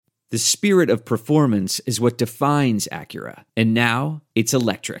The spirit of performance is what defines Acura. And now, it's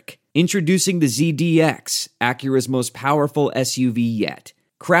electric. Introducing the ZDX, Acura's most powerful SUV yet.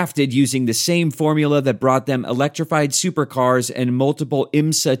 Crafted using the same formula that brought them electrified supercars and multiple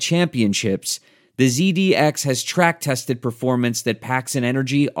IMSA championships, the ZDX has track-tested performance that packs an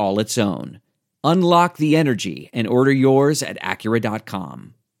energy all its own. Unlock the energy and order yours at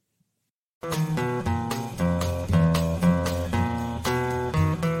Acura.com.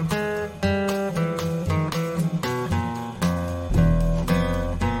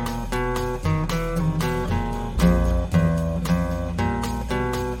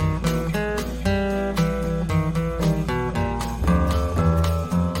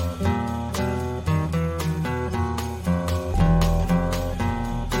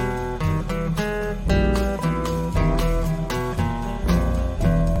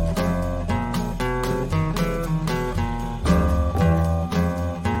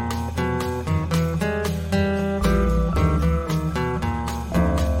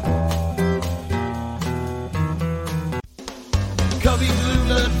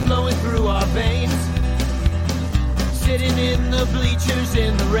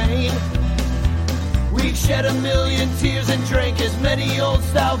 Shed a million tears and drank as many old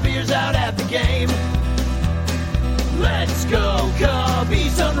style beers out at the game. Let's go, Cubby,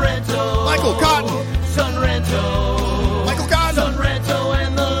 Son Ranto. Michael Cotton. Son Ranto. Michael Cotton. Son Ranto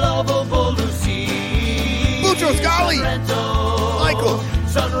and the lovable Lucy. Mucho Scali. Son Ranto. Michael.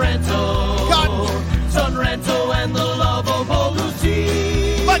 Son Ranto. Cotton. Son Ranto and the lovable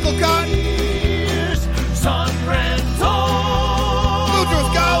Lucy. Michael Cotton. Son Ranto. Mucho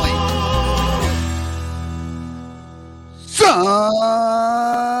Scali. Son Ranto.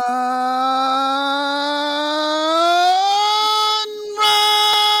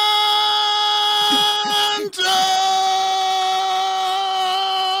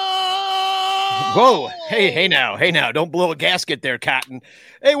 Whoa. Hey now. Don't blow a gasket there, Cotton.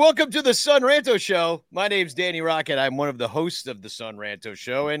 Hey, welcome to the Son Ranto Show. My name's Danny Rocket. I'm one of the hosts of the Son Ranto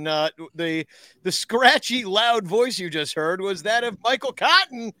Show. And the scratchy, loud voice you just heard was that of Michael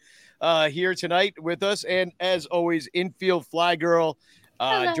Cotton. Here tonight with us, and as always, infield fly girl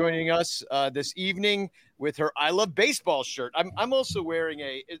joining us this evening with her I Love Baseball shirt. I'm also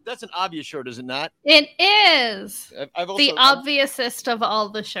wearing that's an obvious shirt, is it not? It is. The obviousst of all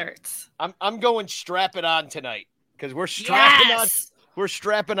the shirts. I'm going strap it on tonight because we're strapping on. We're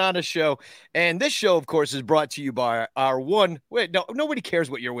strapping on a show, and this show, of course, is brought to you by our one. Wait, no, nobody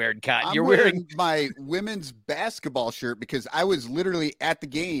cares what you're wearing, Cotton. You're wearing my women's basketball shirt because I was literally at the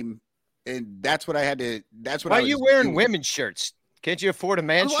game. And that's what I had to. That's what. Why I are you wearing women's shirts? Can't you afford a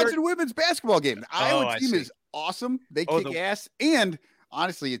man's shirt? I'm watching a women's basketball game. The Iowa team is awesome. They kick ass, and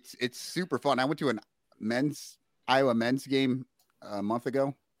honestly, it's super fun. I went to an Iowa men's game a month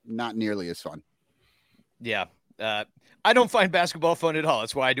ago. Not nearly as fun. Yeah. I don't find basketball fun at all.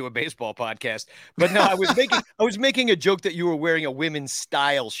 That's why I do a baseball podcast. But no, I was making a joke that you were wearing a women's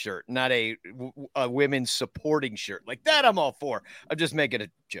style shirt, not a women's supporting shirt. Like that, I'm all for. I'm just making a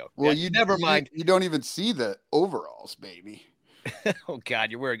joke. Well, never mind. You don't even see the overalls, baby. Oh God,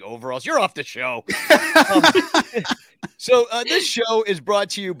 you're wearing overalls. You're off the show. So this show is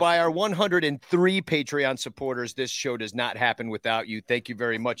brought to you by our 103 Patreon supporters. This show does not happen without you. Thank you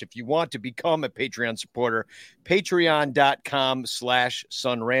very much. If you want to become a Patreon supporter,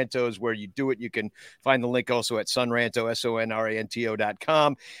 patreon.com/sunranto is where you do it. You can find the link also at sunranto,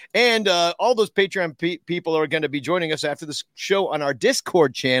 sonranto.com. And all those Patreon people are going to be joining us after this show on our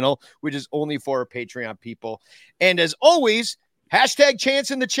Discord channel, which is only for our Patreon people. And as always, hashtag Chance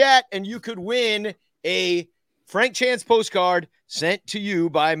in the chat, and you could win a Frank Chance postcard sent to you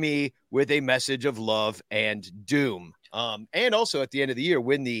by me with a message of love and doom. And also at the end of the year,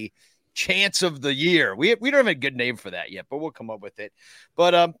 win the Chance of the Year. We don't have a good name for that yet, but we'll come up with it.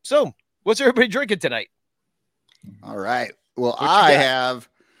 But so what's everybody drinking tonight? All right. Well, I have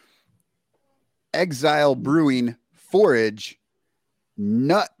Exile Brewing Forage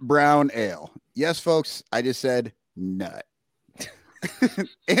Nut Brown Ale. Yes, folks, I just said nut.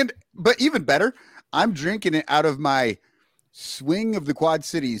 But even better, I'm drinking it out of my Swing of the Quad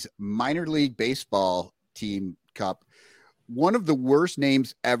Cities minor league baseball team cup. One of the worst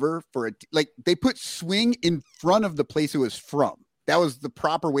names ever for it. Like they put swing in front of the place it was from. That was the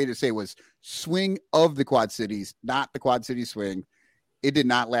proper way to say it, was Swing of the Quad Cities, not the Quad City Swing. It did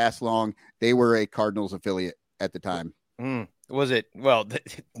not last long. They were a Cardinals affiliate at the time. Was it? Well,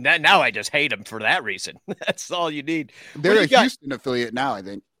 now I just hate them for that reason. That's all you need. They're a Houston affiliate now, I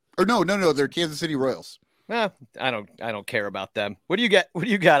think. Or no. They're Kansas City Royals. I don't care about them. What do you got? What do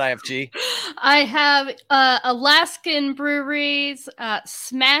you got, IFG? I have Alaskan Breweries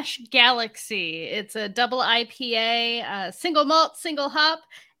Smash Galaxy. It's a double IPA, single malt, single hop,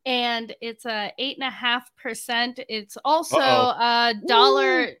 and it's a 8.5%. It's also a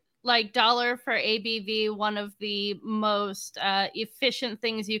dollar for ABV, one of the most efficient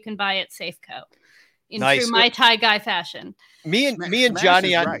things you can buy at Safeco. In true Mai Tai guy fashion. Me and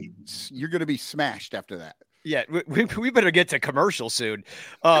Johnny, right. You're going to be smashed after that. Yeah, we better get to commercial soon.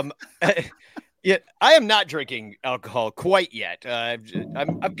 Yeah, I am not drinking alcohol quite yet. I've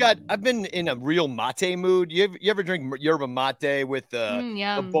been in a real mate mood. You ever drink yerba mate with the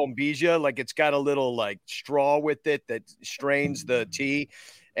bombilla? Like it's got a little like straw with it that strains the tea,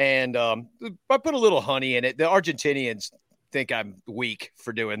 and I put a little honey in it. The Argentinians think I'm weak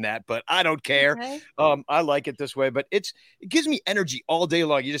for doing that, but I don't care. Okay. I like it this way, but it gives me energy all day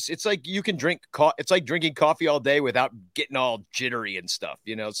long. It's like you can drink it's like drinking coffee all day without getting all jittery and stuff,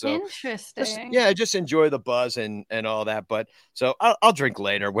 so interesting. Just enjoy the buzz and all that. But so I'll drink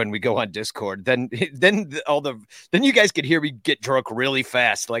later when we go on Discord. Then you guys can hear me get drunk really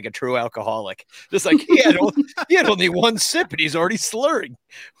fast like a true alcoholic. Just like he had only one sip and he's already slurring.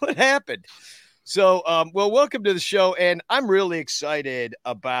 What happened? So, welcome to the show, and I'm really excited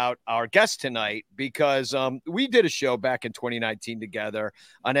about our guest tonight because we did a show back in 2019 together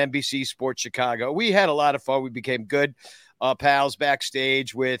on NBC Sports Chicago. We had a lot of fun. We became good pals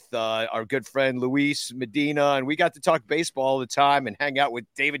backstage with our good friend Luis Medina, and we got to talk baseball all the time and hang out with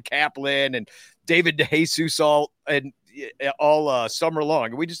David Kaplan and David DeJesus all summer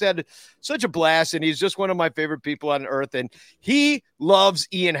long. We just had such a blast, and he's just one of my favorite people on earth, and he loves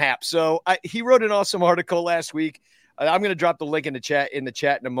Ian Happ. So he wrote an awesome article last week. I'm going to drop the link in the chat in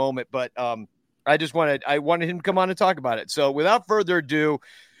a moment, but I wanted him to come on and talk about it. So without further ado,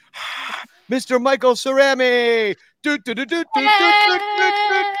 Mr. Michael Cerami.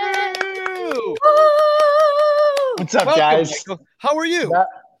 What's up, guys? Michael. How are you?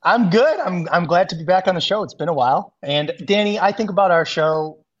 I'm good. I'm glad to be back on the show. It's been a while. And Danny, I think about our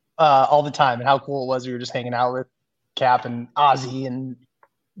show all the time and how cool it was. We were just hanging out with Cap and Ozzy and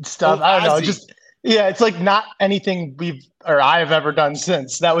stuff. I don't know. Just it's like not anything I've ever done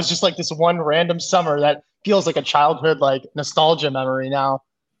since. That was just like this one random summer that feels like a childhood like nostalgia memory now.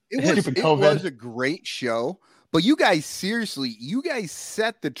 It was a great show, but you guys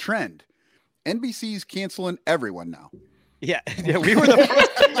set the trend. NBC's canceling everyone now. Yeah, we were the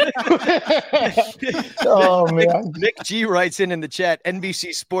first. Oh, man. Nick G writes in the chat,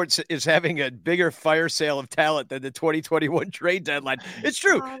 NBC Sports is having a bigger fire sale of talent than the 2021 trade deadline. It's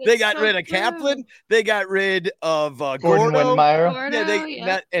true. They got rid of Kaplan. They got rid of Gordon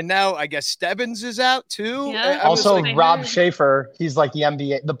Windmeyer. And now I guess Stebbins is out too. Yeah. Also, Rob Schaefer. He's like the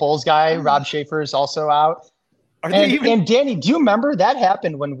NBA, the Bulls guy. Rob Schaefer is also out. And Danny, do you remember that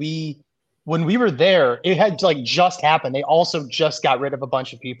happened when we were there? It had like just happened. They also just got rid of a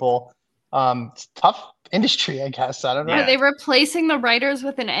bunch of people. Tough industry, I guess. I don't know. Are they replacing the writers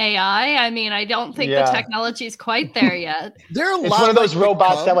with an AI? I mean, I don't think the technology is quite there yet. It's one of those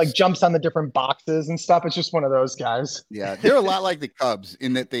robots that like jumps on the different boxes and stuff. It's just one of those guys. Yeah, they're a lot like the Cubs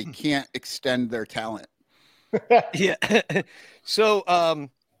in that they can't extend their talent. Yeah. So,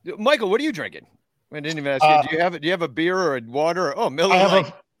 Michael, what are you drinking? I didn't even ask you. Do you have a beer or a water? Miller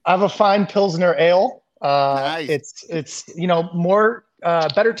Lite. I have a fine Pilsner ale. Nice. It's more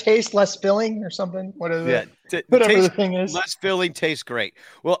better taste, less filling or something. Whatever the thing is. Less filling tastes great.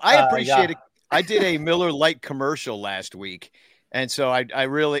 Well, I appreciate it. I did a Miller Lite commercial last week. And so I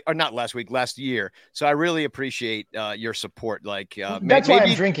really, or not last week, last year. So I really appreciate your support. Like that's why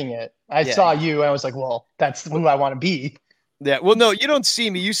I'm drinking it. I saw you and I was like, well, that's who I want to be. Yeah, well, no, you don't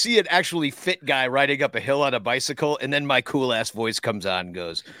see me. You see an actually fit guy riding up a hill on a bicycle, and then my cool-ass voice comes on and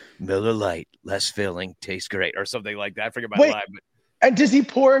goes, Miller Lite, less filling, tastes great, or something like that. I forget my line. But... And does he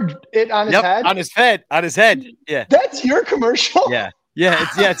pour it on his head? On his head, yeah. That's your commercial? Yeah.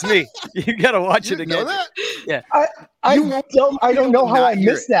 It's me. You got to watch it again. Know that? Yeah. I don't know how I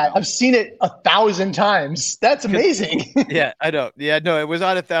missed that. I've seen it 1,000 times. That's amazing. Yeah, I know. Yeah, no, it was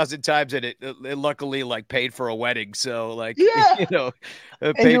on 1,000 times, and it luckily like paid for a wedding. So like,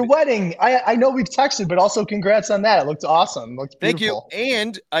 and your wedding. I know we've texted, but also congrats on that. It looked awesome. It looked beautiful. Thank you.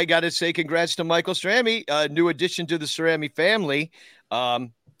 And I got to say congrats to Michael Cerami, new addition to the Cerami family. To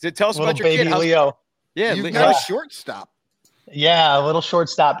tell us about your baby kid. Leo. Yeah, you got a shortstop. Yeah, a little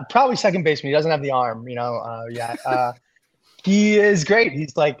shortstop, probably second baseman. He doesn't have the arm, he is great.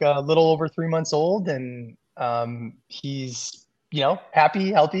 He's like a little over 3 months old, and he's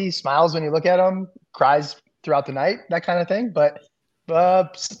happy, healthy, smiles when you look at him, cries throughout the night, that kind of thing. But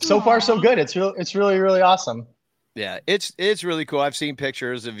So far, so good. It's really, really awesome. Yeah, it's really cool. I've seen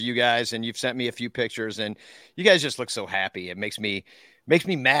pictures of you guys, and you've sent me a few pictures, and you guys just look so happy. It makes me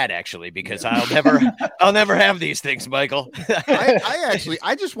mad actually, because I'll never have these things, Michael.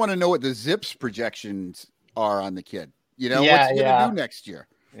 I just want to know what the Zips projections are on the kid. What's he gonna do next year?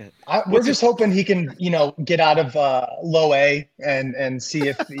 We're just hoping he can, get out of low A and see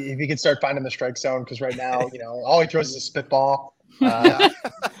if he can start finding the strike zone. Because right now, all he throws is a spitball.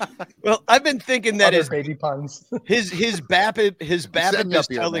 Well, I've been thinking that his baby puns. His BABIP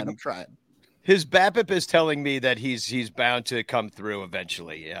is telling me that he's bound to come through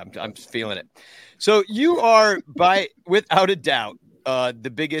eventually. Yeah, I'm feeling it. So you are without a doubt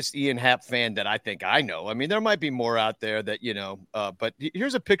the biggest Ian Happ fan that I think I know. I mean, there might be more out there that but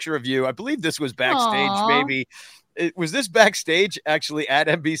here's a picture of you. I believe this was backstage. Aww. Maybe was this backstage actually at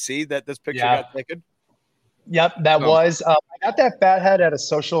NBC that this picture got taken? Yep, that was. I got that fat head at a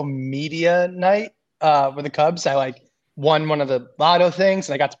social media night with the Cubs. I won one of the lotto things,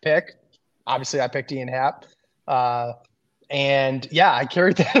 and I got to pick. Obviously, I picked Ian Happ. And I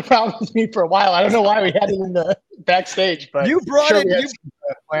carried that around with me for a while. I don't know why we had it in the backstage, but you brought it.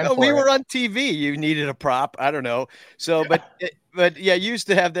 We were on TV. You needed a prop. I don't know. So, but you used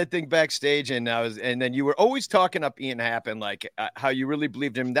to have that thing backstage, and then you were always talking up Ian Happ and how you really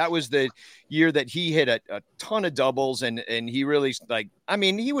believed him. That was the year that he hit a ton of doubles, and he really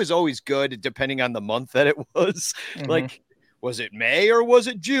he was always good depending on the month that it was. Mm-hmm. Was it May or was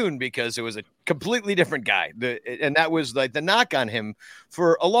it June? Because it was a completely different guy. And that was the knock on him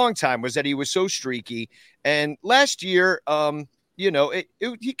for a long time, was that he was so streaky. And last year,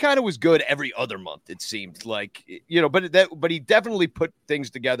 he kind of was good every other month. It seemed like, but he definitely put things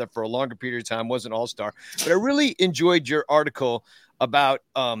together for a longer period of time. Was an all-star. But I really enjoyed your article about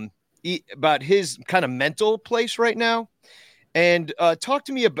his kind of mental place right now. And talk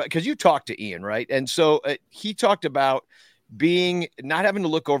to me about, because you talked to Ian, right? And so he talked about not having to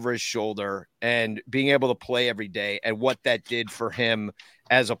look over his shoulder and being able to play every day, and what that did for him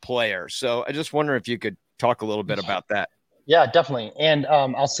as a player. So I just wonder if you could talk a little bit about that. Yeah, definitely. And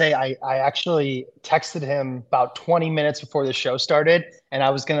I'll say I actually texted him about 20 minutes before the show started, and I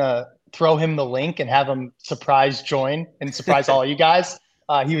was going to throw him the link and have him surprise join and surprise all you guys.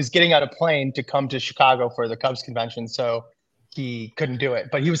 He was getting out a plane to come to Chicago for the Cubs convention, so he couldn't do it.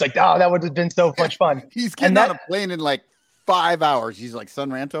 But he was like, "Oh, that would have been so much fun." He's getting on a plane in 5 hours. He's like, "Son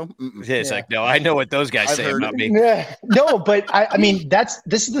Ranto." It's no, I know what those guys say about me. Yeah, no, but I mean,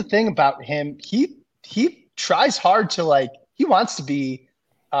 this is the thing about him. He tries hard to he wants to be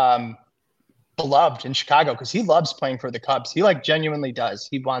beloved in Chicago because he loves playing for the Cubs. He genuinely does.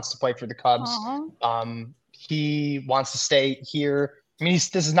 He wants to play for the Cubs. He wants to stay here. I mean,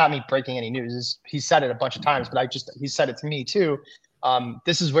 this is not me breaking any news. He said it a bunch of times, but he said it to me too.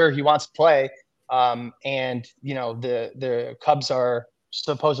 This is where he wants to play. And the Cubs are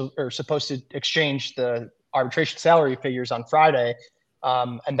supposed to exchange the arbitration salary figures on Friday.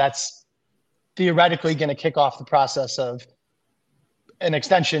 And that's theoretically going to kick off the process of an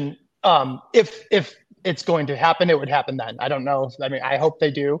extension. If it's going to happen, it would happen then. I don't know. I mean, I hope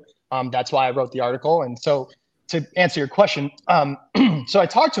they do. That's why I wrote the article. And so to answer your question, so I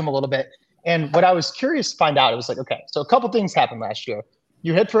talked to him a little bit, and what I was curious to find out, it was okay, so a couple things happened last year.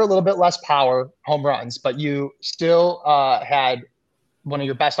 You hit for a little bit less power, home runs, but you still had one of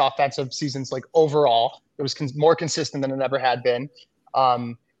your best offensive seasons, overall. It was more consistent than it ever had been.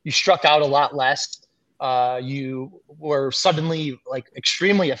 You struck out a lot less. You were suddenly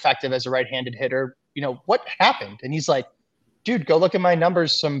extremely effective as a right-handed hitter. What happened? And he's like, dude, go look at my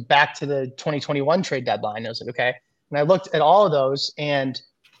numbers from back to the 2021 trade deadline. I was like, okay. And I looked at all of those, and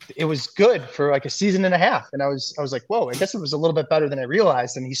it was good for a season and a half. And I was like, whoa, I guess it was a little bit better than I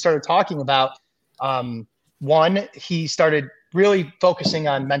realized. And he started talking about, one, he started really focusing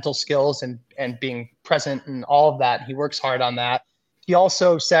on mental skills and being present and all of that. He works hard on that. He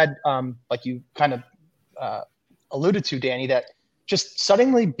also said, like you kind of alluded to, Danny, that just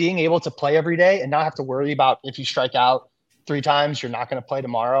suddenly being able to play every day and not have to worry about if you strike out 3 times, you're not going to play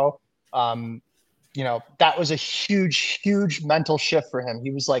tomorrow. That was a huge mental shift for him.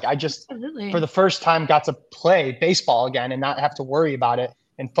 He was like, I just, for the first time, got to play baseball again and not have to worry about it,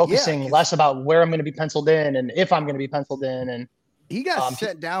 and focusing less about where I'm going to be penciled in and if I'm going to be penciled in. And he got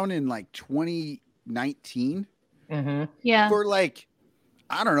set down in 2019 yeah, for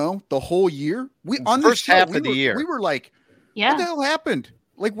I don't know, the whole year. We the on first the show, half of the year, we were like, yeah, what the hell happened?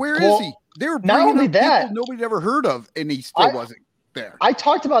 Where is he? They were not only that, people nobody'd ever heard of, and he still wasn't there. I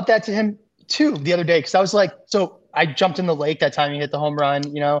talked about that to him too the other day, because I was like, so I jumped in the lake that time he hit the home run.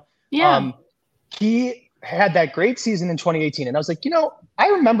 Yeah. had that great season in 2018. And I was like, I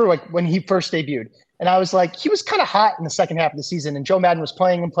remember like when he first debuted, and I was like, he was kind of hot in the second half of the season, and Joe Madden was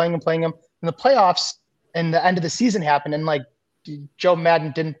playing him. And the playoffs and the end of the season happened, and like Joe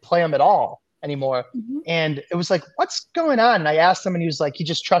Madden didn't play him at all anymore. Mm-hmm. And it was like, what's going on? And I asked him, and he was like, he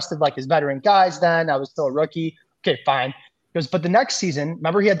just trusted like his veteran guys then. I was still a rookie. Okay, fine. He goes, but the next season,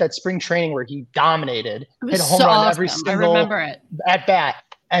 remember he had that spring training where he dominated, hit a home run every single I remember it. at bat.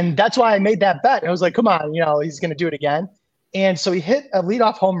 And that's why I made that bet. And I was like, come on, he's going to do it again. And so he hit a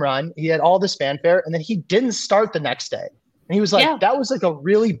leadoff home run. He had all this fanfare, and then he didn't start the next day. And he was like, that was like a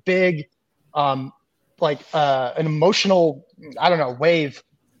really big, an emotional, wave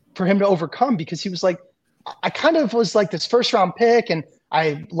for him to overcome, because he was like, I kind of was like this first round pick, and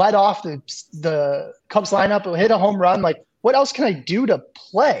I led off the Cubs lineup and hit a home run. Like, what else can I do to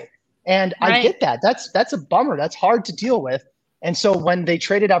play? And I get that. That's a bummer. That's hard to deal with. And so when they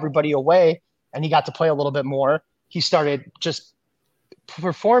traded everybody away and he got to play a little bit more, he started just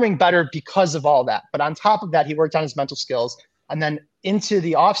performing better because of all that. But on top of that, he worked on his mental skills. And then into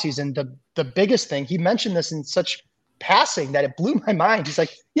the offseason, the biggest thing, he mentioned this in such passing that it blew my mind. He's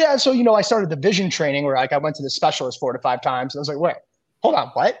like, yeah, so, I started the vision training where like I went to the specialist 4 to 5 times. And I was like, wait, hold on,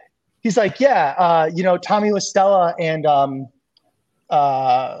 what? He's like, yeah, Tommy LaStella and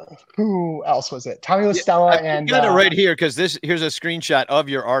who else was it? Tommy LaStella and got it right here, because here's a screenshot of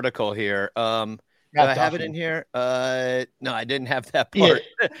your article here. Do I have it in here? No, I didn't have that part.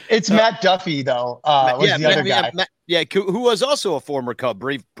 Yeah, it's Matt Duffy though. Was the other guy. Who was also a former Cub.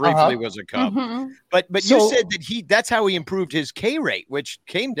 Briefly was a Cub. Mm-hmm. But you said that that's how he improved his K rate, which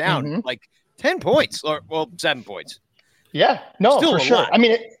came down like 10 points, or 7 points. Yeah, no, Still for sure. lot. I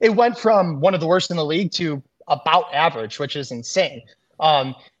mean, it went from one of the worst in the league to about average, which is insane.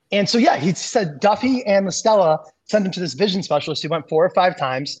 And so, he said Duffy and LaStella sent him to this vision specialist. He went 4 or 5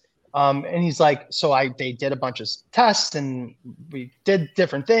 times. And he's like, they did a bunch of tests and we did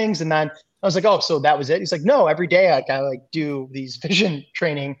different things. And then I was like, oh, so that was it? He's like, no, every day I do these vision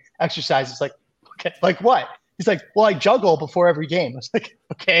training exercises. Like, okay, like what? He's like, well, I juggle before every game. I was like,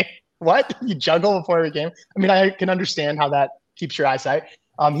 okay, what? You juggle before every game? I mean, I can understand how that keeps your eyesight.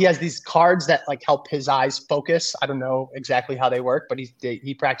 He has these cards that like help his eyes focus. I don't know exactly how they work, but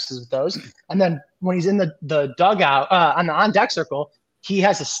he practices with those. And then when he's in the dugout on the on deck circle, he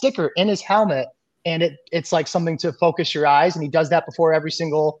has a sticker in his helmet, and it's like something to focus your eyes. And he does that before every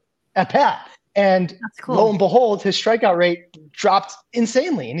single at bat. And that's cool. Lo and behold, his strikeout rate dropped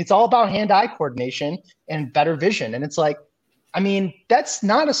insanely. And it's all about hand-eye coordination and better vision. And it's like, I mean, that's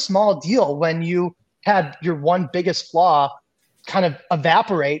not a small deal when you have your one biggest flaw kind of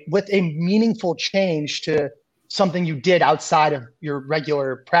evaporate with a meaningful change to something you did outside of your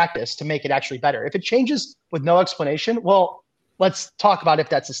regular practice to make it actually better. If it changes with no explanation, well, let's talk about if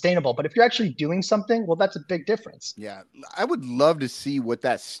that's sustainable. But if you're actually doing something, well, that's a big difference. Yeah. I would love to see what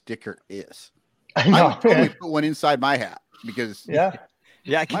that sticker is. I know. I would totally put one inside my hat, because yeah,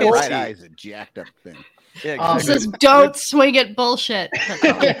 I my can't right see. eye is a jacked up thing. Yeah, It says don't swing at bullshit.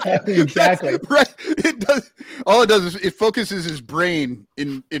 exactly. Right. It does. All it does is it focuses his brain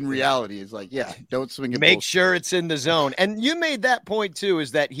in reality. It's like, yeah, don't swing at Make bullshit. sure it's in the zone. And you made that point too,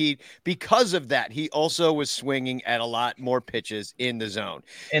 is that because of that, he also was swinging at a lot more pitches in the zone.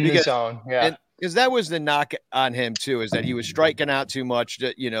 The zone, yeah. Because that was the knock on him too, is that he was striking out too much,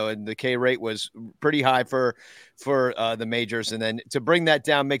 and the K rate was pretty high for the majors. And then to bring that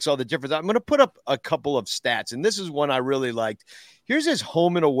down makes all the difference. I'm going to put up a couple of stats, and this is one I really liked. Here's his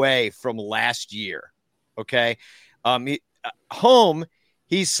home and away from last year. Okay. Home,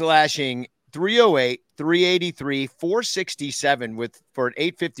 he's slashing 308, 383, 467 for an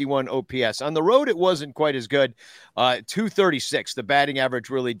 851 OPS. On the road, it wasn't quite as good. 236. The batting average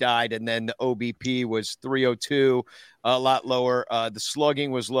really died, and then the OBP was 302, a lot lower. The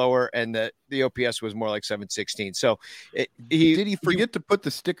slugging was lower, and the OPS was more like 716. So did he forget to put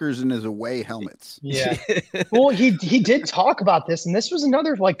the stickers in his away helmets? Yeah. Well, he did talk about this, and this was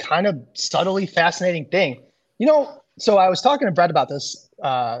another like kind of subtly fascinating thing. So I was talking to Brett about this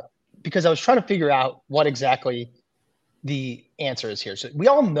because I was trying to figure out what exactly the answer is here. So we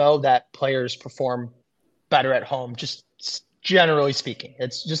all know that players perform better at home, just generally speaking.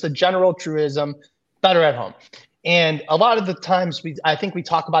 It's just a general truism, better at home. And a lot of the times I think we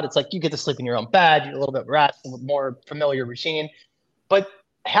talk about it's like you get to sleep in your own bed, you're a little bit rest, a more familiar routine. But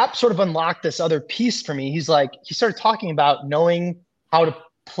Happ sort of unlocked this other piece for me. He started talking about knowing how to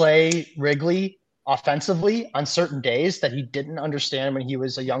play Wrigley offensively on certain days that he didn't understand when he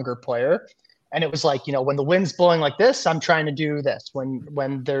was a younger player. And it was like, when the wind's blowing like this, I'm trying to do this.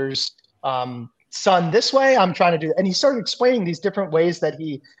 When there's sun this way, I'm trying to do. And he started explaining these different ways that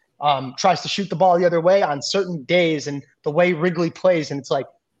he tries to shoot the ball the other way on certain days and the way Wrigley plays. And it's like,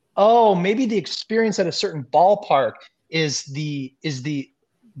 oh, maybe the experience at a certain ballpark is the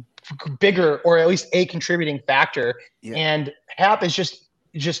bigger, or at least a contributing factor. Yeah. And Happ is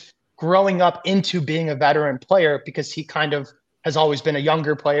just growing up into being a veteran player because he kind of has always been a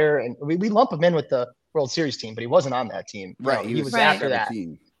younger player. And we lump him in with the World Series team, but he wasn't on that team. Right. He was after that.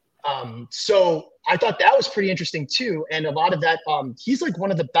 So I thought that was pretty interesting too. And a lot of that, he's like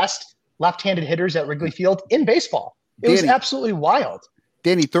one of the best left-handed hitters at Wrigley Field in baseball. It was absolutely wild.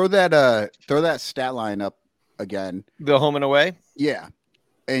 Danny, throw that stat line up again. The home and away? Yeah.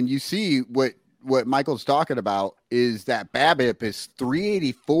 And you see what Michael's talking about is that BABIP is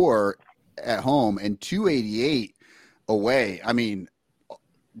 384 at home and 288 away. I mean,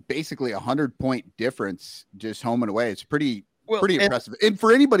 basically 100-point difference just home and away. It's pretty impressive. And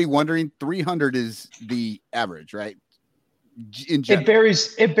for anybody wondering, 300 is the average, right? It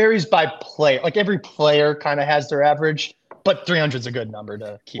varies by player. Like every player kind of has their average, but 300 is a good number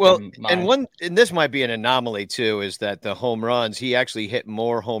to keep in mind. And this might be an anomaly too, is that the home runs, he actually hit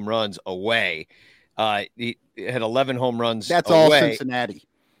more home runs away. He had 11 home runs. That's away. all Cincinnati.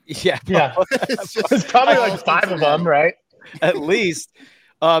 Yeah. It's probably like 5 of them, right? At least.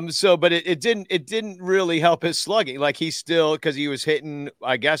 But it didn't really help his slugging. Like he still, because he was hitting,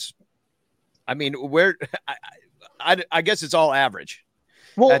 I guess. I mean, I guess it's all average.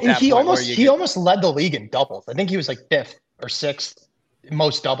 Well, he almost led the league in doubles. I think he was like 5th or 6th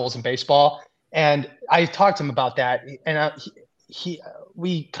most doubles in baseball. And I talked to him about that, and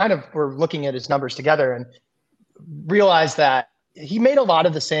we kind of were looking at his numbers together and realized that he made a lot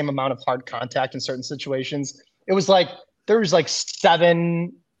of the same amount of hard contact in certain situations. It was like there was like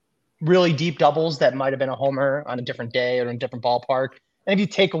 7 really deep doubles that might have been a homer on a different day or in a different ballpark. And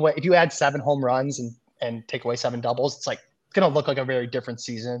if you add 7 home runs and take away 7 doubles, it's going to look like a very different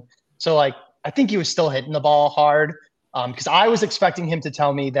season. So like, I think he was still hitting the ball hard. Cause I was expecting him to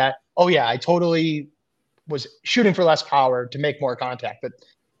tell me that, oh yeah, I totally was shooting for less power to make more contact, but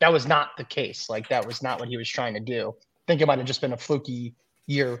that was not the case. Like that was not what he was trying to do. I think it might've just been a fluky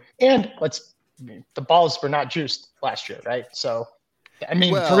year, and the balls were not juiced last year. Right. So, I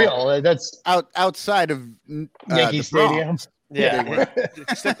mean, for real, that's outside of Yankee Stadium. Yeah.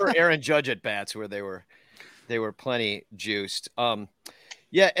 Except for Aaron Judge at bats where they were plenty juiced. And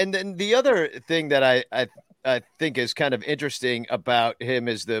then the other thing that I think is kind of interesting about him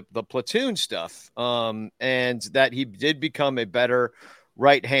is the platoon stuff. And that he did become a better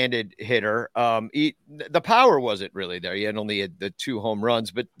right-handed hitter. The power wasn't really there. He had only the 2 home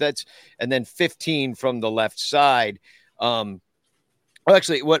runs, and then 15 from the left side.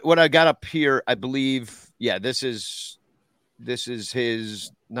 Actually, what I got up here, I believe, this is just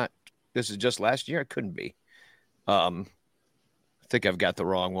last year. It couldn't be. I think I've got the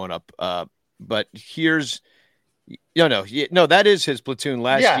wrong one up. But here's that is his platoon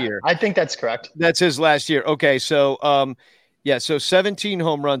last year. I think that's correct. That's his last year. Okay. So, so 17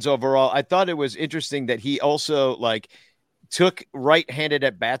 home runs overall. I thought it was interesting that he also took right-handed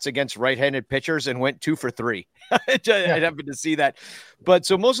at bats against right-handed pitchers and went 2 for 3. I happened to see that. But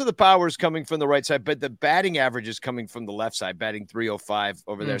so most of the power is coming from the right side, but the batting average is coming from the left side, batting 305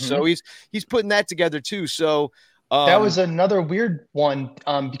 over there. So he's putting that together too. So that was another weird one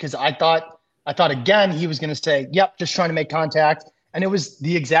because I thought again he was going to say, "Yep, just trying to make contact," and it was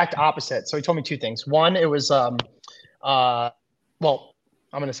the exact opposite. So he told me 2 things. One, it was I'm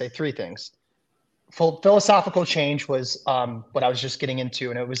going to say 3 things. Philosophical change was what I was just getting into,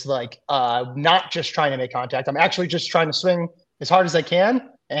 and it was not just trying to make contact. I'm actually just trying to swing as hard as I can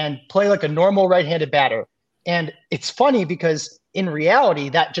and play like a normal right-handed batter. And it's funny because in reality,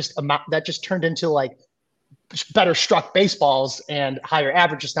 that just turned into better struck baseballs and higher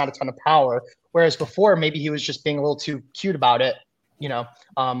average, just not a ton of power. Whereas before, maybe he was just being a little too cute about it,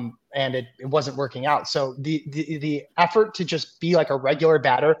 and it wasn't working out. So the effort to just be like a regular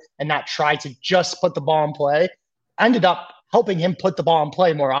batter and not try to just put the ball in play ended up helping him put the ball in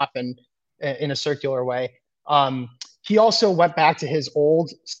play more often in a circular way. He also went back to his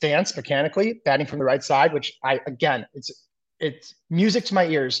old stance mechanically, batting from the right side, which it's music to my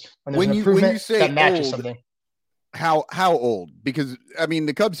ears when there's an improvement that matches something. How old? Because I mean,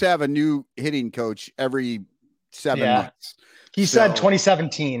 the Cubs have a new hitting coach every 7 months. He said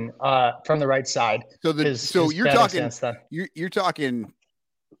 2017 from the right side. So you're talking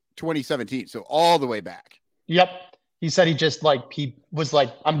 2017. So all the way back. Yep. He said he was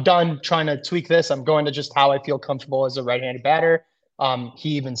like, I'm done trying to tweak this. I'm going to just how I feel comfortable as a right-handed batter. He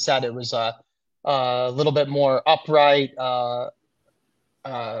even said it was a little bit more upright. What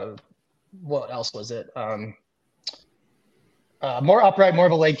else was it? More upright, more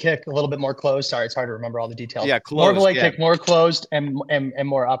of a leg kick, a little bit more closed. Sorry, it's hard to remember all the details. Yeah, closed, more of a leg kick, more closed, and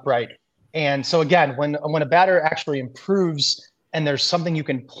more upright. And so again, when a batter actually improves and there's something you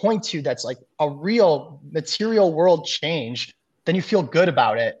can point to that's like a real material world change, then you feel good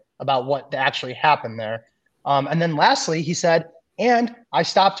about it, about what actually happened there. And then lastly, he said, and I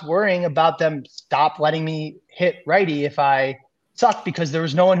stopped worrying about them stop letting me hit righty if I suck, because there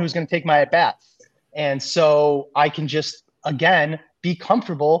was no one who was going to take my at bat. And so I can just, again, be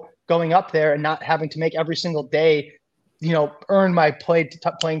comfortable going up there and not having to make every single day, earn my playing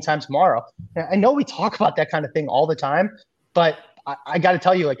time tomorrow. I know we talk about that kind of thing all the time, but I got to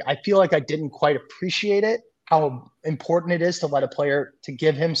tell you, I feel like I didn't quite appreciate it, how important it is to let a player, to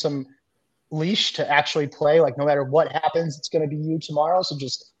give him some leash to actually play. Like, no matter what happens, it's going to be you tomorrow. So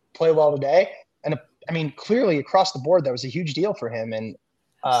just play well today. And I mean, clearly across the board, that was a huge deal for him. And,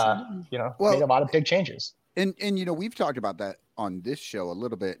 made a lot of big changes. And we've talked about that on this show a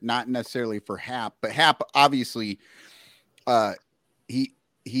little bit, not necessarily for Happ, but Happ, obviously,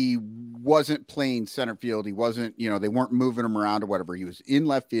 he wasn't playing center field. He wasn't, they weren't moving him around or whatever. He was in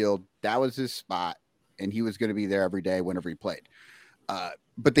left field. That was his spot. And he was going to be there every day whenever he played.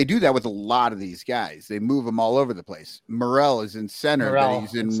 But they do that with a lot of these guys. They move them all over the place. Morel is in center.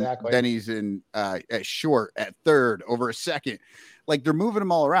 Then he's in at short, at third, over a second. Like, they're moving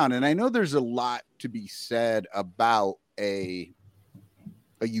them all around. And I know there's a lot to be said about a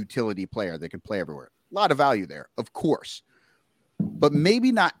utility player that can play everywhere. A lot of value there, of course. But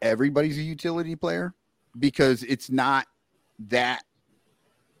maybe not everybody's a utility player, because it's not that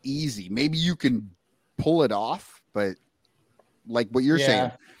easy. Maybe you can pull it off, but like what you're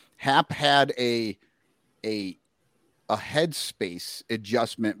saying, Happ had a headspace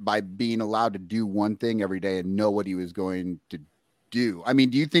adjustment by being allowed to do one thing every day and know what he was going to do. I mean,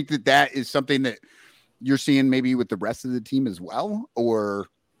 do you think that is something that you're seeing maybe with the rest of the team as well? Or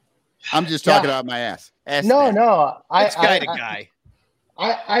I'm just talking out my ass. No. That's guy to guy.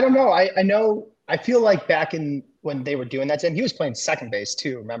 I don't know. I know. I feel like back when they were doing that to him, he was playing second base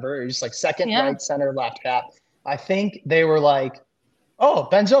too. Remember? It was like second, right, center, left, Happ. I think they were like, "Oh,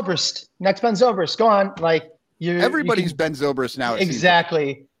 Ben Zobrist, next Ben Zobrist, go on." Like, everybody's Ben Zobrist now.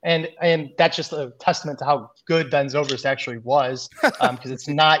 Exactly. And that's just a testament to how good Ben Zobrist actually was, because it's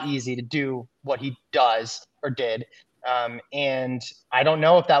not easy to do what he does or did. And I don't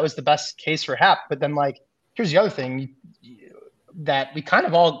know if that was the best case for Happ. But then, here's the other thing that we kind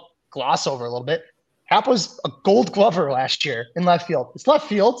of all gloss over a little bit. Happ was a Gold Glover last year in left field. It's left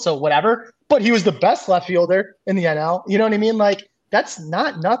field, so whatever. But he was the best left fielder in the NL. You know what I mean? That's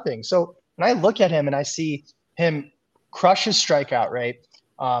not nothing. So when I look at him and I see him crush his strikeout rate,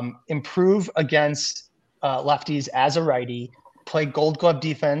 improve against lefties as a righty, play Gold Glove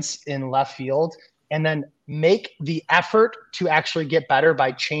defense in left field, and then make the effort to actually get better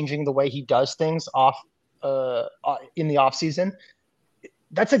by changing the way he does things in the offseason,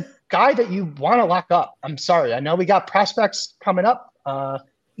 that's a guy that you want to lock up. I'm sorry. I know we got prospects coming up.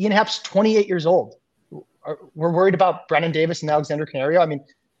 Ian Happ's 28 years old. We're worried about Brennan Davis and Alexander Canario. I mean,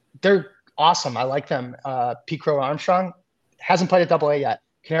 they're awesome. I like them. Pete Crow Armstrong hasn't played at AA yet.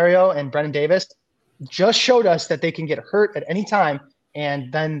 Canario and Brennan Davis just showed us that they can get hurt at any time,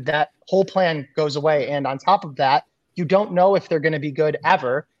 and then that whole plan goes away. And on top of that, you don't know if they're going to be good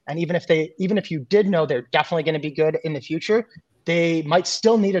ever. And even if you did know they're definitely going to be good in the future, they might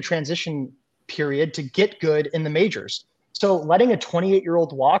still need a transition period to get good in the majors. So letting a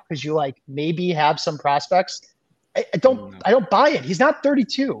 28-year-old walk because you maybe have some prospects, I don't buy it. He's not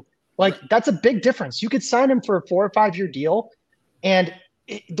 32. That's a big difference. You could sign him for a 4 or 5 year deal, and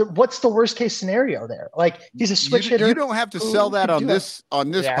what's the worst case scenario there? He's a switch hitter. You don't have to sell that on this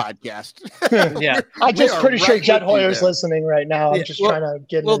podcast. Yeah, I'm just pretty sure Jet Hoyer's listening right now. I'm just trying to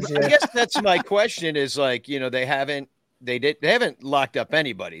get. Well, I guess that's my question. Is they haven't locked up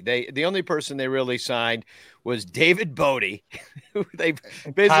anybody. The only person they really signed was David Bodie, who they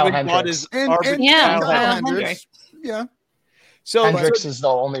basically bought his Kyle Hendricks. Yeah. So Hendricks is the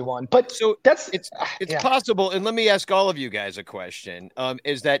only one, but it's possible. And let me ask all of you guys a question: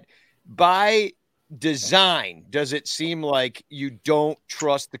 is that by design? Does it seem like you don't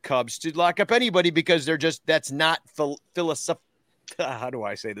trust the Cubs to lock up anybody because that's not philosophical? How do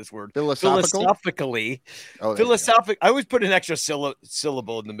I say this word? Philosophically. I always put an extra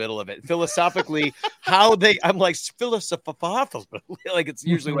syllable in the middle of it. Philosophically, I'm like philosophical, like it's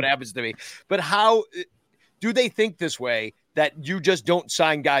usually what happens to me. But how do they think this way, that you just don't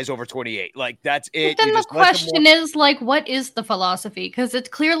sign guys over 28? Like, that's it. But then You the just let them question is, like, what is the philosophy? Because it's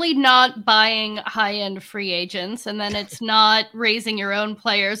clearly not buying high-end free agents, and then it's not raising your own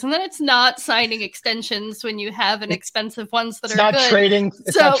players, and then it's not signing extensions when you have an expensive ones that It's are not good. trading.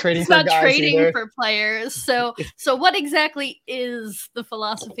 It's not trading for guys either. for players. So what exactly is the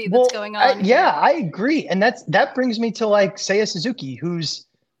philosophy that's going on? Yeah, I agree, and that brings me to like Seiya Suzuki, who's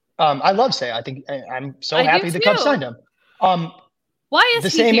I love Seiya. I think I'm so happy the Cubs signed him. Why is the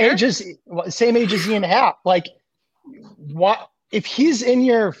he same here? same age as Ian Happ? Like, what if he's in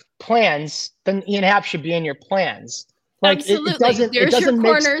your plans? Then Ian Happ should be in your plans. Like, Absolutely. it doesn't. There's it doesn't your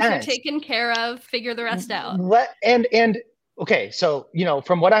make corners are sense. taken care of. Figure the rest out. And okay, so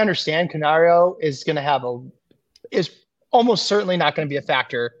from what I understand, Canario is almost certainly not going to be a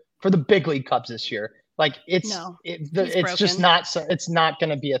factor for the big league Cubs this year. Like, it's just not. It's not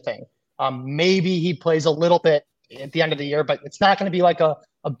going to be a thing. Maybe he plays a little bit at the end of the year, but it's not going to be like a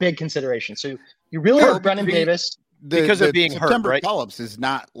big consideration. So you really hurt Brennan Davis because of being September hurt, right? Call-ups is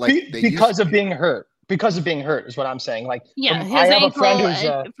not like because of being hurt. Because of being hurt is what I'm saying. Like, yeah, his I have ankle, a friend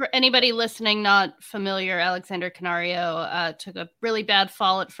who's for anybody listening not familiar, Alexander Canario took a really bad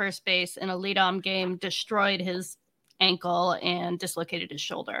fall at first base in a lead-on game, destroyed his ankle and dislocated his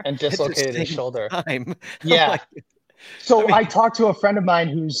sholdr. Yeah. So I talked to a friend of mine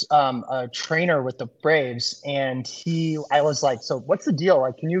who's a trainer with the Braves, and I was like, so what's the deal?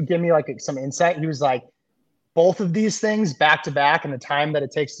 Like, can you give me like some insight? He was like, both of these things back to back, and the time that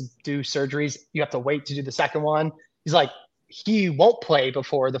it takes to do surgeries, you have to wait to do the second one. He's like, he won't play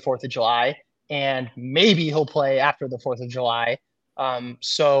before the 4th of July, and maybe he'll play after the 4th of July.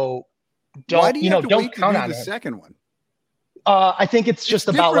 So why do you have to don't wait count to do on the it. second one? I think it's just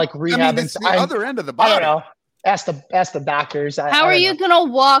about like rehab. I mean, it's the other end of the body. I don't know. Ask the doctors. How are you gonna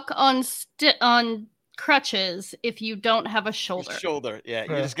walk on crutches if you don't have a shoulder? Yeah, you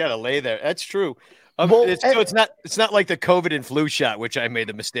just gotta lay there. That's true. Well, it's not like the COVID and flu shot, which I made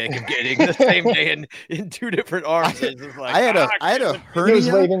the mistake of getting the same day in two different arms. I had a hernia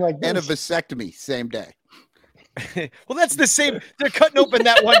and a vasectomy same day. Well, that's the same. They're cutting open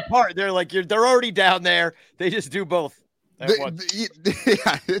that one part. They're like they're already down there. They just do both at once.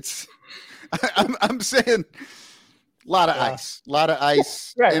 It's. I'm saying a lot of ice,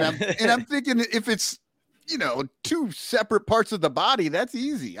 right. and I'm thinking if it's two separate parts of the body, that's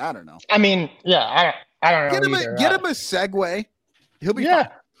easy. I don't know. I mean, yeah, I don't know. Get him a Segway. He'll be fine.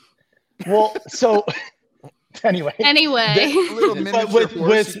 Well, so anyway, little miniature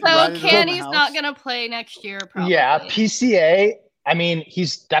horse. So Kenny's not going to play next year, probably. Yeah, PCA. I mean,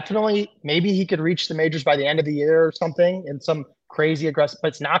 he's definitely, maybe he could reach the majors by the end of the year or something in some crazy aggressive, but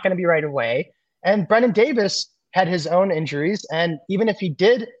it's not going to be right away. And Brennan Davis had his own injuries, and even if he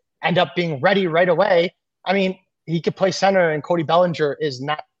did end up being ready right away, I mean, he could play center, and Cody Bellinger is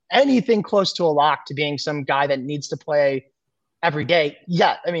not anything close to a lock to being some guy that needs to play every day.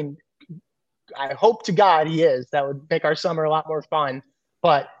 Yeah, I mean, I hope to God he is. That would make our summer a lot more fun.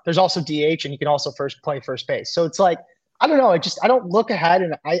 But there's also DH, and you can also play first base. So it's like, I don't know. I don't look ahead,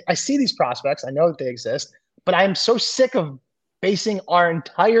 and I see these prospects. I know that they exist, but I'm so sick of basing our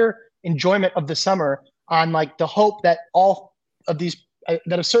entire enjoyment of the summer on like the hope that all of these,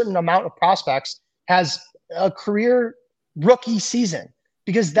 that a certain amount of prospects has a career rookie season,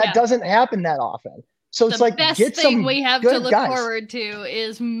 because that doesn't happen that often. So it's like, best get thing some we have good to look guys. forward to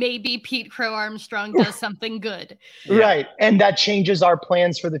is maybe Pete Crow Armstrong does something good. Right. And that changes our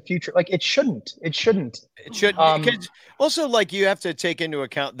plans for the future. Like, it shouldn't. It should. Also, like, you have to take into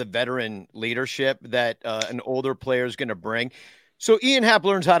account the veteran leadership that an older player is going to bring. So Ian Happ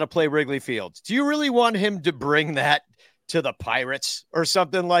learns how to play Wrigley Field. Do you really want him to bring that to the Pirates or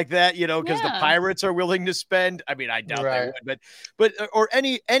something like that? Because the Pirates are willing to spend. I mean, I doubt they would, but or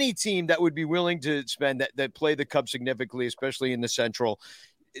any team that would be willing to spend that play the Cubs significantly, especially in the Central.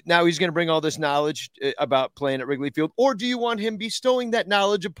 Now he's going to bring all this knowledge about playing at Wrigley Field, or do you want him bestowing that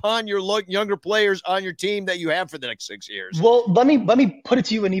knowledge upon your younger players on your team that you have for the next 6 years? Well, let me put it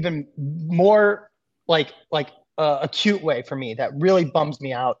to you in even more like acute way for me that really bums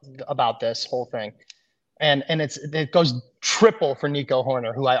me out about this whole thing. And it goes triple for Nico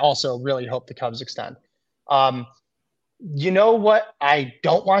Horner, who I also really hope the Cubs extend. You know what I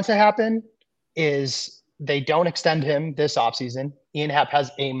don't want to happen is they don't extend him this offseason. Ian Happ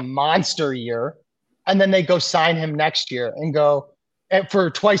has a monster year, and then they go sign him next year and go for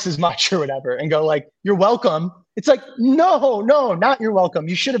twice as much or whatever, and go like, you're welcome. It's like, no, not you're welcome.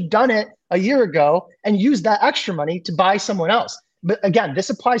 You should have done it a year ago and used that extra money to buy someone else. But again, this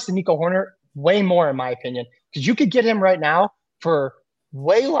applies to Nico Horner way more, in my opinion, because you could get him right now for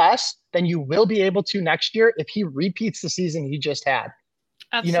way less than you will be able to next year if he repeats the season he just had.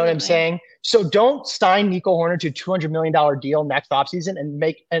 Absolutely. You know what I'm saying? So don't sign Nico Horner to a $200 million deal next offseason and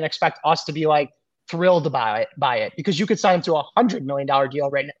expect us to be like thrilled to buy it because you could sign him to a $100 million deal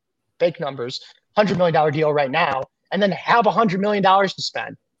right now, fake numbers, $100 million deal right now, and then have $100 million to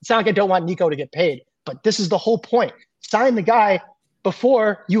spend. It's not like I don't want Nico to get paid, but this is the whole point. Sign the guy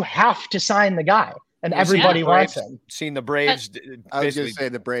before you have to sign the guy, and everybody wants him. Seen the Braves. I was going to say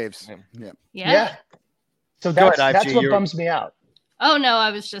the Braves. Yeah. So that's what bums me out. Oh, no, I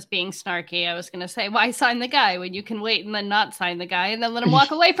was just being snarky. I was going to say, why sign the guy when you can wait and then not sign the guy and then let him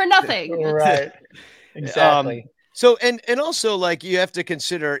walk away for nothing? Right. Exactly. So, and also, like, you have to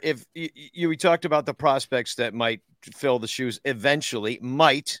consider if we talked about the prospects that might fill the shoes eventually.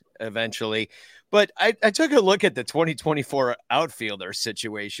 But I took a look at the 2024 outfielder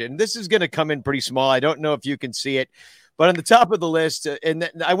situation. This is going to come in pretty small. I don't know if you can see it. But on the top of the list, and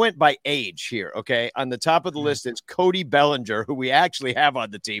I went by age here, okay? On the top of the list, it's Cody Bellinger, who we actually have on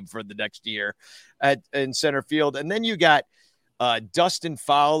the team for the next year in center field. And then you got Dustin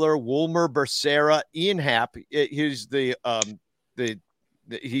Fowler, Wilmer Becerra, Ian Happ. He's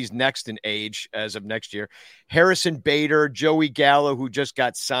he's next in age as of next year. Harrison Bader, Joey Gallo, who just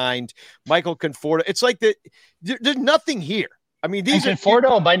got signed, Michael Conforto. It's like there's nothing here. I mean,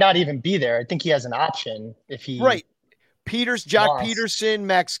 Conforto might not even be there. I think he has an option if he right. Jock Peterson,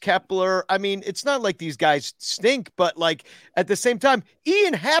 Max Kepler. I mean, it's not like these guys stink, but like at the same time,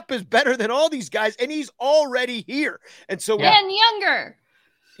 Ian Happ is better than all these guys, and he's already here. And so and younger.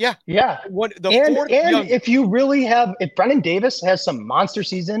 Yeah. If Brennan Davis has some monster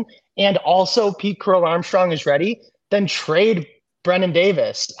season and also Pete Crow Armstrong is ready, then trade Brennan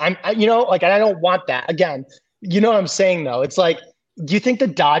Davis. And I don't want that. Again, you know what I'm saying though? It's like, do you think the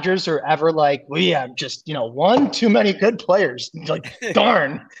Dodgers are ever like, we have just, one too many good players? Like,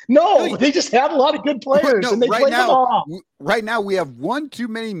 darn. No, they just have a lot of good players and they play them all. Right now, we have one too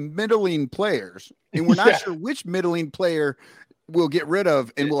many middling players, and we're not sure which middling player we'll get rid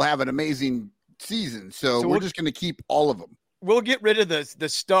of and we'll have an amazing season. So we're just going to keep all of them. We'll get rid of the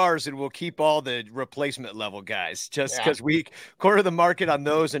stars and we'll keep all the replacement level guys just because we corner the market on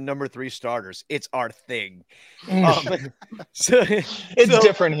those and number 3 starters. It's our thing. It's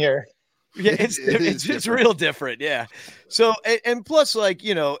different here. Yeah, it's real different. Yeah. So, and plus like,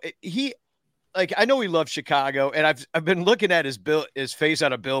 I know we love Chicago, and I've been looking at his face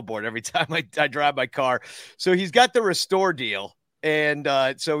on a billboard every time I drive my car. So he's got the Restore deal. And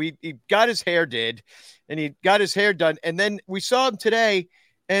so he got his hair did. And he got his hair done. And then we saw him today,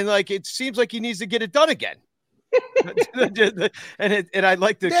 and like it seems like he needs to get it done again. and I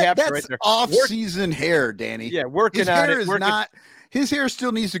like the caption right there. Off-season hair, Danny. Yeah, working on it. His hair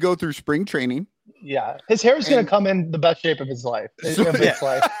still needs to go through spring training. Yeah, his hair is going to come in the best shape of his life.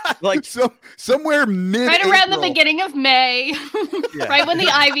 Like somewhere mid, right around the beginning of May, right when the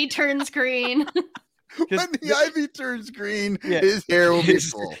ivy turns green. When the ivy turns green, his hair will be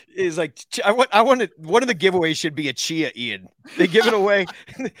full. Is like one of the giveaways should be a chia, Ian. They give it away.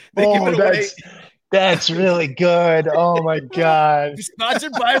 That's really good. Oh my god!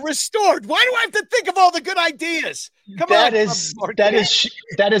 Sponsored by Restored. Why do I have to think of all the good ideas? That is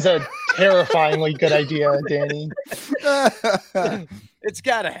a terrifyingly good idea, Danny. It's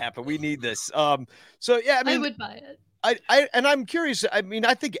got to happen. We need this. So yeah, I would buy it. I'm curious. I mean,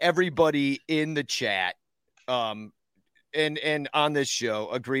 I think everybody in the chat, and on this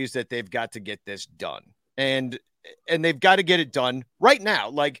show agrees that they've got to get this done, and they've got to get it done right now.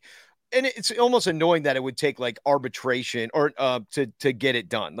 Like, and it's almost annoying that it would take like arbitration or to get it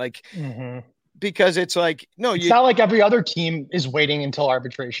done. Like, because it's like it's not like every other team is waiting until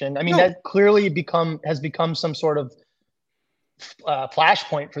arbitration. I mean, that clearly has become some sort of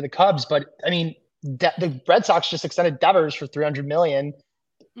flashpoint for the Cubs, but I mean. The Red Sox just extended Devers for $300 million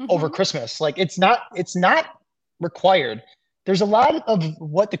over Christmas. Like it's not required. There's a lot of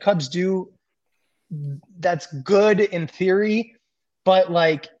what the Cubs do that's good in theory, but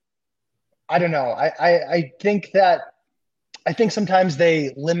like, I don't know. I think sometimes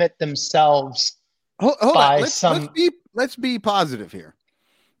they limit themselves. Hold on. Let's be positive here.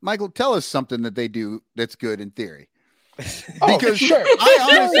 Michael, tell us something that they do that's good in theory. Because sure. I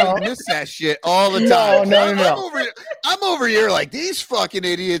honestly miss that shit all the time. No. I'm over here like these fucking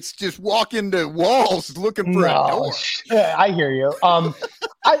idiots just walk into walls looking for a door. Yeah, I hear you. I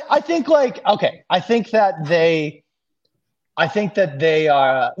think that they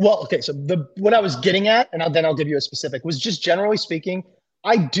are well. Okay, so what I was getting at, and then I'll give you a specific, was just generally speaking.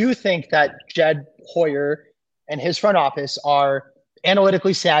 I do think that Jed Hoyer and his front office are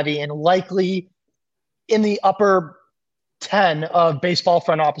analytically savvy and likely in the upper 10 of baseball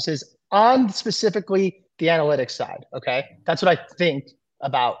front offices on specifically the analytics side. Okay. That's what I think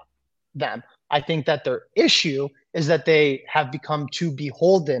about them. I think that their issue is that they have become too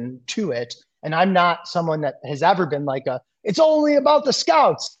beholden to it. And I'm not someone that has ever been like it's only about the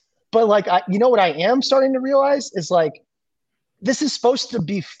scouts. But like, you know what I am starting to realize is like, this is supposed to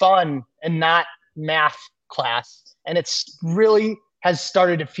be fun and not math class. And it's really has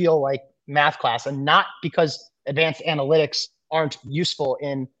started to feel like math class, and not because advanced analytics aren't useful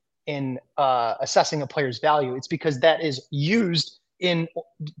in assessing a player's value. It's because that is used in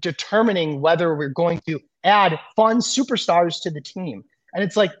determining whether we're going to add fun superstars to the team. And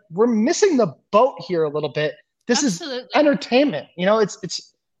it's like, we're missing the boat here a little bit. This Absolutely. is entertainment. You know,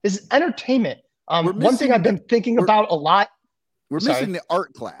 it's entertainment. One thing I've been thinking about a lot. We're missing the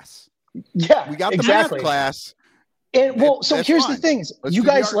art class. Yeah, we got exactly. the math class. And well, so here's the things. You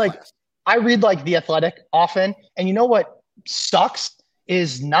guys like, class. I read like The Athletic often, and you know what sucks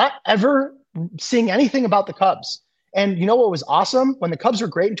is not ever seeing anything about the Cubs. And you know what was awesome? When the Cubs were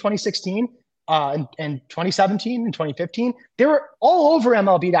great in 2016 and 2017 and 2015, they were all over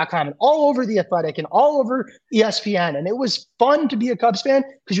MLB.com and all over The Athletic and all over ESPN. And it was fun to be a Cubs fan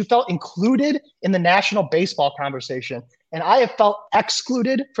because you felt included in the national baseball conversation. And I have felt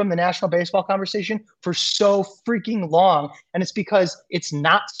excluded from the national baseball conversation for so freaking long. And it's because it's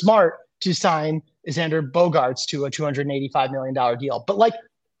not smart to sign Xander Bogaerts to a $285 million deal. But like,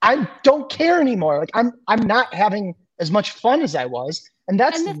 I don't care anymore. Like I'm not having as much fun as I was. And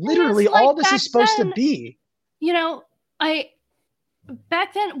that's literally all this is supposed to be. You know,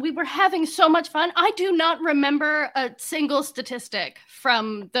 back then we were having so much fun. I do not remember a single statistic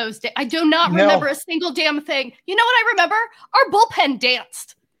from those days. I do not remember a single damn thing. You know what I remember? Our bullpen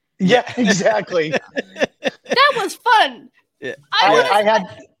danced. Yeah, exactly. That was fun. Yeah. I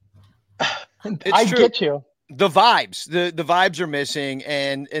get you. The vibes, the vibes are missing,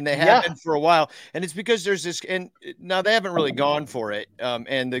 and they have been for a while. And it's because there's this, and now they haven't really gone for it.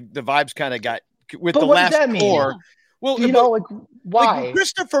 And the vibes kind of got with the last four. Well, you know, like why? Like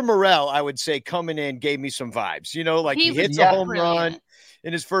Christopher Morel, I would say, coming in gave me some vibes. You know, like he hits a home run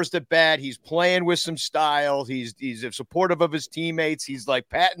in his first at bat. He's playing with some style. He's supportive of his teammates. He's like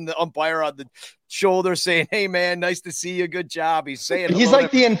patting the umpire on the shoulder, saying, "Hey, man, nice to see you. Good job." He's saying he's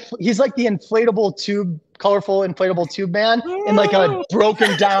like the inflatable tube, colorful inflatable tube man in like a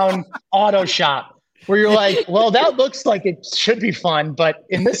broken down auto shop where you're like, well, that looks like it should be fun, but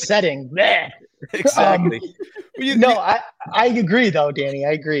in this setting, bleh. Exactly. I agree though, Danny.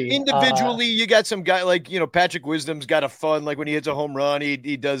 I agree. Individually, you got some guy like, you know, Patrick Wisdom's got a fun, like when he hits a home run,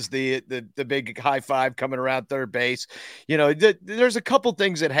 he does the big high five coming around third base. You know, there's a couple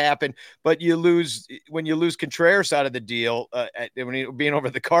things that happen, but when you lose Contreras out of the deal, being over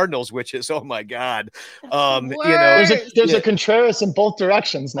the Cardinals, which is, oh my God. You know, there's a Contreras in both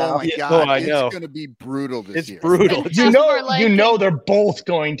directions now. Oh my God. I know. It's going to be brutal this year. It's brutal. You know, they're both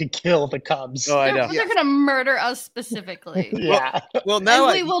going to kill the Cubs. Oh, I know. They're going to murder us specifically. Yeah. Well,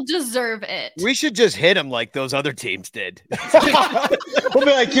 now we will deserve it. We should just hit them like those other teams did. We'll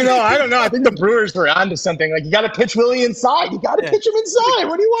be like, you know, I don't know. I think the Brewers were onto something. Like, you got to pitch Willie inside. You got to pitch him inside.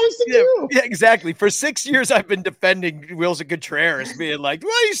 What do you want us to do? Yeah, exactly. For 6 years, I've been defending Wilson Contreras, being like,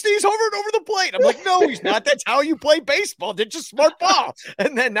 well, he's hovering over the plate. I'm like, no, he's not. That's how you play baseball. It's just smart ball.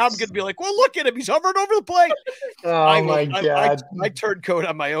 And then now I'm going to be like, well, look at him. He's hovering over the plate. My God. I turned code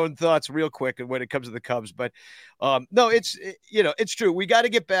on my own thoughts real quick when it comes to the Cubs. But no, it's true. We got to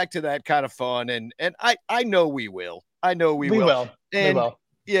get back to that kind of fun. And I know we will. I know we will. And, we will.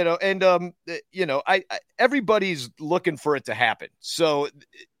 You know, and I everybody's looking for it to happen. So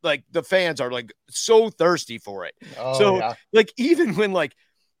like the fans are like so thirsty for it. Like even when like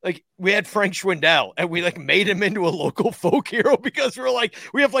we had Frank Schwindel and we like made him into a local folk hero because we're like,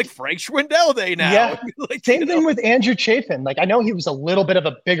 we have like Frank Schwindel Day now. Yeah. Like, Same thing with Andrew Chafin. Like, I know he was a little bit of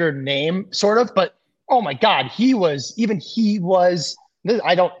a bigger name sort of, but oh my God, he was,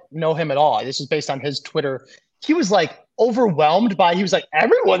 I don't know him at all. This is based on his Twitter. He was like overwhelmed by, he was like,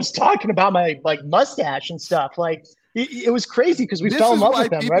 everyone's talking about my like mustache and stuff. Like it was crazy because we fell in love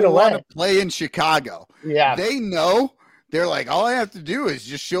with him right away. Want to play in Chicago. Yeah. They know. They're like, all I have to do is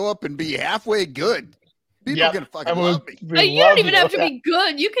just show up and be halfway good. People are going to fucking love me. But you don't even have to be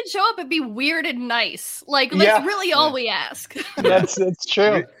good. You can show up and be weird and nice. Like, that's really all we ask. That's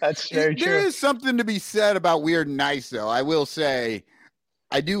true. That's very true. There is something to be said about weird and nice, though. I will say,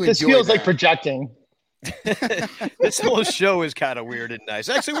 I do enjoy this feels that. like projecting. This whole show is kind of weird and nice.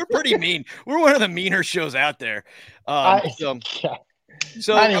 Actually, we're pretty mean. We're one of the meaner shows out there.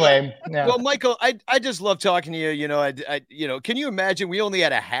 So anyway, yeah. Well, Michael, I just love talking to you. You know, can you imagine we only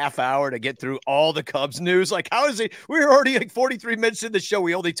had a half hour to get through all the Cubs news? Like, how is it? We were already like 43 minutes in the show.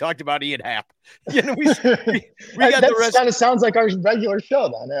 We only talked about Ian Happ. You know, we got the rest. Kind of sounds like our regular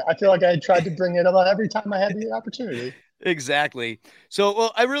show. Then I feel like I tried to bring it up every time I had the opportunity. Exactly. So,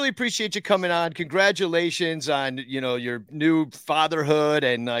 well, I really appreciate you coming on. Congratulations on, your new fatherhood,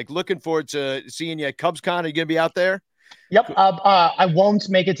 and like looking forward to seeing you at CubsCon. Are you going to be out there? Yep. I won't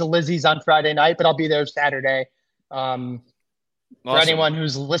make it to Lizzie's on Friday night, but I'll be there Saturday. For anyone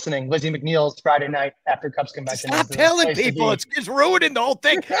who's listening, Lizzie McNeil's Friday night after Cubs convention. Stop telling people. It's ruining the whole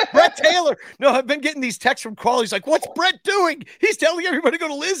thing. Brett Taylor. No, I've been getting these texts from Crawley. He's like, what's Brett doing? He's telling everybody to go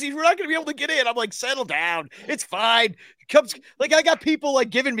to Lizzie's. We're not going to be able to get in. I'm like, settle down. It's fine. Cubs, like, I got people like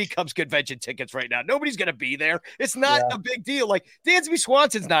giving me Cubs convention tickets right now. Nobody's going to be there. It's not a big deal. Like, Dansby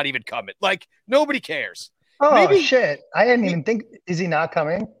Swanson's not even coming. Like, nobody cares. Oh, shit. I didn't even think. Is he not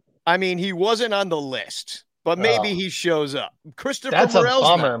coming? I mean, he wasn't on the list. But maybe he shows up. Christopher That's Morel's a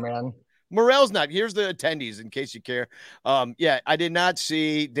bummer, not. man. Morel's not. Here's the attendees in case you care. I did not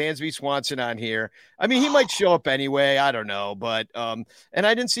see Dansby Swanson on here. I mean, he might show up anyway. I don't know. But and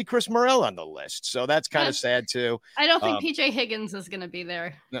I didn't see Chris Morel on the list. So that's kind of sad too. I don't think PJ Higgins is going to be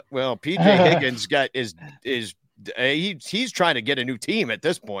there. Well, PJ Higgins he's trying to get a new team at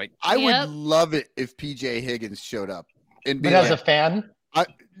this point. I would love it if PJ Higgins showed up and be as a fan.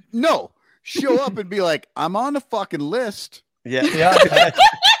 No. Show up and be like, I'm on the fucking list. Yeah.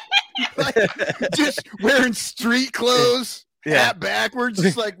 Like, just wearing street clothes, hat backwards.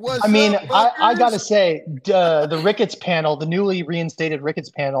 Just like, what's I got to say, the Ricketts panel, the newly reinstated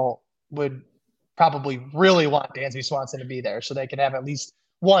Ricketts panel would probably really want Dansby Swanson to be there so they could have at least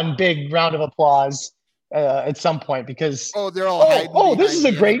one big round of applause at some point because they're all this is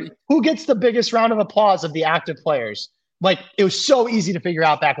a great who gets the biggest round of applause of the active players. Like, it was so easy to figure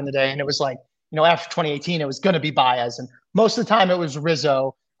out back in the day. And it was like, after 2018, it was going to be Baez. And most of the time it was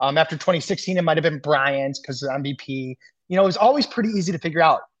Rizzo. After 2016, it might have been Bryant because of the MVP. It was always pretty easy to figure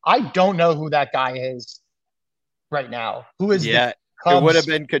out. I don't know who that guy is right now. Who is it would have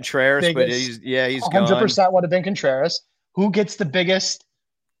been Contreras, but he's 100% gone. 100% would have been Contreras. Who gets the biggest?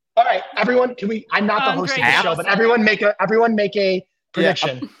 All right, everyone, I'm not the host of the show, but everyone make a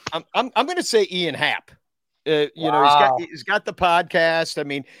prediction. I'm going to say Ian Happ. He's got the podcast. I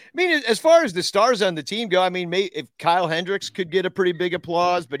mean, as far as the stars on the team go, I mean, if Kyle Hendricks could get a pretty big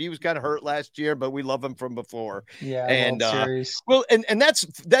applause, but he was kind of hurt last year, but we love him from before. Yeah. And that's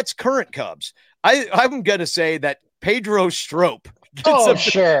current Cubs. I'm going to say that Pedro Strop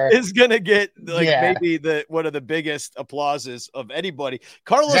is going to get maybe one of the biggest applauses of anybody.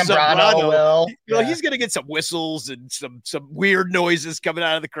 Carlos Zambrano, he's going to get some whistles and some weird noises coming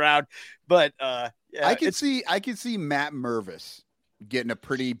out of the crowd, but I can see Matt Mervis getting a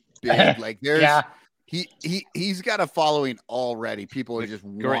pretty big he's got a following already. People just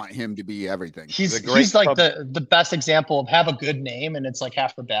want him to be everything. He's like the best example of have a good name and it's like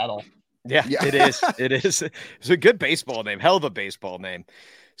half the battle. Yeah. It is. It is. It's a good baseball name. Hell of a baseball name.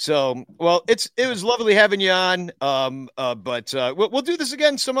 So, well, it was lovely having you on. But we'll do this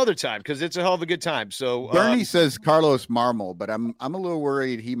again some other time because it's a hell of a good time. So Bernie says Carlos Marmol, but I'm a little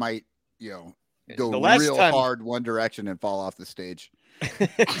worried he might, go hard one direction and fall off the stage.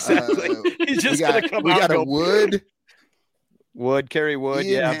 Exactly. He's just going to come out. We got Wood, Kerry Wood.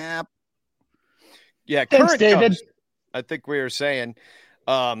 Ian Happ. Yeah. Thanks, David. Cubs, I think we were saying.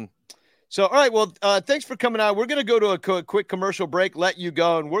 So, all right. Well, thanks for coming on. We're going to go to a quick commercial break, let you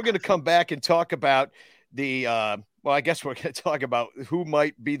go, and we're going to come back and talk about I guess we're going to talk about who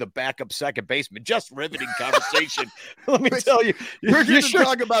might be the backup second baseman. Just riveting conversation. Let me tell you. We're going to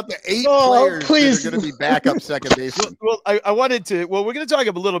talk about the 8 players that are going to be backup second baseman. Well, I wanted to. Well, we're going to talk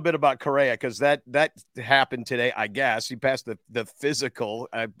a little bit about Correa because that happened today, I guess. He passed the physical.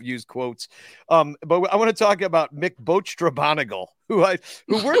 I use quotes. But I want to talk about Mick Boach-Strabonigal, who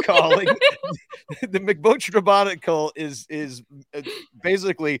we're calling the McBoach-Strabonical is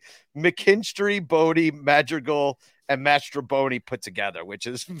basically McKinstry, Bodie, Madrigal, and Mastroboni put together, which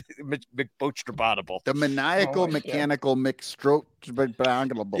is McBoach-Strabonical. The maniacal, mechanical, McStroke.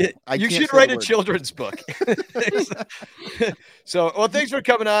 You should write a children's book. So, well, thanks for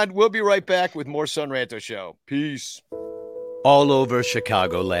coming on. We'll be right back with more Son Ranto Show. Peace. All over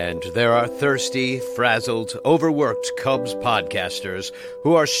Chicagoland, there are thirsty, frazzled, overworked Cubs podcasters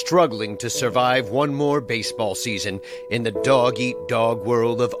who are struggling to survive one more baseball season in the dog-eat-dog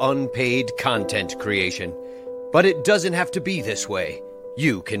world of unpaid content creation. But it doesn't have to be this way.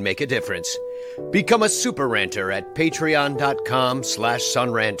 You can make a difference. Become a super ranter at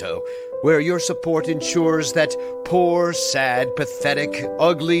patreon.com/sunranto, where your support ensures that poor, sad, pathetic,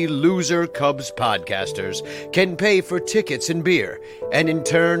 ugly, loser Cubs podcasters can pay for tickets and beer, and in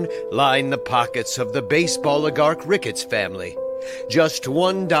turn line the pockets of the baseball oligarch Ricketts family. Just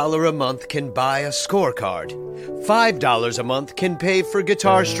 $1 a month can buy a scorecard. $5 a month can pay for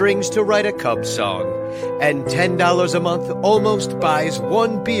guitar strings to write a Cubs song. And $10 a month almost buys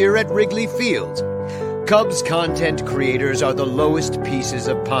one beer at Wrigley Field. Cubs content creators are the lowest pieces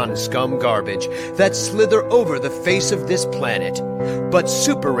of pond scum garbage that slither over the face of this planet. But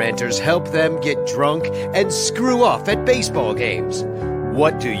super ranters help them get drunk and screw off at baseball games.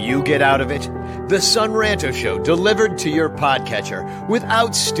 What do you get out of it? The Sun Ranto Show delivered to your podcatcher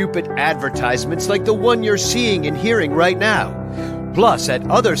without stupid advertisements like the one you're seeing and hearing right now. Plus, at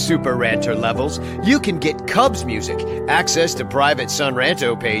other Super Ranter levels, you can get Cubs music, access to private Sun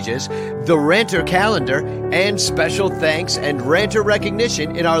Ranto pages, the Ranter calendar, and special thanks and Ranter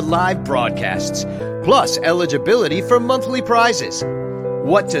recognition in our live broadcasts. Plus, eligibility for monthly prizes.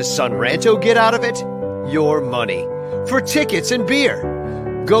 What does Sun Ranto get out of it? Your money. For tickets and beer.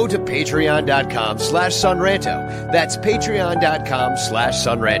 Go to patreon.com/sunranto. That's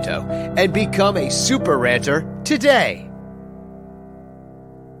patreon.com/sunranto. And become a Super Ranter today.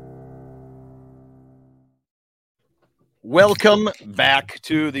 Welcome back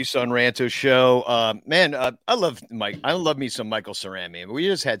to the Sun Ranto Show. I love Mike. I love me some Michael Cerami. We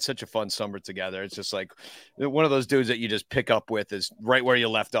just had such a fun summer together. It's just like one of those dudes that you just pick up with is right where you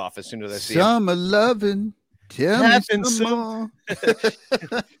left off as soon as I see him. Summer loving. Tell me some more.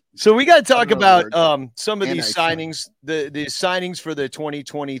 So we got to talk about some of these signings. The signings for the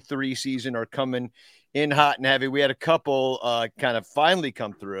 2023 season are coming in hot and heavy. We had a couple kind of finally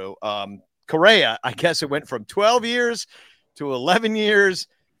come through. Correa, I guess it went from 12 years to 11 years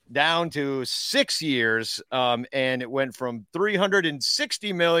down to 6 years. And it went from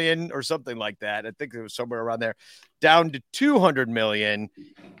 360 million or something like that. I think it was somewhere around there down to 200 million.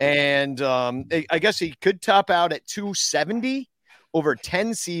 And I guess he could top out at 270 over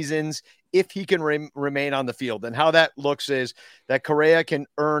 10 seasons if he can remain on the field. And how that looks is that Correa can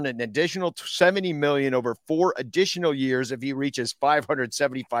earn an additional 70 million over 4 additional years if he reaches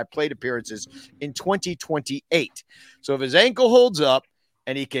 575 plate appearances in 2028. So if his ankle holds up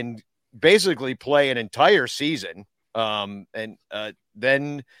and he can basically play an entire season, then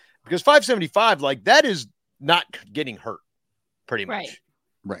because 575, like that is not getting hurt pretty much.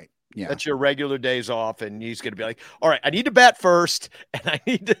 Right. Yeah. That's your regular days off. And he's going to be like, all right, I need to bat first. And I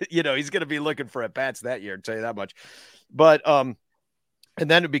need to, he's going to be looking for at bats that year, I'll tell you that much. But, and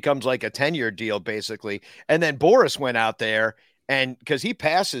then it becomes like a 10-year deal basically. And then Boris went out there and because he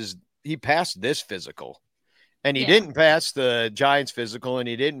passed this physical and he didn't pass the Giants physical and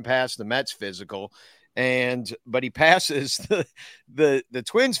he didn't pass the Mets physical. But he passes the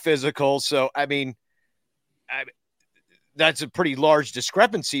Twins physical. So, I mean, that's a pretty large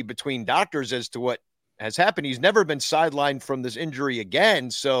discrepancy between doctors as to what has happened. He's never been sidelined from this injury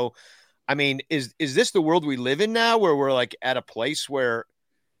again. So, I mean, is this the world we live in now where we're like at a place where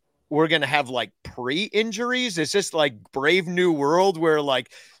we're going to have like pre-injuries? Is this like Brave New World where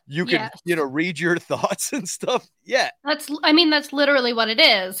like you can, read your thoughts and stuff? Yeah. That's literally what it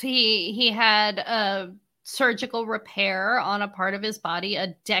is. He had a surgical repair on a part of his body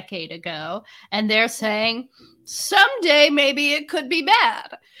a decade ago. And they're saying, someday maybe it could be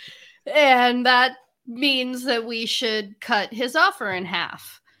bad. And that means that we should cut his offer in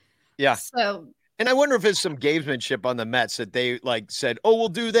half. Yeah. So, and I wonder if it's some gamesmanship on the Mets that they like said, oh, we'll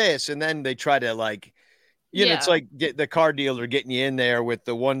do this. And then they try to like, it's like get the car dealer getting you in there with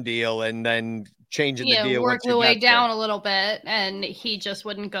the one deal and then changing the deal. Work the way down a little bit. And he just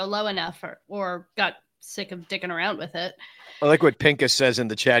wouldn't go low enough or got sick of dicking around with it. I like what Pincus says in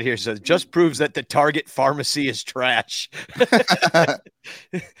the chat here. Says just proves that the Target pharmacy is trash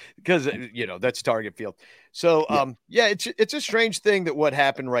because that's Target Field. So it's a strange thing that what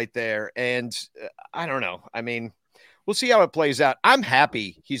happened right there, and I don't know. I mean, we'll see how it plays out. I'm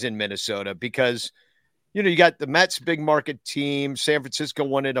happy he's in Minnesota because you got the Mets big market team. San Francisco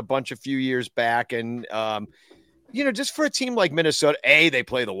won it a few years back, and just for a team like Minnesota, they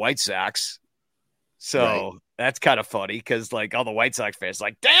play the White Sox. So that's kind of funny because like all the White Sox fans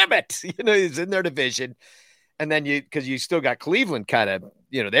like, damn it, he's in their division. And then because you still got Cleveland kind of,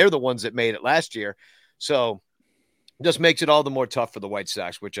 they're the ones that made it last year. So just makes it all the more tough for the White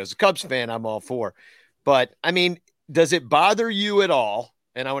Sox, which as a Cubs fan, I'm all for. But I mean, does it bother you at all?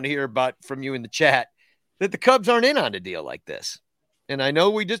 And I want to hear from you in the chat that the Cubs aren't in on a deal like this. And I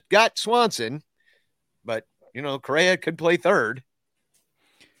know we just got Swanson, but Correa could play third.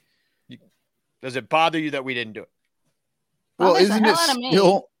 Does it bother you that we didn't do it? Well, isn't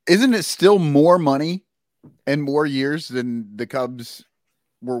Isn't it still more money and more years than the Cubs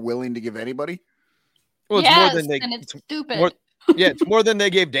were willing to give anybody? Well, it's yes, more than they. and it's stupid. It's more than they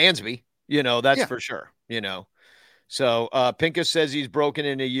gave Dansby. That's Yeah. for sure. So Pincus says he's broken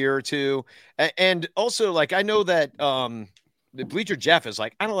in a year or two, and also like I know that the Bleacher Jeff is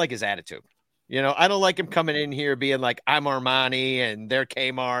like I don't like his attitude. I don't like him coming in here being like, I'm Armani and they're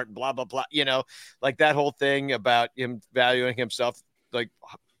Kmart, blah, blah, blah. Like that whole thing about him valuing himself like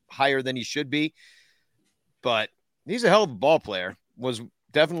higher than he should be. But he's a hell of a ball player. Was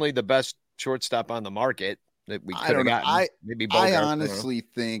definitely the best shortstop on the market that we could have gotten. Maybe Bogart, I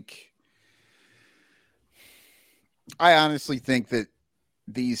honestly think that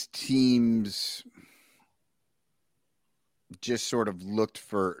these teams just sort of looked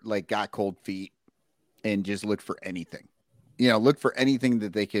for like got cold feet and just looked for anything, look for anything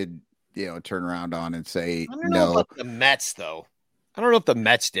that they could, turn around on and say I don't no. know about the Mets though. I don't know if the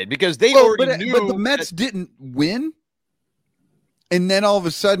Mets did because they already knew. But the Mets didn't win. And then all of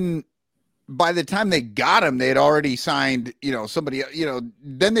a sudden, by the time they got him, they had already signed, somebody,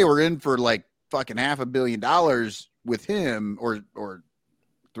 then they were in for like fucking $500 million with him or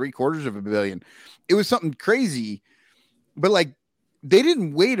 $750 million. It was something crazy. But like they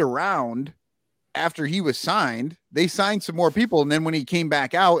didn't wait around after he was signed. They signed some more people. And then when he came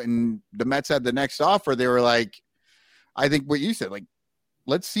back out and the Mets had the next offer, they were like, I think what you said, like,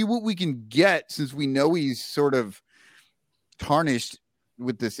 let's see what we can get since we know he's sort of tarnished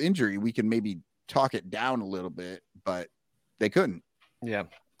with this injury. We can maybe talk it down a little bit, but they couldn't. Yeah,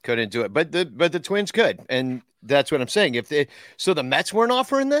 couldn't do it. But the Twins could. And that's what I'm saying. So the Mets weren't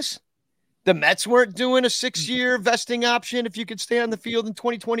offering this? The Mets weren't doing a 6-year vesting option if you could stay on the field in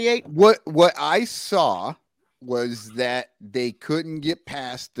 2028? What I saw was that they couldn't get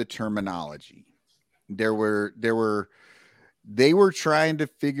past the terminology. They were trying to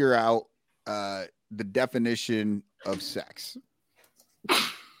figure out the definition of sex.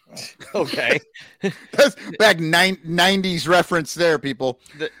 Okay. That's back 90s reference there, people.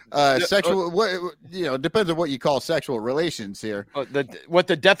 Sexual, depends on what you call sexual relations here. What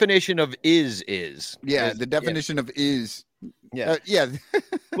the definition of is. Yeah, the definition of is. Yeah. Yeah.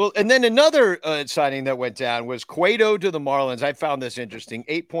 Well, and then another signing that went down was Cueto to the Marlins. I found this interesting.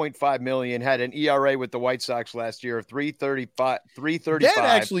 $8.5 million, had an ERA with the White Sox last year of 3.35. That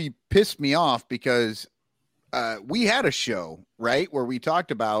actually pissed me off because we had a show, right, where we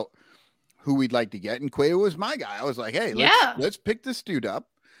talked about who we'd like to get, and Cueto was my guy. I was like, hey, let's pick this dude up.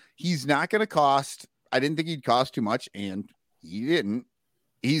 He's not going to cost. I didn't think he'd cost too much, and he didn't.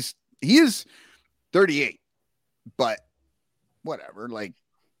 He is 38, but whatever. Like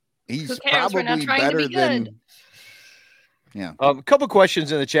he's probably better than. Yeah. A couple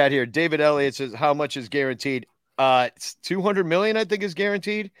questions in the chat here. David Elliott says, "How much is guaranteed?" It's $200 million, I think, is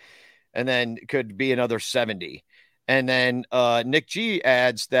guaranteed. And then could be another 70. And then Nick G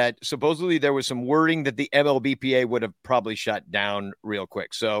adds that supposedly there was some wording that the MLBPA would have probably shut down real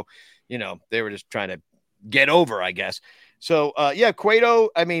quick. So, they were just trying to get over, I guess. So,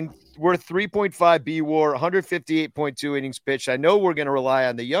 Cueto, I mean, we're 3.5 B WAR, 158.2 innings pitched. I know we're going to rely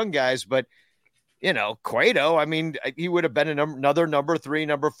on the young guys, but, Cueto, I mean, he would have been another number 3,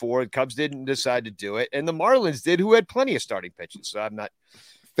 number 4. The Cubs didn't decide to do it. And the Marlins did, who had plenty of starting pitches. So I'm not.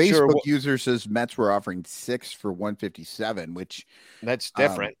 Facebook user says Mets were offering 6 for 157, which that's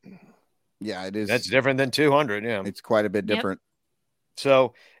different. Yeah, it is. That's different than 200. Yeah, it's quite a bit different. Yep.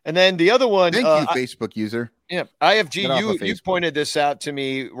 So, and then the other one. Thank you, Facebook user. Yeah, IFG. You pointed this out to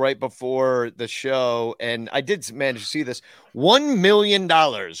me right before the show, and I did manage to see this. $1 million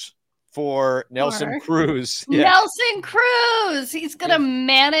for Nelson Cruz. Yeah. Nelson Cruz. He's gonna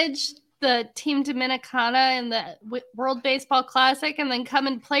manage the Team Dominicana in the World Baseball Classic and then come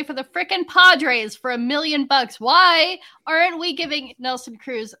and play for the frickin' Padres for $1 million. Why aren't we giving Nelson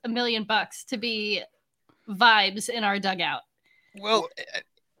Cruz $1 million to be vibes in our dugout? Well,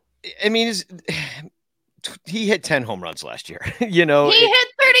 I mean, he hit 10 home runs last year. He hit 32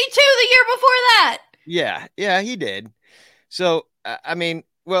 the year before that. Yeah, he did. So, I mean,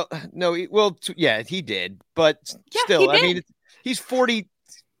 he did, but still, I mean, he's 42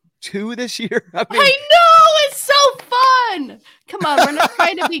 this year. I know, it's so fun. Come on, we're not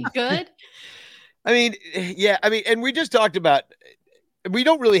trying to be good. I mean, and we just talked about we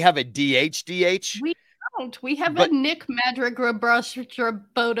don't really have a DH. We don't. We have a Nick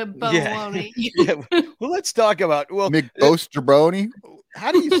Madrigal-Bostroboda-Bononi. Yeah. Well, let's talk about McBostraboni.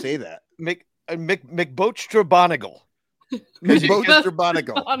 How do you say that? McBostrabonigal.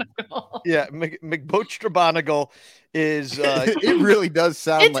 McBostrabonigal. Yeah, McBostrabonigal is. It really does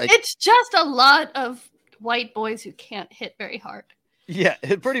sound like it's just a lot of white boys who can't hit very hard. Yeah,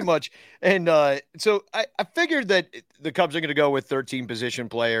 pretty much. And so I figured that the Cubs are going to go with 13 position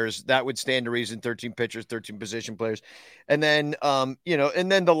players. That would stand to reason. 13 pitchers, 13 position players. And then, and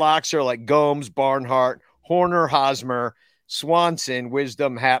then the locks are like Gomes, Barnhart, Horner, Hosmer, Swanson,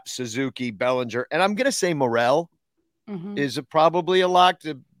 Wisdom, Happ, Suzuki, Bellinger. And I'm going to say Morel is probably a lock.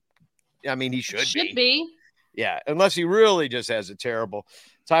 He should be. Yeah, unless he really just has a terrible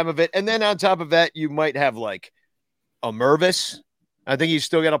time of it. And then on top of that, you might have like a Mervis. I think he's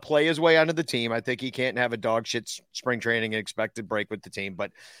still got to play his way onto the team. I think he can't have a dog shit spring training and expected break with the team.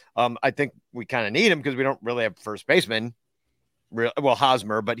 But I think we kind of need him because we don't really have first baseman.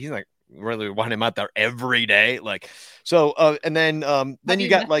 Hosmer, but he's like really want him out there every day. And then you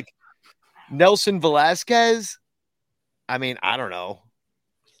got like Nelson Velasquez. I don't know.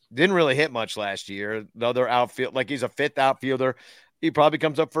 Didn't really hit much last year. The other outfield, like he's a fifth outfielder. He probably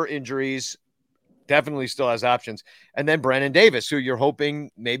comes up for injuries. Definitely still has options. And then Brandon Davis, who you're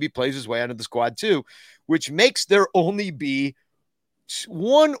hoping maybe plays his way onto the squad too, which makes there only be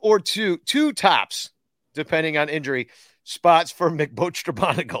one or two tops, depending on injury, spots for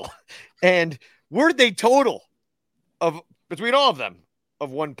McBoach-Trabonical. And were they total of between all of them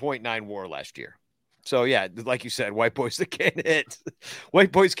of 1.9 WAR last year? So yeah, like you said, White Boys that can't hit.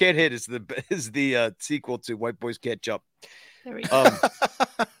 White Boys Can't Hit is the sequel to White Boys Can't Jump. There we go.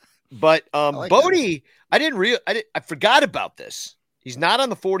 But like Bodie, I forgot about this. He's not on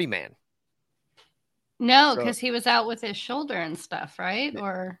the 40 man. No, because he was out with his shoulder and stuff, right?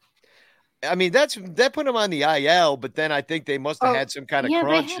 Or that put him on the IL, but then I think they must have had some kind of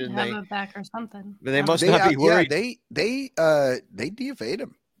crunch they and have him back or something. They must not be worried. Yeah, they DFA'd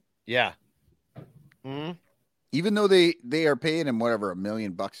him. Yeah. Mm-hmm. Even though they are paying him $1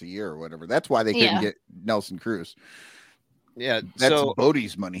 million a year or whatever. That's why they couldn't get Nelson Cruz. Yeah, that's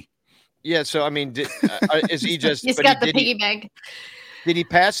Bodie's money. Yeah, so is he just? He's got the piggy bank. Did he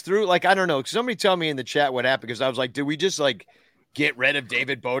pass through? Like I don't know. Somebody tell me in the chat what happened because I was like, did we just like get rid of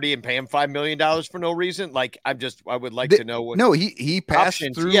David Bodie and pay him $5 million for no reason? Like I would like to know what. No, he passed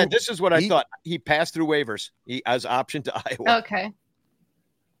options. through. Yeah, this is what I thought. He passed through waivers. He as option to Iowa. Okay.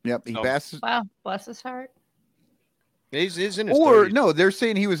 Yep, he passed. Wow, bless his heart. He's in his or 30s. No, they're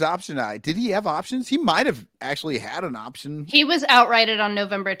saying he was optioned. Did he have options? He might have actually had an option. He was outrighted on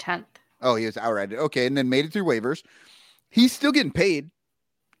November 10th. Oh, he was outrighted. Okay, and then made it through waivers. He's still getting paid.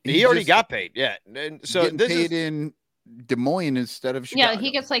 He already got paid. Yeah, and so getting paid in Des Moines instead of Chicago. Yeah,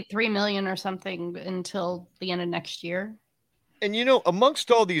 he gets like $3 million or something until the end of next year. And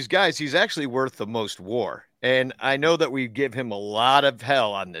amongst all these guys, he's actually worth the most WAR. And I know that we give him a lot of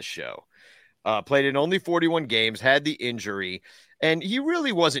hell on this show. Played in only 41 games, had the injury, and he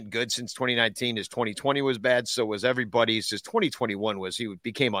really wasn't good since 2019. His 2020 was bad, so was everybody's. His 2021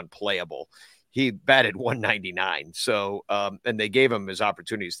 became unplayable. He batted 199. So, and they gave him his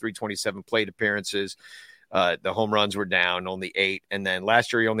opportunities, 327 plate appearances. The home runs were down, only 8. And then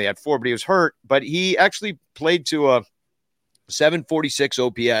last year he only had 4, but he was hurt. But he actually played to a 746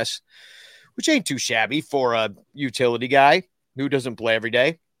 OPS, which ain't too shabby for a utility guy who doesn't play every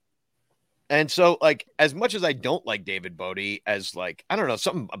day. And so, like, as much as I don't like David Bodie, as like, I don't know,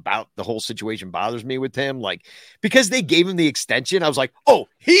 something about the whole situation bothers me with him. Like, because they gave him the extension, I was like, oh,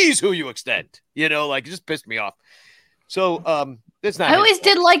 he's who you extend. It just pissed me off. So, it's not. I always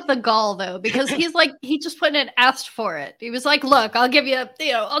did like the Gall though, because he's like, he just went and asked for it. He was like, look, I'll give you,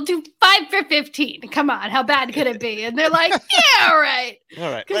 I'll do 5 for 15. Come on, how bad could it be? And they're like, yeah, all right,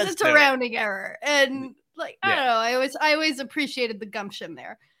 because it's a rounding error. And like, I don't know, I always appreciated the gumption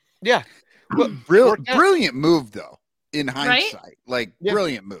there. Yeah. Well, brilliant move though, in hindsight, right? Like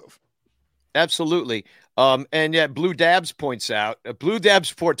brilliant move. Absolutely. And yeah, Blue Dabs points out Blue Dabs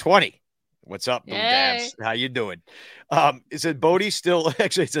 420. What's up, Blue Dabs? How you doing? It said Bodie still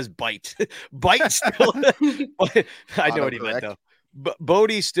actually it says bite. Bite still. I know what he meant though. But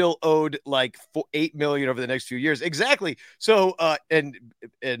Bodie still owed like $8 million over the next few years. Exactly. So and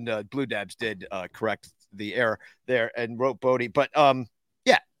Blue Dabs did correct the error there and wrote Bodie. But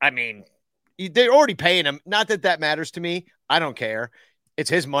yeah, they're already paying him. Not that matters to me. I don't care. It's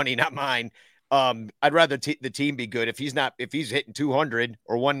his money, not mine. I'd rather the team be good. If he's hitting 200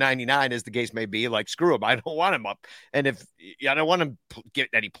 or 199, as the case may be, like screw him. I don't want him up. And I don't want him get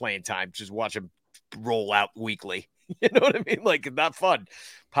any playing time. Just watch him roll out weekly. You know what I mean? Like not fun.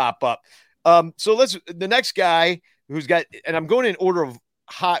 Pop up. So the next guy who's got, and I'm going in order of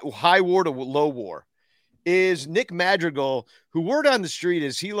high WAR to low WAR, is Nick Madrigal, who word on the street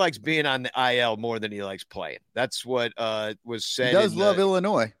is he likes being on the IL more than he likes playing. That's what was said. He does love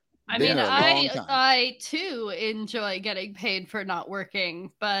Illinois. I too enjoy getting paid for not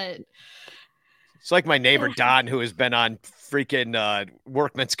working, but It's like my neighbor Don, who has been on freaking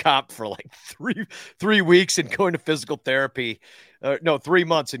workman's comp for like three weeks and going to physical therapy. No, 3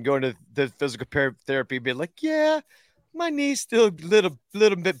 months and going to the physical therapy, being like, yeah, my knee's still a little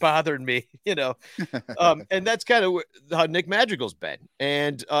bit bothering me, and that's kind of how Nick Madrigal's been.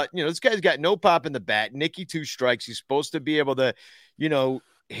 And, this guy's got no pop in the bat. Nicky 2 strikes. He's supposed to be able to,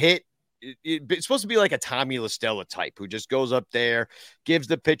 hit. It's supposed to be like a Tommy LaStella type who just goes up there, gives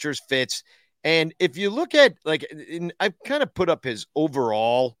the pitchers fits. And if you look at I've kind of put up his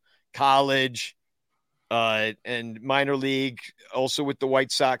overall college and minor league, also with the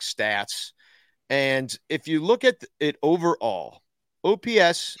White Sox stats. And if you look at it overall,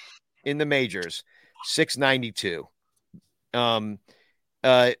 OPS in the majors, 692. Then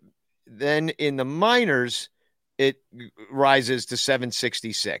in the minors, it rises to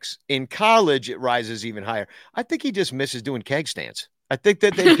 766. In college, it rises even higher. I think he just misses doing keg stands. I think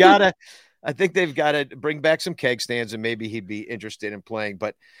that they've got to bring back some keg stands, and maybe he'd be interested in playing.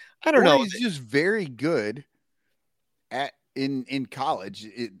 But I don't know. He's just very good in college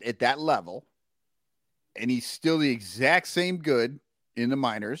at that level, and he's still the exact same good in the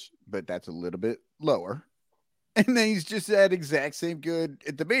minors, but that's a little bit lower. And then he's just that exact same good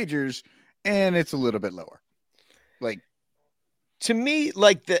at the majors, and it's a little bit lower. Like, to me,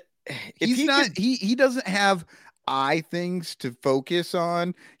 like he doesn't have eye things to focus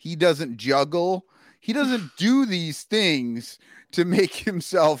on. He doesn't juggle. He doesn't do these things to make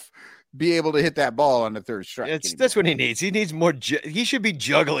himself be able to hit that ball on the third strike. That's what he needs. He needs more. He should be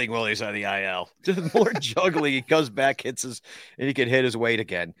juggling while he's on the IL. Just more juggling. He comes back, and he can hit his weight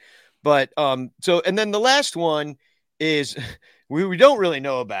again. But and then the last one is we don't really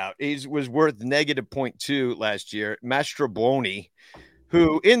know about. He was worth -0.2 last year. Mastrobuoni,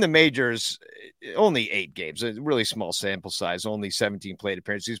 who in the majors only 8 games, a really small sample size, only 17 plate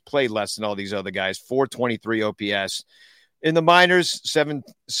appearances. He's played less than all these other guys. 423 OPS. In the minors,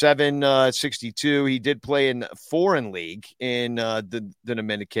 762. He did play in foreign league in the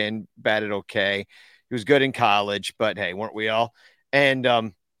Dominican, batted okay. He was good in college, but hey, weren't we all?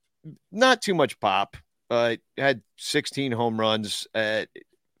 And not too much pop. Had 16 home runs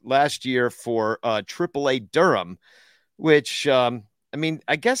last year for AAA Durham, which I mean,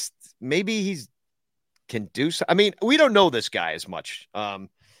 I guess maybe he's can do so. I mean, we don't know this guy as much. And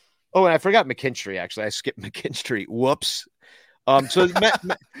I forgot McKinstry. Actually, I skipped McKinstry. Whoops. So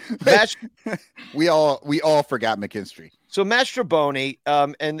we all forgot McKinstry. So Mastrobuoni,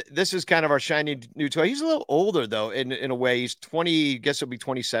 and this is kind of our shiny new toy. He's a little older though, in a way. He's 20. I guess he'll be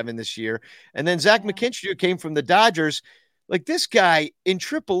 27 this year. And then Zach McKinstry, who came from the Dodgers, like this guy in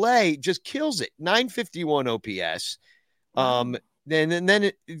AAA just kills it. 951 OPS. Then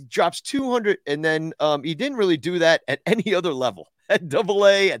it drops 200, and then he didn't really do that at any other level. At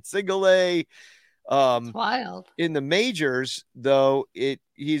AA, at single A. Wild. In the majors, though,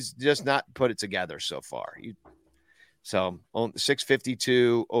 he's just not put it together so far. So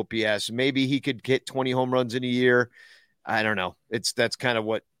 652 OPS. Maybe he could get 20 home runs in a year. I don't know. That's kind of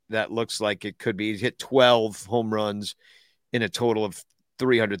what that looks like. It could be. He's hit 12 home runs in a total of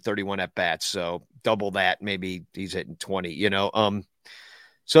 331 at bats. So double that. Maybe he's hitting 20.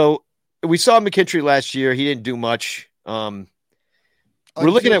 So we saw McKinstry last year. He didn't do much. We're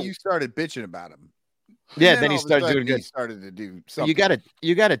looking at. You started bitching about him. Yeah, then he started doing good. He started to do something.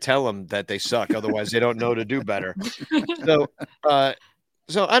 You gotta tell them that they suck, otherwise they don't know to do better. So I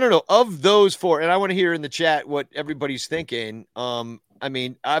don't know, of those 4, and I want to hear in the chat what everybody's thinking. I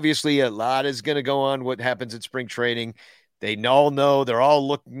mean, obviously a lot is going to go on what happens at spring training. They all know, they're all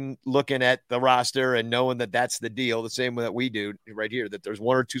looking at the roster and knowing that that's the deal, the same way that we do right here, that there's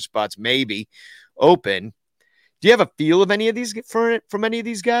 1 or 2 spots maybe open. Do you have a feel of any of these from any of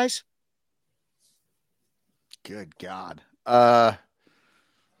these guys? Good God.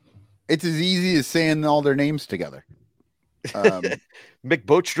 It's as easy as saying all their names together.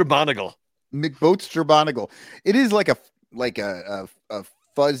 McBoatstrabonigal. It is like a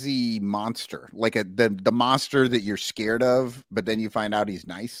fuzzy monster, like the monster that you're scared of, but then you find out he's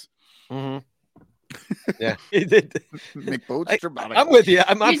nice. Mm-hmm. Yeah. McBoatstrabonigal. I'm with you.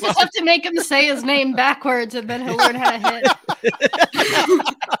 You just have to make him say his name backwards, and then he'll learn how to hit.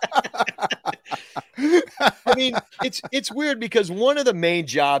 I mean, it's weird because one of the main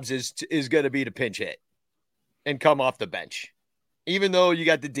jobs is going to be to pinch hit and come off the bench, even though you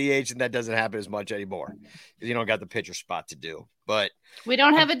got the DH and that doesn't happen as much anymore because you don't got the pitcher spot to do. But we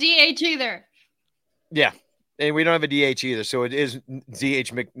don't have a DH either. Yeah, and we don't have a DH either, so it is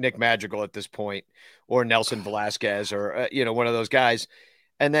DH Nick Madrigal at this point, or Nelson Velasquez, or one of those guys.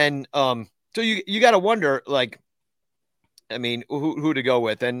 And then so you got to wonder, like, I mean, who to go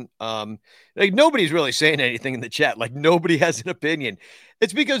with? And like nobody's really saying anything in the chat. Like nobody has an opinion.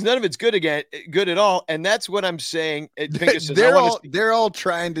 It's because none of it's good at all. And that's what I'm saying. They're all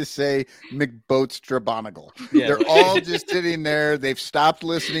trying to say McBoatstrabonigal. Yeah. They're all just sitting there. They've stopped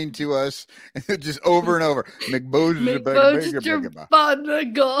listening to us just over and over.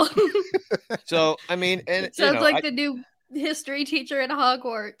 McBoatstrabonigal. So I mean, and it sounds like the new history teacher at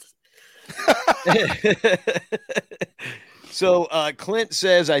Hogwarts. So Clint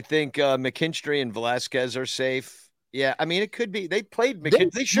says, I think McKinstry and Velasquez are safe. Yeah, I mean, it could be. They played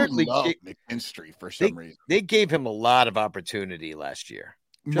McKinstry. They certainly love McKinstry for some reason. They gave him a lot of opportunity last year.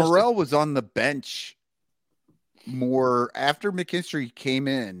 Morrell was on the bench more after McKinstry came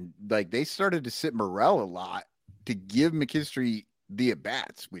in. Like they started to sit Morrell a lot to give McKinstry the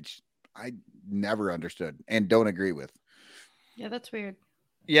at-bats, which I never understood and don't agree with. Yeah, that's weird.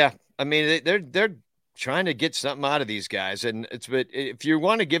 Yeah, I mean, they're trying to get something out of these guys, but if you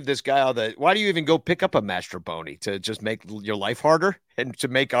want to give this guy why do you even go pick up a Mastroboni to just make your life harder and to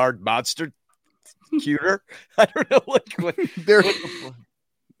make our monster cuter? I don't know what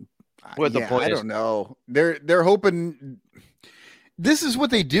the point. I don't know. They're hoping this is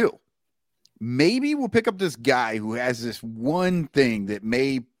what they do. Maybe we'll pick up this guy who has this one thing that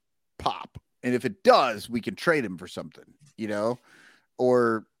may pop, and if it does, we can trade him for something,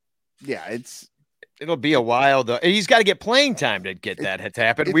 or yeah, it'll be a while though. He's got to get playing time to get that to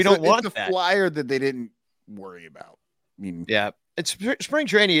happen. We don't want that flyer that they didn't worry about. I mean, yeah, it's spring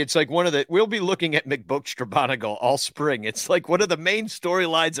training. It's like we'll be looking at McBoatstrabonigal all spring. It's like one of the main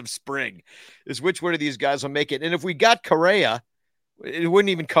storylines of spring is which one of these guys will make it. And if we got Correa, it wouldn't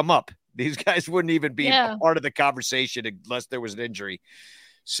even come up. These guys wouldn't even be part of the conversation unless there was an injury.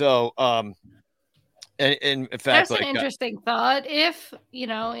 So, and in fact, that's an interesting thought. If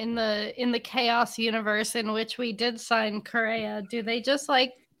in the chaos universe in which we did sign Correa, do they just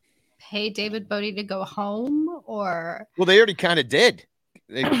pay David Bodie to go home, or? Well, they already kind of did.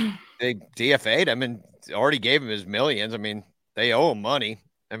 They DFA'd him and already gave him his millions. I mean, they owe him money.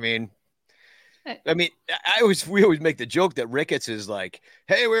 I mean, we always make the joke that Ricketts is like,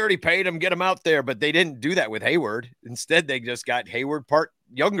 hey, we already paid him, get him out there, but they didn't do that with Hayward. Instead, they just got Hayward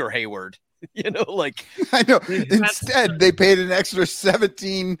younger Hayward. I know. Instead, they paid an extra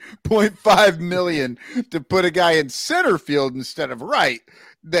 $17.5 million to put a guy in center field instead of right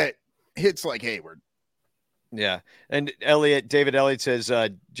that hits like Hayward. Yeah. And David Elliott says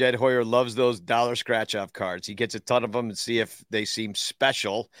Jed Hoyer loves those dollar scratch off cards. He gets a ton of them and see if they seem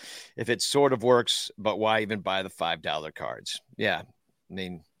special, if it sort of works, but why even buy the $5 cards? Yeah. I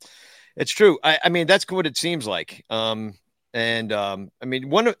mean, it's true. I mean, that's what it seems like. Someone's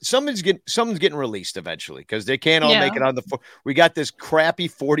getting released eventually because they can't all make it on we got this crappy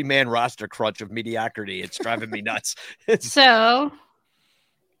 40-man roster crunch of mediocrity. It's driving me nuts. So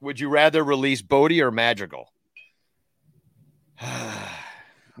would you rather release Bodie or Madrigal? I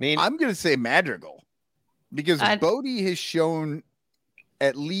mean, I'm going to say Madrigal because Bodie has shown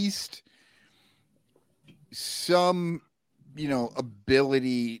at least some,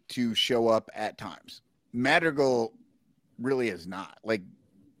 ability to show up at times. Madrigal really is not. I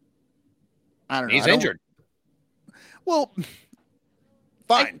don't know. He's injured. Well,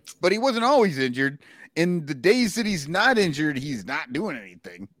 fine, but he wasn't always injured. In the days that he's not injured, he's not doing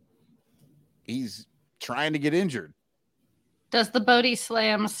anything. He's trying to get injured. Does the Bodie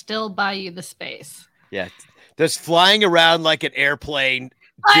slam still buy you the space? Yeah. Does flying around like an airplane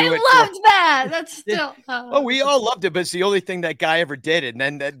I loved that. That's still. We all loved it, but it's the only thing that guy ever did. And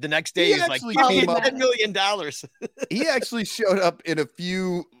then the next day, he's like, "Give me $10 million." He actually showed up in a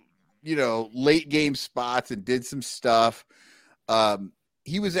few, late game spots and did some stuff.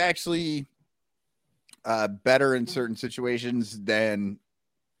 He was actually better in certain situations than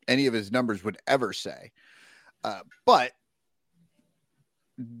any of his numbers would ever say. But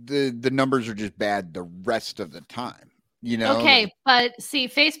the numbers are just bad the rest of the time. Okay, but see,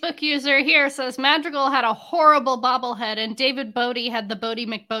 Facebook user here says Madrigal had a horrible bobblehead and David Bodie had the Bodie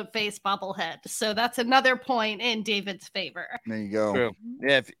McBoatface bobblehead. So that's another point in David's favor. There you go. True.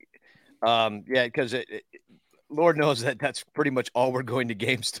 Yeah, because Lord knows that's pretty much all we're going to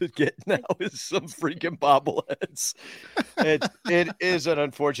games to get now is some freaking bobbleheads. It is an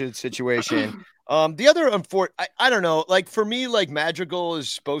unfortunate situation. The other I don't know, for me, Madrigal is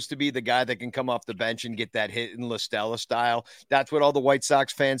supposed to be the guy that can come off the bench and get that hit in La Stella style. That's what all the White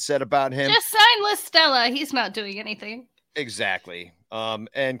Sox fans said about him. Just sign La Stella. He's not doing anything. Exactly.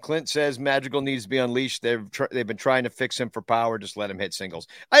 And Clint says Madrigal needs to be unleashed. They've been trying to fix him for power. Just let him hit singles.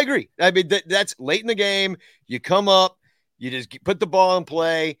 I agree. I mean, that's late in the game. You come up, you just put the ball in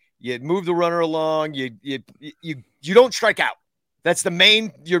play. You move the runner along. You don't strike out. That's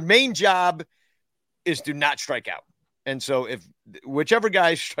your main job is to not strike out. And so if whichever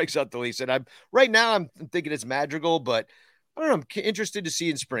guy strikes out the least, and I'm thinking it's Madrigal, but I don't know. I'm interested to see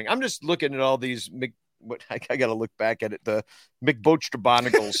in spring. I'm just looking at all these. I got to look back at it, the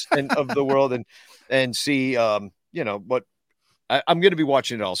McBoachtrabonagles of the world, and see, what I'm going to be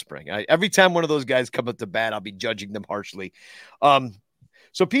watching it all spring. Every time one of those guys come up to bat, I'll be judging them harshly.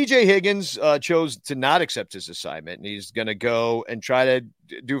 So PJ Higgins chose to not accept his assignment, and he's going to go and try to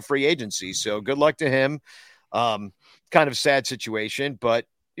do free agency. So good luck to him. Kind of sad situation, but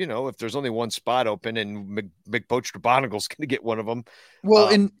if there's only one spot open and McBoachtrabonagle's going to get one of them. Well,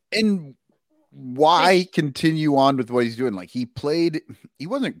 and why continue on with what he's doing? Like he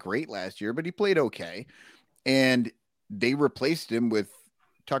wasn't great last year, but he played okay. And they replaced him with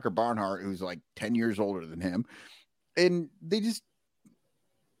Tucker Barnhart, who's like 10 years older than him. And they just,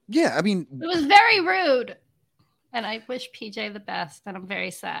 I mean, it was very rude. And I wish PJ the best. And I'm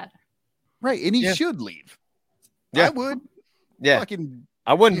very sad. Right. And he should leave. Yeah. I would. Yeah.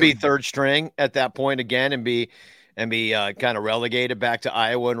 I wouldn't be third string at that point again and be kind of relegated back to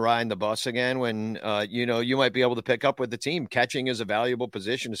Iowa and riding the bus again when, you might be able to pick up with the team. Catching is a valuable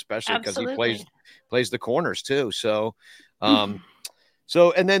position, especially because he plays the corners too. So, and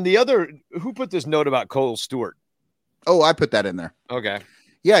then the other, who put this note about Cole Stewart? Oh, I put that in there. Okay.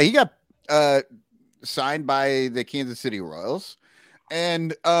 Yeah. He got signed by the Kansas City Royals.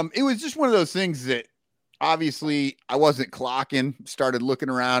 And it was just one of those things that obviously I wasn't clocking, started looking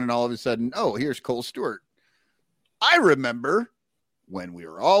around, and all of a sudden, oh, here's Cole Stewart. I remember when we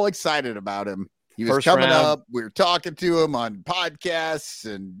were all excited about him. He was coming up. We were talking to him on podcasts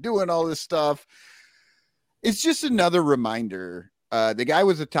and doing all this stuff. It's just another reminder. The guy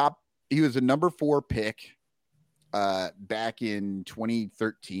was he was a number 4 pick back in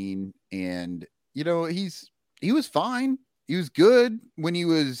 2013. And, he was fine. He was good when he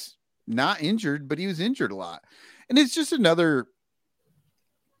was not injured, but he was injured a lot. And it's just another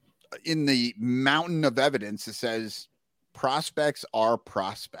in the mountain of evidence that says prospects are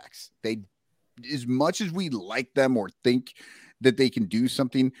prospects. They, as much as we like them or think that they can do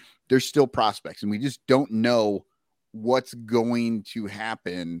something, they're still prospects, and we just don't know what's going to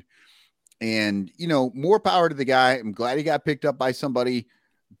happen. And, more power to the guy. I'm glad he got picked up by somebody,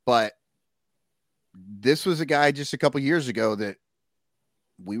 but this was a guy just a couple years ago that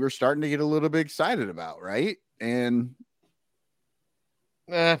we were starting to get a little bit excited about. Right. And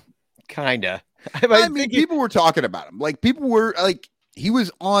kind of. I mean, people were talking about him. Like people were like, he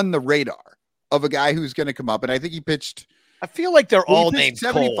was on the radar of a guy who's going to come up. And I think he pitched. I feel like they're all named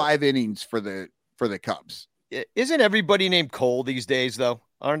 75 Cole. innings for the Cubs. Isn't everybody named Cole these days though?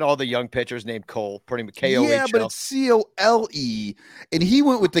 Aren't all the young pitchers named Cole? Pretty much K-O-H-L. Yeah, but it's C-O-L-E. And he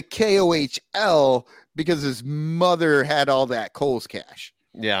went with the K-O-H-L because his mother had all that Cole's cash.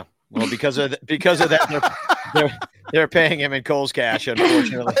 Yeah. Well, because of that, they're paying him in Cole's cash,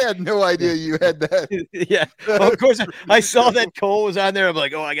 unfortunately. I had no idea you had that. Yeah. Well, of course, I saw that Cole was on there. I'm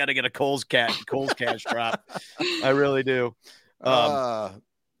like, oh, I got to get a Cole's cash drop. I really do. Well,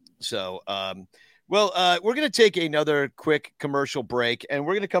 we're going to take another quick commercial break, and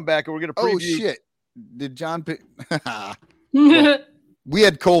we're going to come back, and we're going to preview. Oh, shit. Did John we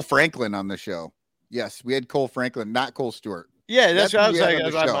had Cole Franklin on the show. Yes, we had Cole Franklin, not Cole Stewart. Yeah, that's what I was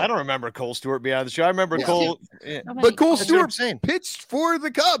like. I don't remember Cole Stewart being on the show. I remember Cole. Yeah. But Cole Stewart pitched for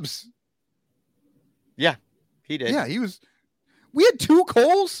the Cubs. Yeah, he did. Yeah, we had 2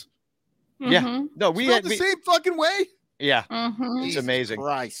 Coles. Mm-hmm. Yeah. No, we had the same fucking way. Yeah. Mm-hmm. It's amazing.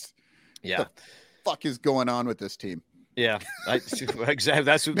 Christ. Yeah. What the fuck is going on with this team? Yeah. Exactly.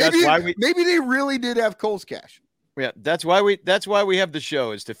 That's why maybe they really did have Cole's cash. Yeah, that's why we have the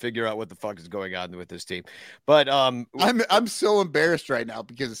show, is to figure out what the fuck is going on with this team. But I'm so embarrassed right now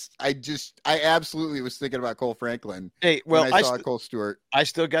because I absolutely was thinking about Cole Franklin. Hey, well, when I saw Cole Stewart. I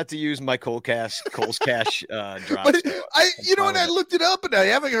still got to use my Cole's cash drop. But I looked it up and I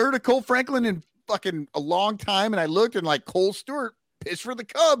haven't heard of Cole Franklin in fucking a long time. And I looked and like Cole Stewart pitched for the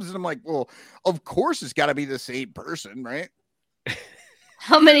Cubs, and I'm like, well, of course it's got to be the same person, right?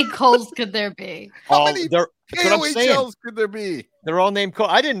 How many Coles could there be? How many KOHLs could there be? They're all named Cole.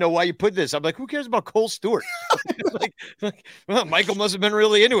 I didn't know why you put this. I'm like, who cares about Cole Stewart? Well, Michael must have been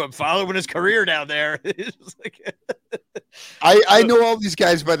really into him, following his career down there. I know all these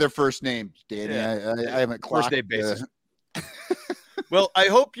guys by their first names, Danny. Yeah. I haven't clocked. First name basis. Well, I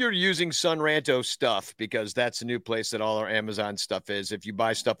hope you're using Sun Ranto stuff, because that's the new place that all our Amazon stuff is. If you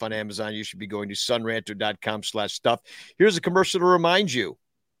buy stuff on Amazon, you should be going to sunranto.com/stuff. Here's a commercial to remind you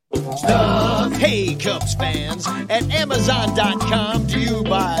Stuff. Hey, Cubs fans, at Amazon.com, do you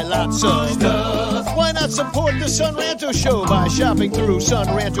buy lots of Stuff. Why not support the Son Ranto Show by shopping through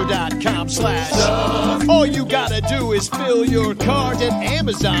sunranto.com/stuff? All you gotta do is fill your cart at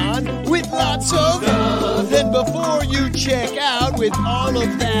Amazon with lots of Stuff. Then before you check out with all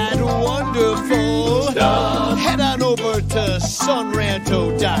of that wonderful Stuff. head on over to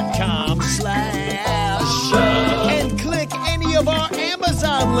sunranto.com/stuff and click any of our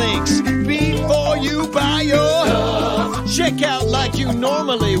Amazon links before you buy your Stuff. Check out like you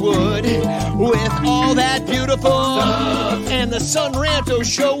normally would with all that beautiful Stuff. And the Son Ranto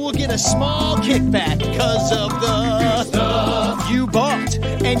Show will get a small kickback because of the Stuff. you bought,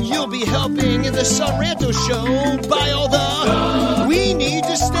 and you'll be helping in the Son Ranto Show buy all the Stuff. we need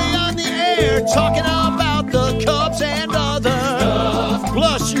to stay on the air talking about the Cubs and other Stuff.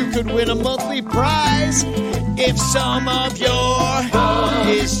 Plus you could win a monthly prize if some of your Stuff.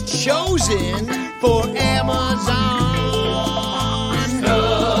 is chosen for Amazon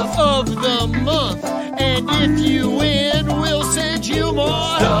Stuff. of the month. And if you win, we'll send you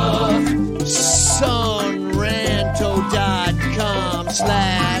more Stuff. sunranto.com/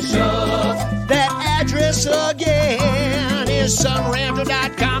 Stuff. that address again is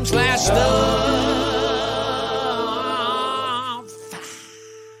sunranto.com/stuff.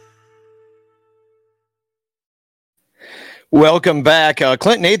 Welcome back.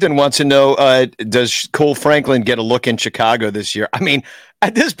 Clint Nathan wants to know, does Cole Franklin get a look in Chicago this year? I mean,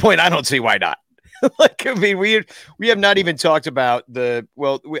 at this point, I don't see why not. Like, I mean, we have not even talked about I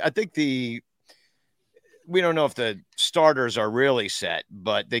think we don't know if the starters are really set,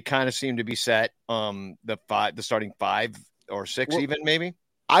 but they kind of seem to be set. The starting 5 or 6, even maybe.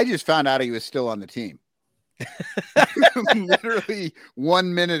 I just found out he was still on the team. Literally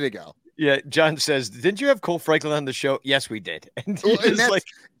 1 minute ago. Yeah, John says, didn't you have Cole Franklin on the show? Yes, we did. And,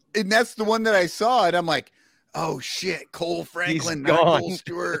 And that's the one that I saw, and I'm like, oh shit, Cole Franklin, He's not gone. Cole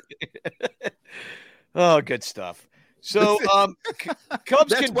Stewart. Oh, good stuff. So, Cubs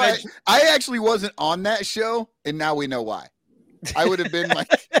That's why convention. I actually wasn't on that show, and now we know why. I would have been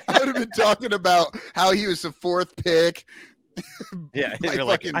talking about how he was the 4th pick. Yeah, by you're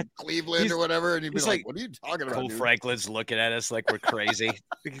like, fucking Cleveland or whatever, and you'd be he's like, like, "What are you talking about?" Cole dude? Franklin's looking at us like we're crazy.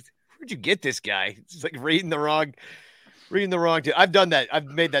 Where'd you get this guy? It's like reading the wrong. I've done that. I've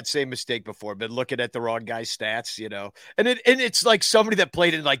made that same mistake before. Been looking at the wrong guy's stats, and it's like somebody that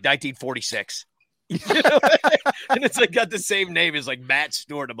played in like 1946. And it's like got the same name as like Matt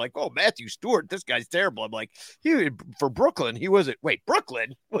Stewart. I'm like, oh, Matthew Stewart, this guy's terrible. I'm like, for Brooklyn, he wasn't. Wait,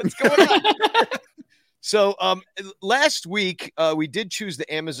 Brooklyn? What's going on? So last week we did choose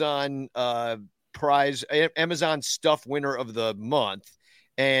the Amazon prize, Amazon stuff winner of the month,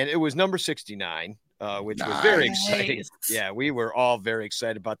 and it was number 69, which was very exciting. Yeah, we were all very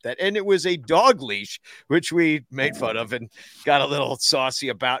excited about that, and it was a dog leash, which we made fun of and got a little saucy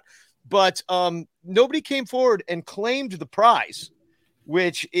about. But nobody came forward and claimed the prize,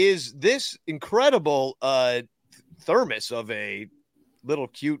 which is this incredible thermos of a little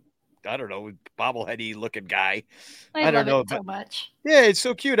cute, I don't know, bobbleheady looking guy. I don't love know it so much. Yeah, it's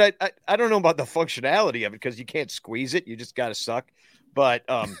so cute. I don't know about the functionality of it because you can't squeeze it. You just got to suck. But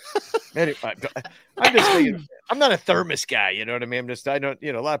anyway, I'm just thinking, I'm not a thermos guy. You know what I mean? I don't,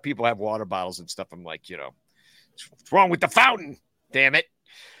 a lot of people have water bottles and stuff. I'm like, what's wrong with the fountain? Damn it.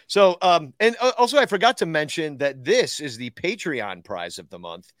 So, and also I forgot to mention that this is the Patreon prize of the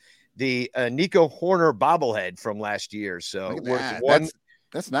month, the Nico Horner bobblehead from last year. So worth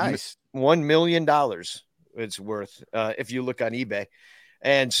that's nice. $1 million it's worth if you look on eBay.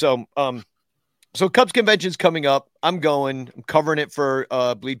 And so so Cubs convention's coming up. I'm covering it for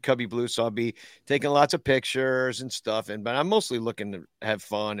Bleed Cubby Blue, so I'll be taking lots of pictures and stuff, but I'm mostly looking to have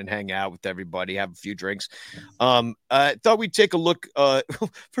fun and hang out with everybody, have a few drinks. I thought we'd take a look.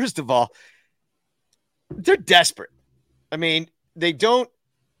 First of all, they're desperate. I mean, they don't.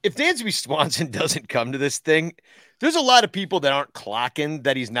 If Dansby Swanson doesn't come to this thing, there's a lot of people that aren't clocking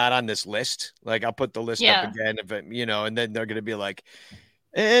that he's not on this list. Like, I'll put the list up again, if it, and then they're going to be like,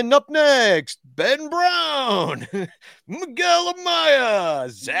 and up next, Ben Brown, Miguel Amaya,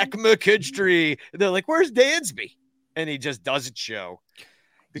 Zach McKinstry. They're like, where's Dansby? And he just doesn't show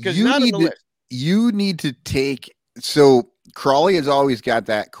because he's not on the list. You need to take, so Crawley has always got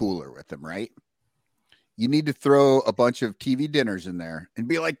that cooler with him, right? You need to throw a bunch of TV dinners in there and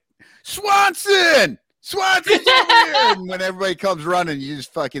be like, Swanson's over here. And when everybody comes running, you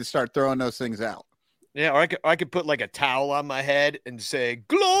just fucking start throwing those things out. Yeah, or I could put like a towel on my head and say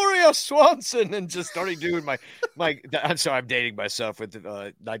Gloria Swanson and just starting doing my I'm sorry, I'm dating myself with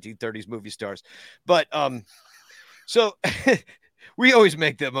 1930s movie stars. But so we always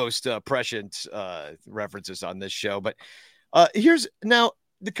make the most prescient references on this show. But here's now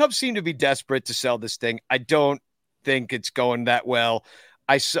the Cubs seem to be desperate to sell this thing. I don't think it's going that well.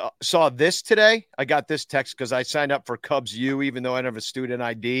 I saw this today. I got this text because I signed up for Cubs U, even though I don't have a student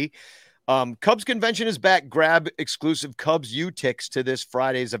ID. Cubs convention is back. Grab exclusive Cubs U ticks to this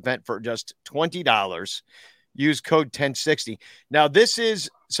Friday's event for just $20. Use code 1060. Now, this is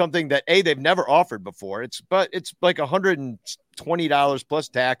something that they've never offered before. It's like $120 plus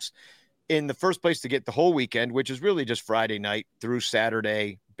tax in the first place to get the whole weekend, which is really just Friday night through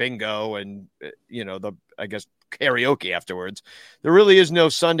Saturday bingo and I guess karaoke afterwards. There really is no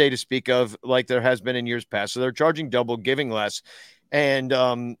Sunday to speak of like there has been in years past. So they're charging double, giving less, and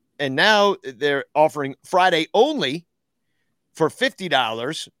now they're offering Friday only for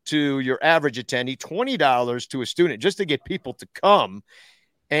 $50 to your average attendee, $20 to a student, just to get people to come.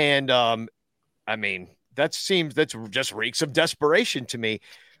 And I mean, that's just reeks of desperation to me.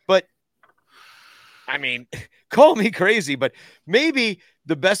 But I mean, call me crazy, but maybe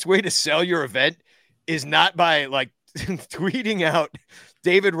the best way to sell your event is not by like tweeting out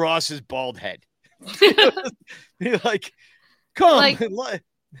David Ross's bald head. Like, come. I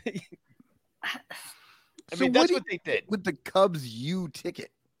mean, that's what they did with the Cubs U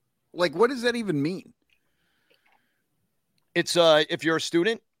ticket. Like, what does that even mean? It's if you're a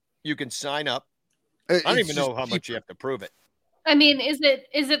student, you can sign up. I don't even know how much you have to prove it. I mean, is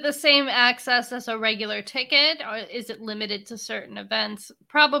it the same access as a regular ticket, or is it limited to certain events?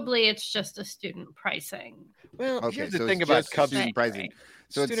 Probably it's just a student pricing. Well, here's the thing about Cubs student pricing. Right.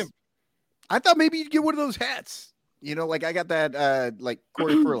 So I thought maybe you'd get one of those hats. Like I got that. Like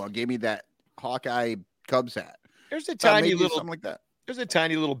Corey Furlong gave me that Hawkeye Cubs hat. There's a tiny little something like that. There's a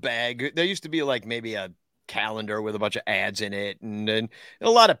tiny little bag. There used to be like maybe a calendar with a bunch of ads in it, and a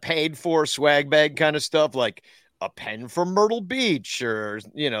lot of paid for swag bag kind of stuff, like a pen from Myrtle Beach, or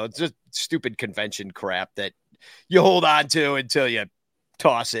it's just stupid convention crap that you hold on to until you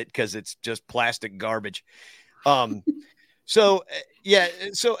toss it because it's just plastic garbage. So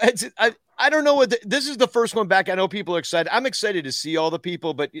I don't know what this is the first one back. I know people are excited. I'm excited to see all the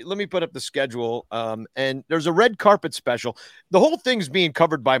people, but let me put up the schedule. And there's a red carpet special. The whole thing's being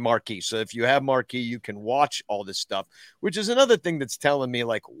covered by Marquee. So if you have Marquee, you can watch all this stuff, which is another thing that's telling me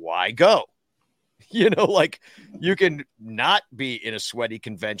like, why go? Like you can not be in a sweaty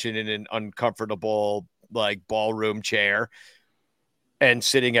convention in an uncomfortable like ballroom chair and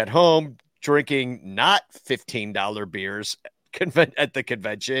sitting at home drinking not $15 beers at the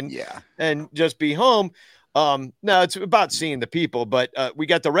convention, and just be home. No, it's about seeing the people, but we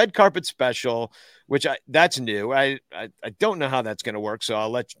got the red carpet special, which that's new. I don't know how that's going to work, so I'll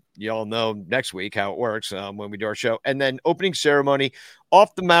let y'all know next week how it works when we do our show. And then opening ceremony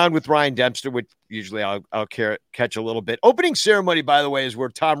off the mound with Ryan Dempster, which usually I'll catch a little bit. Opening ceremony, by the way, is where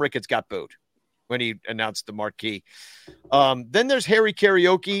Tom Ricketts got booed when he announced the marquee. Then there's Harry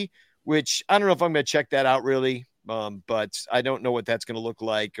Karaoke, which I don't know if I'm going to check that out really. But I don't know what that's going to look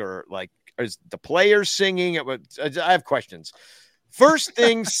like, or like, is the players singing? I have questions. First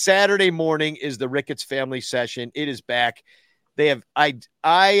thing Saturday morning is the Ricketts family session. It is back. They have,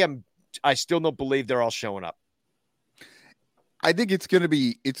 I still don't believe they're all showing up. I think it's going to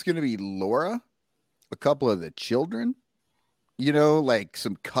be Laura, a couple of the children, like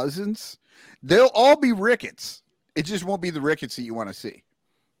some cousins. They'll all be Ricketts. It just won't be the Ricketts that you want to see.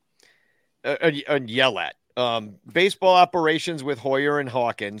 And yell at. Baseball operations with Hoyer and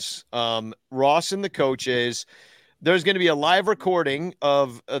Hawkins, Ross and the coaches. There's going to be a live recording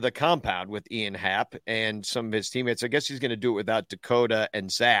of the compound with Ian Happ and some of his teammates. I guess he's going to do it without Dakota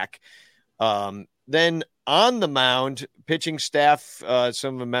and Zach. Then on the mound, pitching staff,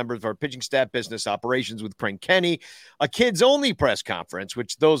 some of the members of our pitching staff, business operations with Prank Kenny, a kids only press conference,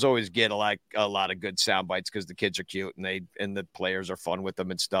 which those always get a lot of good sound bites because the kids are cute and the players are fun with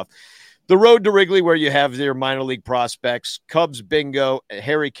them and stuff. The road to Wrigley, where you have their minor league prospects, Cubs bingo,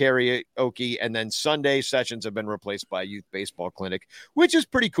 Harry Karaoke, and then Sunday sessions have been replaced by a youth baseball clinic, which is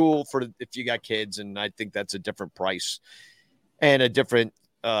pretty cool for if you got kids. And I think that's a different price and a different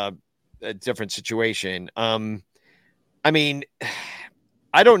situation. I mean,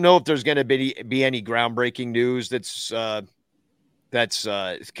 I don't know if there's going to be any groundbreaking news that's kind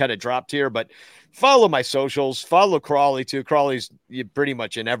of dropped here, but follow my socials, follow Crawley too. Crawley's pretty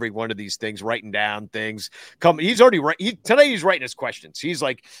much in every one of these things, writing down things. He's already today he's writing his questions. He's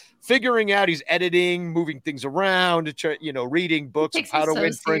like figuring out, he's editing, moving things around, reading books of how to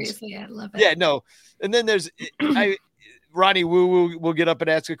win friends. I love it. Yeah, no. And then there's Ronnie Woo Woo will get up and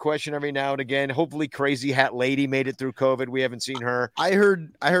ask a question every now and again. Hopefully Crazy Hat Lady made it through COVID. We haven't seen her. I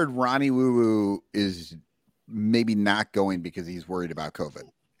heard Ronnie Woo Woo is maybe not going because he's worried about COVID.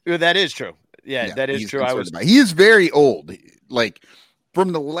 Well, that is true. Yeah, that is true. He is very old. Like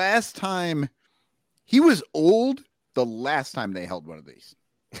from the last time he was old, the last time they held one of these,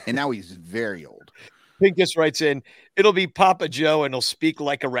 and now he's very old. Pinkus writes in, it'll be Papa Joe and he'll speak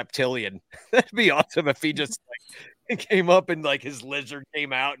like a reptilian. That'd be awesome if he just came up and like his lizard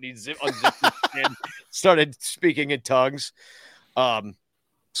came out and he unzipped his skin, started speaking in tongues.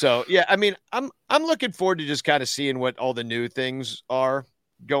 So yeah, I mean, I'm looking forward to just kind of seeing what all the new things are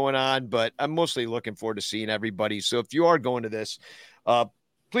going on, but I'm mostly looking forward to seeing everybody. So if you are going to this,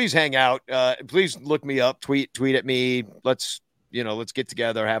 please hang out. Please look me up, tweet at me. Let's get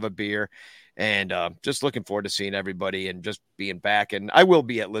together, have a beer. And just looking forward to seeing everybody and just being back. And I will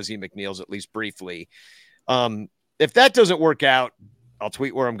be at Lizzie McNeil's at least briefly. If that doesn't work out, I'll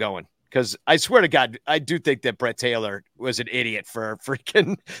tweet where I'm going. Because I swear to God, I do think that Brett Taylor was an idiot for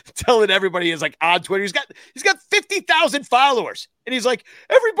freaking telling everybody is like on Twitter. He's got 50,000 followers. And he's like,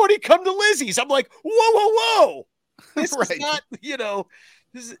 everybody come to Lizzie's. I'm like, whoa. This is not, you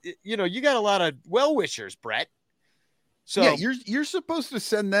got a lot of well-wishers, Brett. So yeah, you're supposed to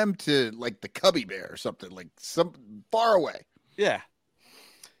send them to like the Cubby Bear or something, like some far away. Yeah.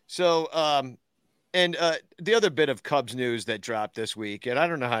 So, and the other bit of Cubs news that dropped this week, and I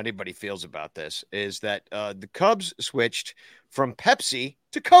don't know how anybody feels about this, is that the Cubs switched from Pepsi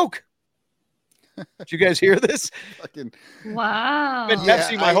to Coke. Did you guys hear this? Wow. I've been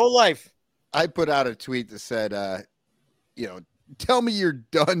Pepsi my whole life. I put out a tweet that said, tell me you're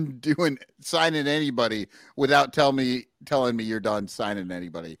done signing anybody without telling me you're done signing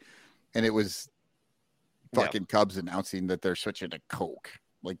anybody. And it was fucking Cubs announcing that they're switching to Coke.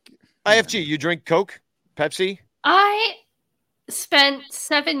 Like IFG, you drink Coke, Pepsi? I spent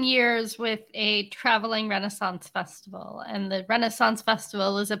 7 years with a traveling Renaissance festival, and the Renaissance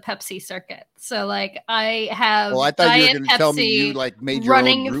festival is a Pepsi circuit. So like I have I thought you were going to tell me you made your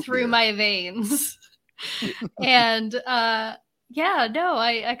running own root through beer. my veins. And I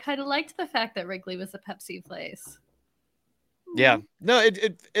kind of liked the fact that Wrigley was a Pepsi place. Yeah. No,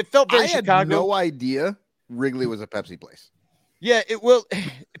 it felt very Chicago. I had no idea Wrigley was a Pepsi place. Yeah,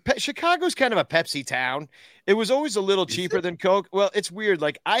 Chicago's kind of a Pepsi town. It was always a little cheaper than Coke. Well, it's weird.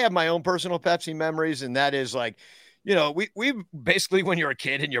 Like I have my own personal Pepsi memories, and that is like, we basically, when you're a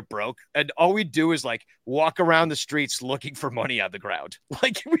kid and you're broke, and all we do is like walk around the streets looking for money on the ground.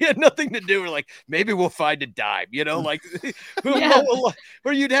 Like we had nothing to do. We're like, maybe we'll find a dime, like,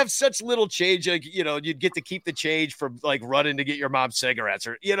 or you'd have such little change, like, you'd get to keep the change from like running to get your mom cigarettes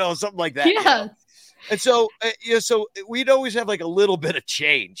or, something like that. Yeah. And so, so we'd always have like a little bit of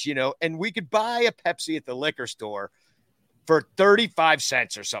change, and we could buy a Pepsi at the liquor store for 35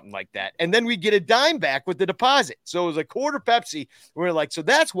 cents or something like that. And then we get a dime back with the deposit. So it was a quarter Pepsi. We were like, so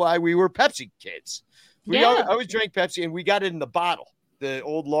that's why we were Pepsi kids. We always drank Pepsi, and we got it in the bottle, the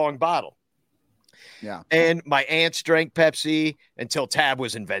old long bottle. Yeah. And my aunts drank Pepsi until Tab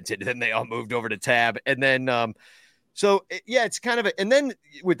was invented. Then they all moved over to Tab. And then, it's kind of and then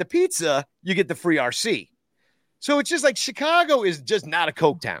with the pizza, you get the free RC. So it's just like Chicago is just not a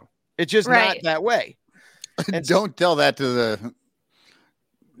Coke town. It's just not that way. And don't tell that to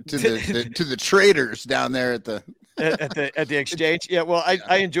the traders down there at the exchange. Yeah, well,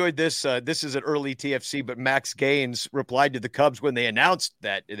 I enjoyed this. This is an early TFC, but Max Gaines replied to the Cubs when they announced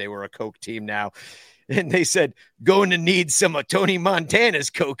that they were a Coke team now. And they said, going to need some of Tony Montana's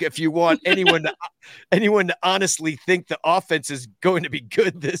Coke if you want anyone to honestly think the offense is going to be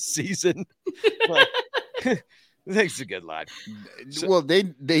good this season. That's a good line. Well, they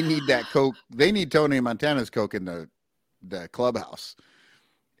need that Coke. They need Tony Montana's Coke in the clubhouse.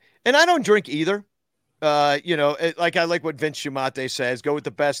 And I don't drink either. I like what Vince Shumate says, go with the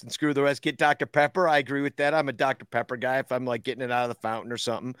best and screw the rest. Get Dr. Pepper. I agree with that. I'm a Dr. Pepper guy. If I'm like getting it out of the fountain or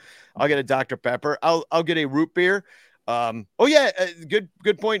something, I'll get a Dr. Pepper. I'll get a root beer.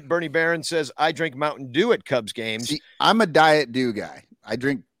 Good point. Bernie Barron says I drink Mountain Dew at Cubs games. See, I'm a Diet Dew guy. I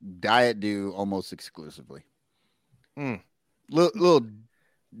drink Diet Dew almost exclusively. Little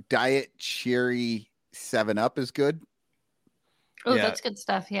Diet Cherry 7-Up is good. Oh, that's good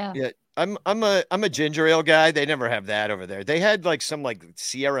stuff. Yeah. Yeah. I'm a ginger ale guy. They never have that over there. They had like some like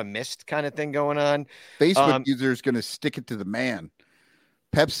Sierra Mist kind of thing going on. Facebook users going to stick it to the man.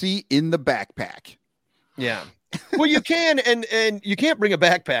 Pepsi in the backpack. Yeah. Well, you can, and you can't bring a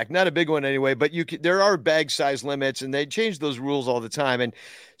backpack, not a big one anyway, but there are bag size limits, and they change those rules all the time. And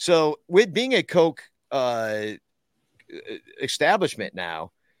so with being a Coke establishment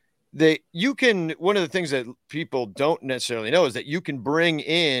now, one of the things that people don't necessarily know is that you can bring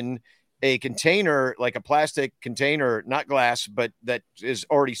in a container, like a plastic container, not glass, but that's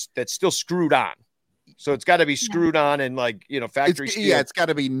still screwed on. So it's got to be screwed on and factory steel. It's got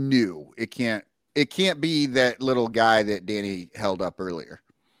to be new. It can't be that little guy that Danny held up earlier.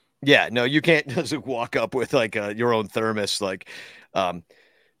 Yeah, no, you can't just walk up with your own thermos. It's like, I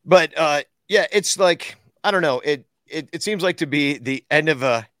don't know. It seems like to be the end of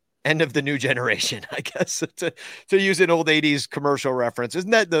the new generation, I guess, to use an old 80s commercial reference. Isn't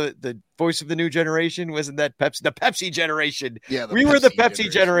that the voice of the new generation? Wasn't that the Pepsi generation? Yeah, we were the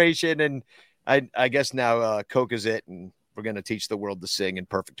Pepsi generation, and I guess now Coke is it, and we're going to teach the world to sing in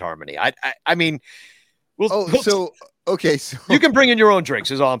perfect harmony. I mean, okay, so you can bring in your own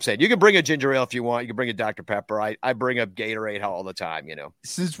drinks, is all I'm saying. You can bring a ginger ale if you want. You can bring a Dr. Pepper. I bring a Gatorade all the time,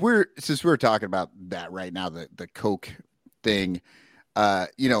 Since we're talking about that right now, the Coke thing,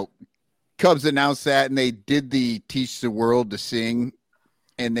 Cubs announced that, and they did the Teach the World to Sing,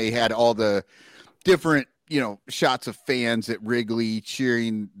 and they had all the different, shots of fans at Wrigley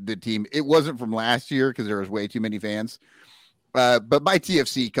cheering the team. It wasn't from last year because there was way too many fans. But my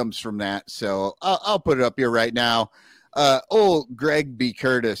TFC comes from that. So I'll put it up here right now. Old Greg B.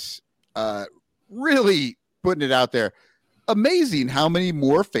 Curtis, really putting it out there. Amazing how many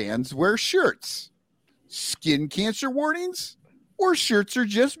more fans wear shirts. Skin cancer warnings, or shirts are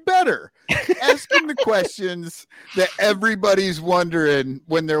just better? Asking the questions that everybody's wondering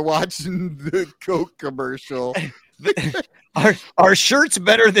when they're watching the Coke commercial. Are shirts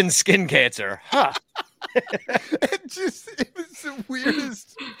better than skin cancer? Huh? It was the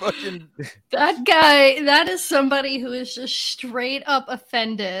weirdest fucking. That guy, that is somebody who is just straight up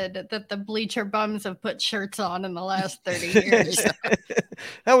offended that the Bleacher Bums have put shirts on in the last 30 years.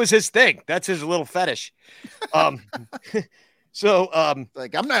 That was his thing. That's his little fetish. I'm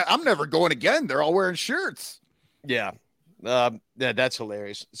never going again. They're all wearing shirts. Yeah. That's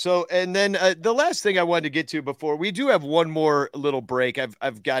hilarious. So, and then the last thing I wanted to get to before we do have one more little break.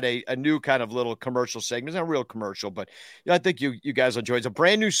 I've got a new kind of little commercial segment. It's not a real commercial, but I think you guys will enjoy it. It's a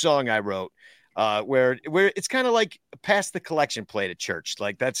brand new song I wrote, where it's kind of like pass the collection plate at church.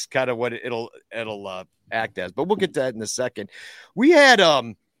 Like that's kind of what it'll act as, but we'll get to that in a second. We had,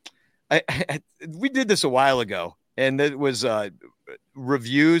 we did this a while ago, and it was,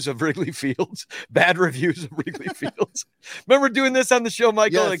 reviews of Wrigley Fields, bad reviews of Wrigley Fields. Remember doing this on the show,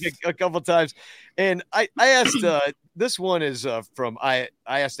 Michael, yes. like a couple of times. And I asked, this one is from, I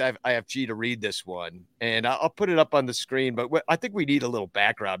asked IFG to read this one, and I'll put it up on the screen, but I think we need a little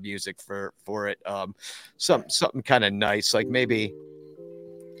background music for it. Something kind of nice, like maybe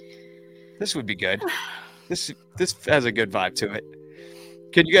this would be good. This has a good vibe to it.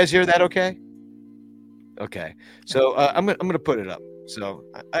 Can you guys hear that? Okay. So I'm gonna put it up. So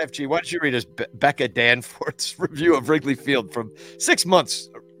IFG, why don't you read us Becca Danforth's review of Wrigley Field from 6 months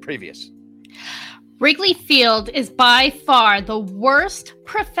previous? Wrigley Field is by far the worst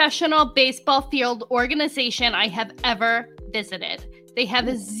professional baseball field organization I have ever visited. They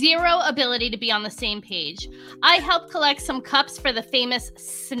have zero ability to be on the same page. I helped collect some cups for the famous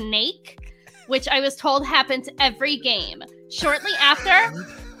snake, which I was told happens every game. Shortly after,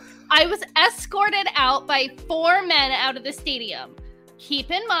 I was escorted out by 4 men out of the stadium.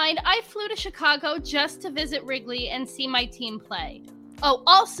 Keep in mind, I flew to Chicago just to visit Wrigley and see my team play. Oh,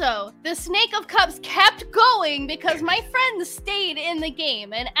 also, the Snake of Cups kept going because my friends stayed in the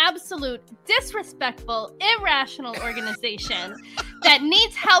game. An absolute disrespectful, irrational organization that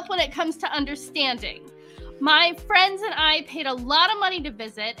needs help when it comes to understanding. My friends and I paid a lot of money to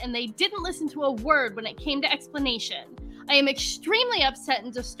visit, and they didn't listen to a word when it came to explanation. I am extremely upset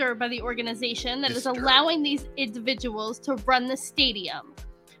and disturbed by the organization that is allowing these individuals to run the stadium.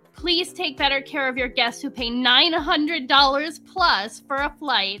 Please take better care of your guests who pay $900 plus for a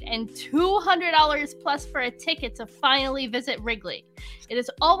flight and $200 plus for a ticket to finally visit Wrigley. It has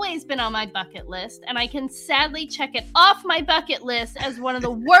always been on my bucket list, and I can sadly check it off my bucket list as one of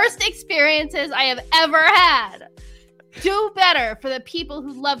the worst experiences I have ever had. Do better for the people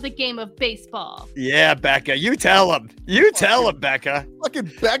who love the game of baseball. Yeah, Becca, you tell them. You tell them, Becca.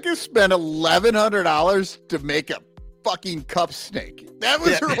 Fucking Becca spent $1,100 to make a fucking cup snake. That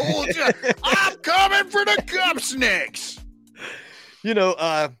was her whole job. I'm coming for the cup snakes.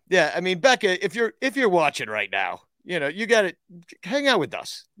 I mean, Becca, if you're watching right now, you got to hang out with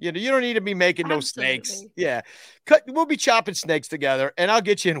us. You don't need to be making no snakes. Yeah. We'll be chopping snakes together, and I'll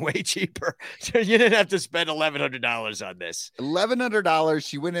get you in way cheaper. You didn't have to spend $1,100 on this. $1,100.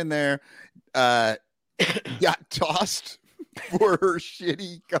 She went in there, got tossed for her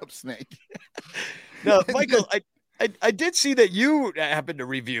shitty cup snake. No, Michael, I did see that you happened to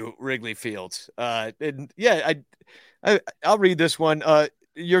review Wrigley Field. And yeah, I'll read this one.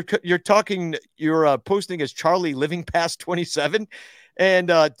 You're posting as Charlie living past 27. And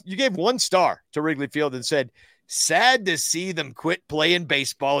you gave 1 star to Wrigley Field and said, sad to see them quit playing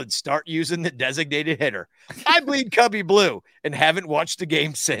baseball and start using the designated hitter. I bleed Cubby blue and haven't watched a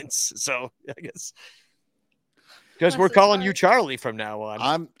game since. So I guess because we're calling you Charlie from now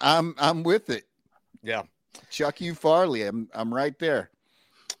on. I'm with it. Yeah. Chuck you Farley. I'm right there.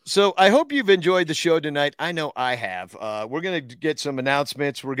 So I hope you've enjoyed the show tonight. I know I have. We're going to get some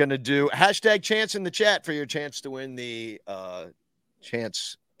announcements. We're going to do #chance in the chat for your chance to win the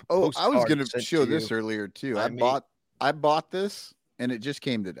chance. Oh, I was going to show this earlier too. I bought this and it just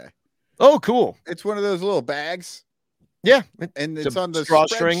came today. Oh, cool. It's one of those little bags. Yeah. And it's on the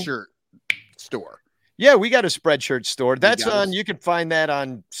Spreadshirt store. Yeah, we got a Spreadshirt store. That's you can find that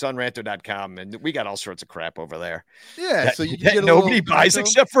on sunranto.com, and we got all sorts of crap over there. Yeah, so you can get nobody buys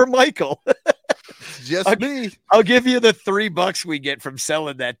except for Michael. Just me. I'll give you the $3 we get from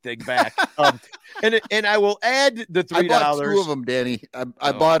selling that thing back. And I will add the $3. I bought 2 of them, Danny.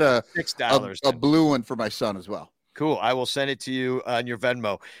 I bought a $6 a blue one for my son as well. Cool. I will send it to you on your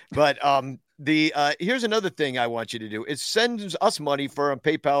Venmo. But here's another thing I want you to do is send us money for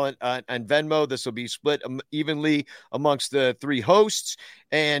PayPal and Venmo. This will be split evenly amongst the 3 hosts.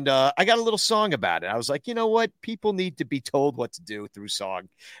 And I got a little song about it. I was like, you know what? People need to be told what to do through song.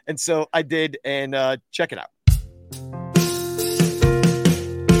 And so I did. And check it out.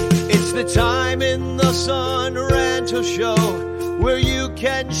 It's the time in the Sun Ranto show where you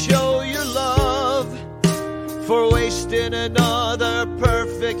can show your love for wasting another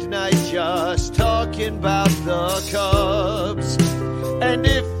perfect night just talking about the Cubs. And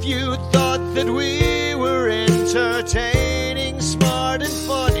if you thought that we were entertaining, smart and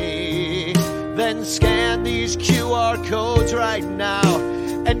funny, then scan these QR codes right now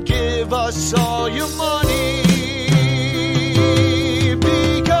and give us all your money.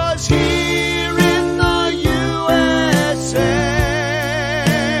 Because here in the USA,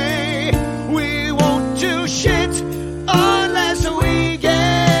 unless we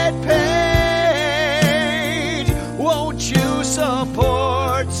get paid. Won't you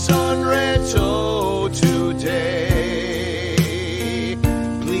support Sun Ranto today?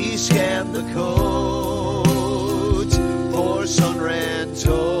 Please scan the codes for Sun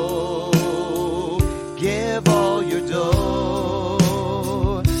Ranto. Give all your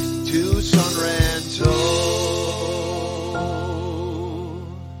dough to Sun Ranto.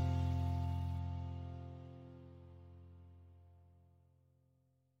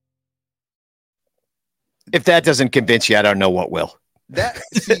 If that doesn't convince you, I don't know what will. That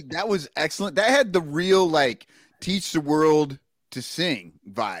was excellent. That had the real like teach the world to sing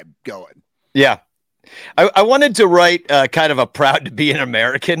vibe going. Yeah. I wanted to write kind of a proud to be an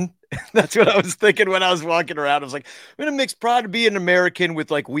American. That's what I was thinking when I was walking around. I was like, I'm going to mix proud to be an American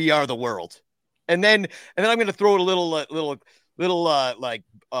with like we are the world. And then I'm going to throw a little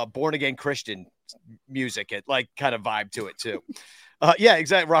born again Christian music, like kind of vibe to it too. Yeah,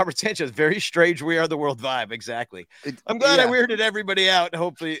 exactly. Robert Sanchez, very strange. We are the world vibe. Exactly. I'm glad I weirded everybody out.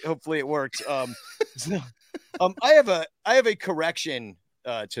 Hopefully it works. I have a correction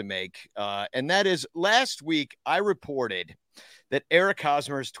to make, and that is last week I reported that Eric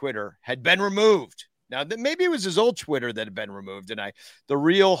Hosmer's Twitter had been removed. Now that maybe it was his old Twitter that had been removed, and the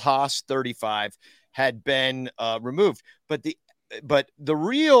real Haas 35 had been removed, but the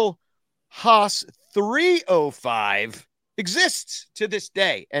real Haas 305 exists to this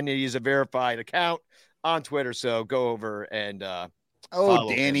day, and he is a verified account on Twitter. So go over and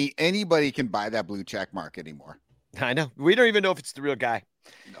Danny, anybody can buy that blue check mark anymore. I know. We don't even know if it's the real guy.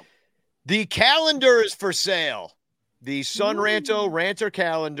 No. The calendar is for sale. The Sun Ranto Ranter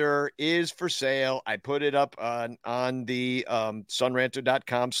calendar is for sale. I put it up on the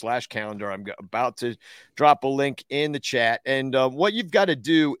sunranto.com/calendar. I'm about to drop a link in the chat. And what you've got to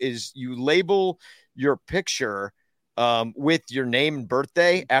do is you label your picture with your name and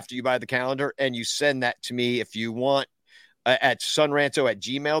birthday after you buy the calendar, and you send that to me if you want at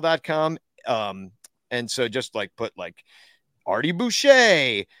sunranto@gmail.com. And so just like put like Artie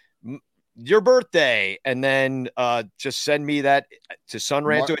Boucher, your birthday, and then just send me that to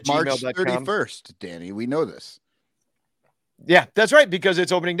sunranto@gmail.com. March 31st, Danny. We know this. Yeah, that's right, because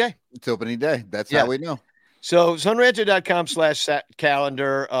it's opening day. It's opening day. That's how we know. So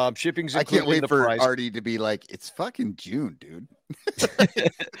sunranto.com/calendar. Shipping's I can't wait for price. Artie to be like, it's fucking June, dude. I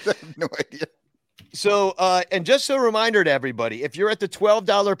have no idea. So, and just a reminder to everybody, if you're at the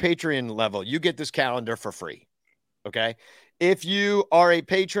 $12 Patreon level, you get this calendar for free. Okay. If you are a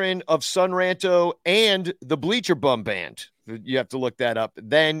patron of Sun Ranto and the Bleacher Bum Band, you have to look that up.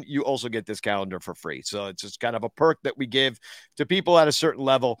 Then you also get this calendar for free. So it's just kind of a perk that we give to people at a certain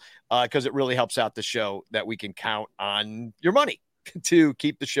level because it really helps out the show that we can count on your money. to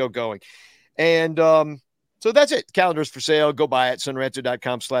keep the show going. And so that's it. Calendar's for sale. Go buy it.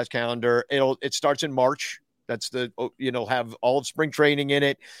 sunranto.com/calendar. It starts in March. That's have all of spring training in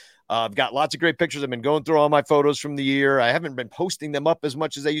it. I've got lots of great pictures. I've been going through all my photos from the year. I haven't been posting them up as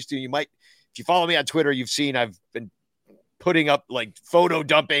much as I used to. You might, if you follow me on Twitter, you've seen I've been putting up like photo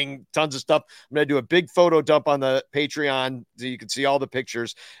dumping, tons of stuff. I'm going to do a big photo dump on the Patreon so you can see all the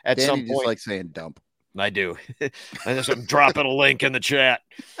pictures at Danny some point. just like saying dump. I do. I'm dropping a link in the chat.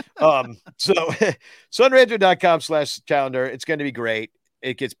 So sunranto.com/calendar. It's going to be great.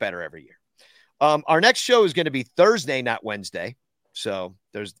 It gets better every year. Our next show is going to be Thursday, not Wednesday. So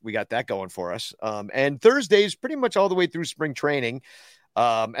we got that going for us. And Thursday is pretty much all the way through spring training.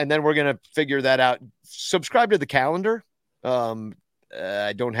 And then we're going to figure that out. Subscribe to the calendar.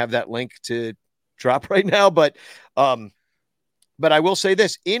 I don't have that link to drop right now, but I will say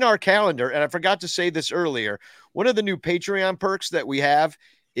this in our calendar, and I forgot to say this earlier. One of the new Patreon perks that we have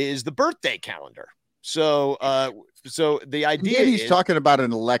is the birthday calendar. So the idea he's is talking about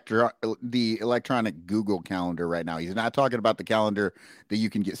the electronic Google calendar right now. He's not talking about the calendar that you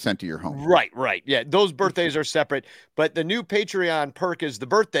can get sent to your home. Right. Yeah, those birthdays are separate. But the new Patreon perk is the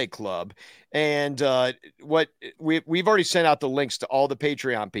birthday club, and what we've already sent out the links to all the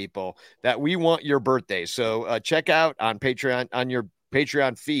Patreon people that we want your birthday. So check out on Patreon on your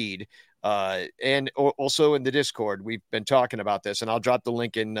Patreon feed. And also in the Discord, we've been talking about this, and I'll drop the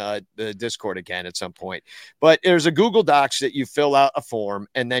link in the Discord again at some point. But there's a Google Docs that you fill out a form,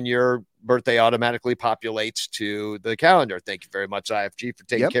 and then your birthday automatically populates to the calendar. Thank you very much, IFG, for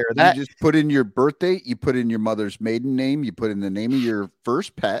taking care of that. You just put in your birthday, you put in your mother's maiden name, you put in the name of your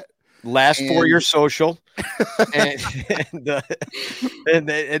first pet, last 4 year social, and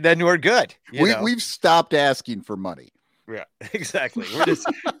then we're good. We've stopped asking for money. Yeah, exactly.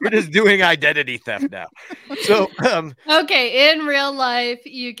 We're just doing identity theft now. So, okay, in real life,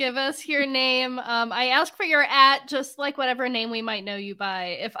 you give us your name. I ask for your just like whatever name we might know you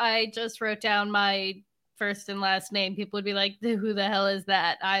by. If I just wrote down my first and last name, people would be like, "Who the hell is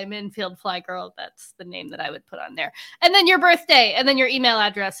that?" I'm Infield Fly Girl. That's the name that I would put on there. And then your birthday, and then your email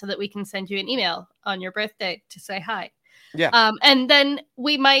address, so that we can send you an email on your birthday to say hi. Yeah. And then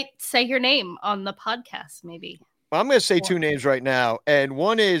we might say your name on the podcast, maybe. Well, I'm going to say two names right now, and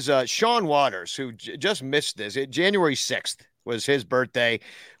one is Sean Waters, who just missed this. January 6th was his birthday,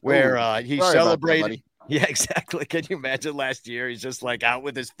 where he celebrated. Yeah, exactly. Can you imagine last year? He's just like out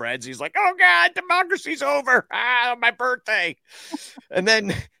with his friends. He's like, "Oh God, democracy's over! My birthday!" And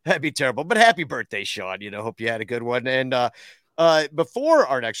then that'd be terrible. But happy birthday, Sean! Hope you had a good one. And before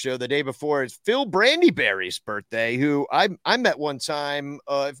our next show, the day before, is Phil Brandyberry's birthday, who I met one time,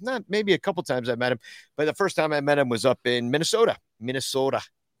 if not maybe a couple times I met him, but the first time I met him was up in Minnesota.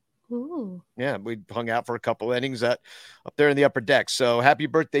 Ooh. Yeah, we hung out for a couple innings up there in the upper deck. So happy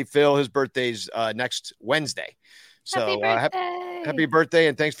birthday, Phil. His birthday's next Wednesday. So happy birthday,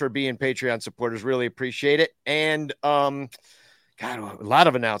 and thanks for being Patreon supporters. Really appreciate it. And God, a lot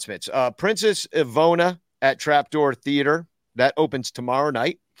of announcements. Princess Ivona at Trapdoor Theater. That opens tomorrow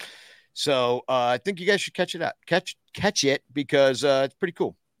night. So I think you guys should catch it out. Catch it because it's pretty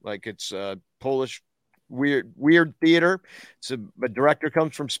cool. Like it's Polish weird theater. A director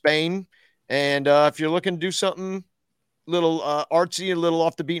comes from Spain. And if you're looking to do something a little artsy, a little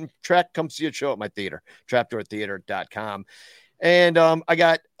off the beaten track, come see a show at my theater, trapdoortheater.com. And I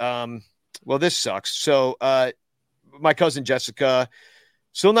got, this sucks. So my cousin Jessica,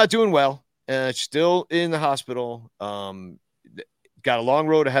 still not doing well. Still in the hospital. Got a long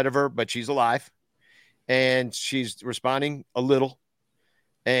road ahead of her, but she's alive and she's responding a little.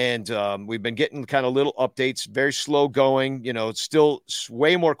 And we've been getting kind of little updates, very slow going, still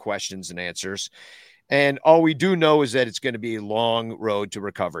way more questions than answers. And all we do know is that it's going to be a long road to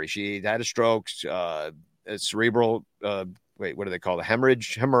recovery. She had a stroke, a cerebral, what do they call it?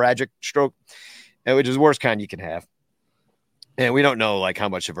 Hemorrhagic stroke, which is the worst kind you can have. And we don't know like how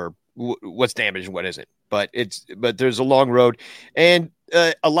much of her, what's damaged and what isn't, but there's a long road. And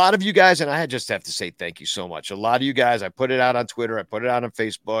a lot of you guys, and I just have to say thank you so much. A lot of you guys, I put it out on Twitter, I put it out on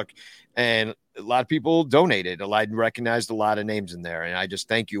Facebook, and a lot of people donated. I recognized a lot of names in there, and I just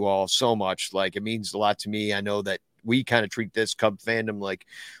thank you all so much. Like, it means a lot to me. I know that we kind of treat this Cub fandom like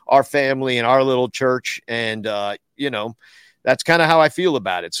our family and our little church, and that's kind of how I feel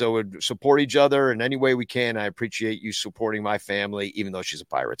about it. So we'd support each other in any way we can. I appreciate you supporting my family, even though she's a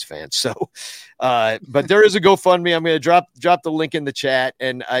Pirates fan. So, but there is a GoFundMe. I'm going to drop the link in the chat.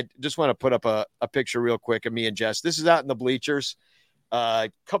 And I just want to put up a picture real quick of me and Jess. This is out in the bleachers a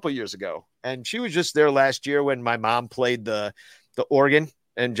couple of years ago. And she was just there last year when my mom played the organ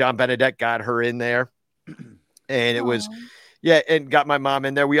and John Benedette got her in there. And it was Yeah, and got my mom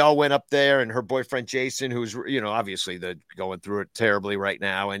in there. We all went up there, and her boyfriend Jason, who's obviously going through it terribly right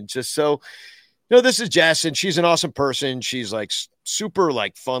now, and just so. This is Jess, and she's an awesome person. She's like super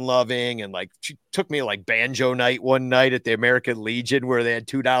like fun loving, and like she took me like banjo night one night at the American Legion where they had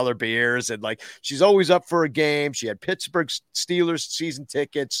 $2 beers, and like she's always up for a game. She had Pittsburgh Steelers season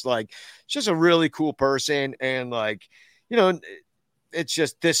tickets. Like she's a really cool person, and like it's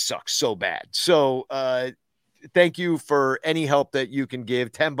just this sucks so bad. So thank you for any help that you can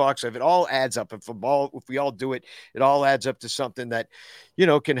give. $10 if it all adds up. If we all do it, it all adds up to something that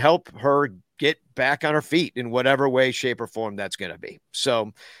can help her get back on her feet in whatever way, shape, or form that's going to be.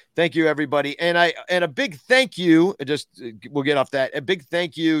 So thank you, everybody. And a big thank you, we'll get off that. A big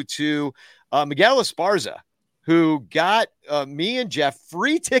thank you to Miguel Esparza, who got me and Jeff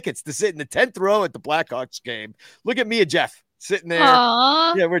free tickets to sit in the 10th row at the Blackhawks game. Look at me and Jeff sitting there.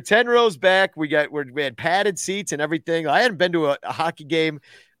 Aww. Yeah, we're 10 rows back. We had padded seats and everything. I hadn't been to a hockey game.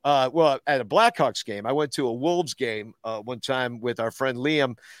 At a Blackhawks game. I went to a Wolves game one time with our friend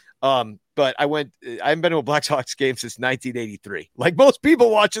Liam. But I haven't been to a Blackhawks game since 1983. Like most people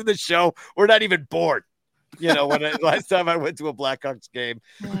watching the show, we're not even born. Last time I went to a Blackhawks game.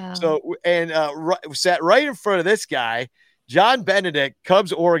 Wow. So, and sat right in front of this guy, John Benedict,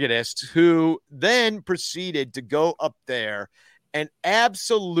 Cubs organist, who then proceeded to go up there and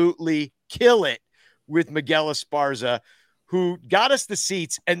absolutely kill it with Miguel Esparza, who got us the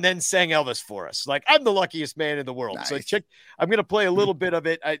seats and then sang Elvis for us. Like, I'm the luckiest man in the world. Nice. So I'm going to play a little bit of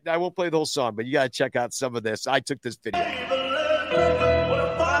it. I won't play the whole song, but you got to check out some of this. I took this video.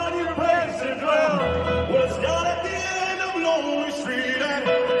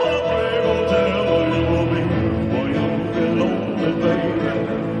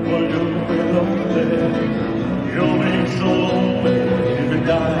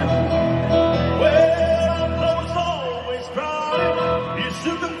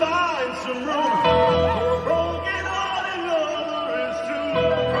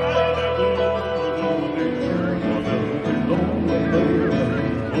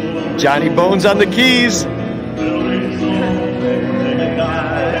 Johnny Bones on the keys. Yeah,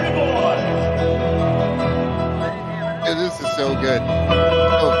 this is so good.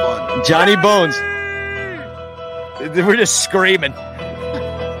 So fun. Johnny Bones. We're just screaming. I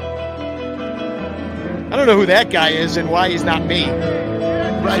don't know who that guy is and why he's not me.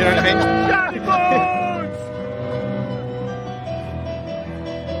 Right. You know what I mean? Johnny Bones!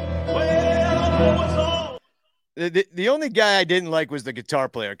 The only guy I didn't like was the guitar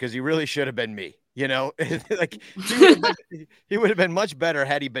player because he really should have been me. Like he would have been much better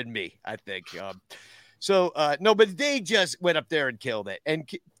had he been me, I think. No, but they just went up there and killed it. And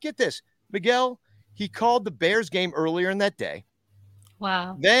get this, Miguel, he called the Bears game earlier in that day.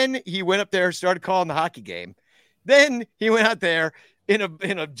 Wow. Then he went up there, started calling the hockey game. Then he went out there in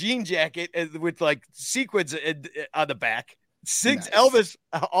a jean jacket with like sequins on the back, sings nice. Elvis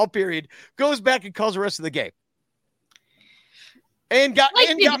all period, goes back and calls the rest of the game. And got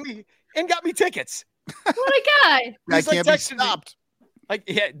me tickets. What a guy! I can't be stopped.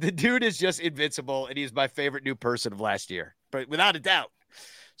 The dude is just invincible, and he's my favorite new person of last year, but without a doubt.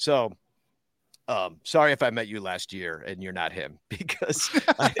 So, sorry if I met you last year and you're not him, because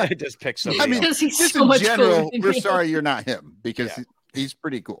I just picked somebody. He's just so in much general, cooler we're sorry you're not him because he's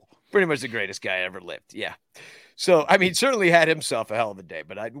pretty cool. Pretty much the greatest guy ever lived. Yeah. So, certainly had himself a hell of a day,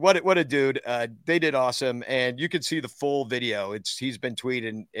 but what a dude. They did awesome. And you can see the full video. He's been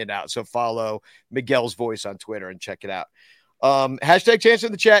tweeting it out. So follow Miguel's Voice on Twitter and check it out. Hashtag chance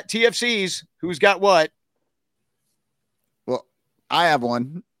in the chat. TFCs. Who's got what? Well, I have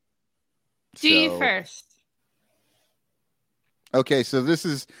one. Do you first? Okay. So this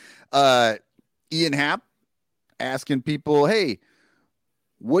is, Ian Happ asking people, hey,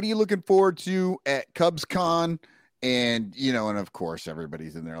 what are you looking forward to at Cubs Con? And, and of course,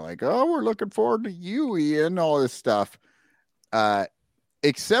 everybody's in there like, oh, we're looking forward to you, Ian, all this stuff.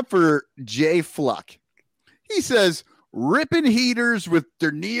 Except for Jay Fluck. He says, ripping heaters with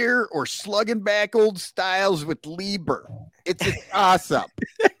Dernier or slugging back old styles with Lieber. It's a toss-up.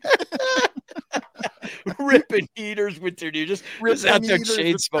 Ripping heaters with Dernier. Just out there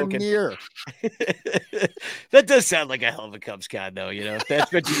chain smoking. That does sound like a hell of a Cubs Con, though. If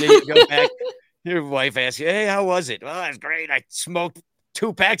that's what you go back. Your wife asks you, hey, how was it? Well, that's great. I smoked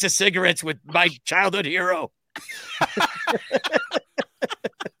 2 packs of cigarettes with my childhood hero.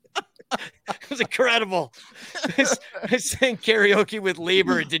 It was incredible. I sang karaoke with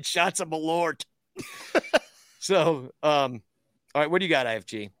Lieber and did shots of Malort. So, all right, what do you got,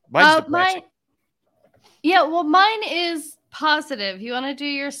 IFG? Mine's depressing. Mine is positive. You want to do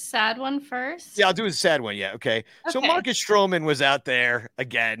your sad one first? Yeah, I'll do a sad one. Yeah. Okay. So Okay. Marcus Stroman was out there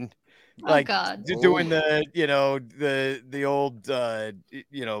again. Oh God. Doing the old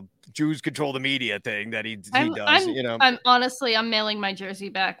Jews control the media thing that he does. I'm mailing my jersey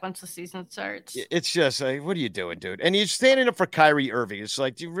back once the season starts. It's just like, what are you doing, dude? And he's standing up for Kyrie Irving. It's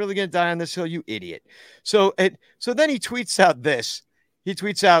like, you really gonna die on this hill, you idiot? So then he tweets out this. He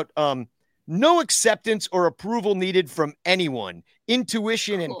tweets out, no acceptance or approval needed from anyone.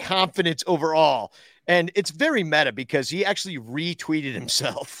 Intuition and confidence overall. And it's very meta because he actually retweeted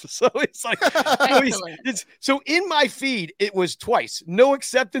himself. So it's like, so in my feed, it was twice. No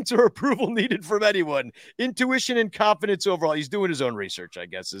acceptance or approval needed from anyone. Intuition and confidence overall. He's doing his own research, I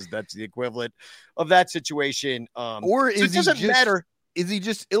guess, that's the equivalent of that situation. Or is it doesn't matter. Is he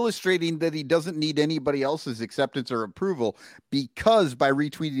just illustrating that he doesn't need anybody else's acceptance or approval because by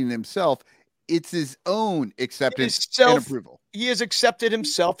retweeting himself, it's his own acceptance and approval? He has accepted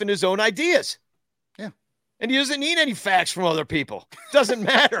himself and his own ideas. And he doesn't need any facts from other people. Doesn't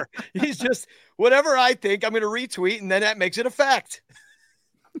matter. He's just, whatever I think, I'm going to retweet, and then that makes it a fact.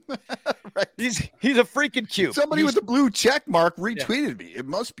 Right. He's a freaking cube. Somebody with a blue check mark retweeted me. It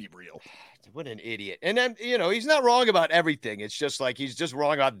must be real. What an idiot. And then, he's not wrong about everything. It's just like, he's just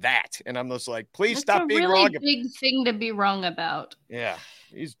wrong on that. And I'm just like, please stop being wrong. It's a really big thing to be wrong about. Yeah.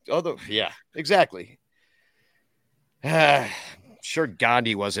 Exactly. Sure,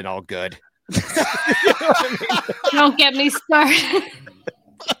 Gandhi wasn't all good. Don't get me started.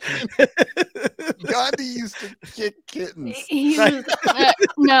 Gandhi used to kick kittens.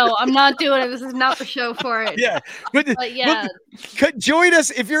 No, I'm not doing it. This is not the show for it. Yeah, but yeah. Join us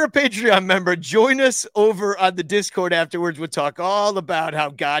if you're a Patreon member. Join us over on the Discord afterwards. We'll talk all about how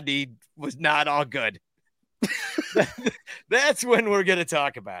Gandhi was not all good. That's when we're going to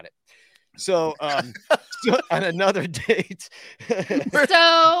talk about it. So on another date.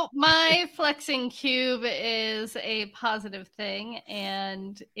 So my flexing cube is a positive thing,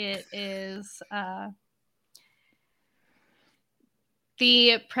 and it is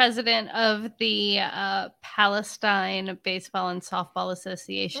the president of the Palestine Baseball and Softball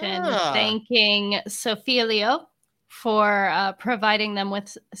Association thanking Sophia Leo for providing them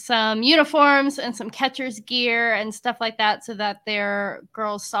with some uniforms and some catcher's gear and stuff like that so that their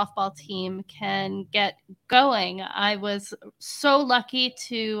girls softball team can get going. I was so lucky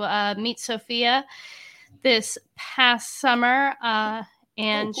to meet Sophia this past summer,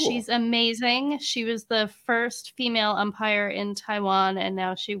 and she's amazing. She was the first female umpire in Taiwan, and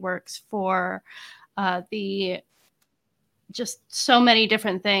now she works for just so many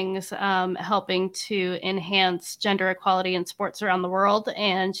different things, helping to enhance gender equality in sports around the world.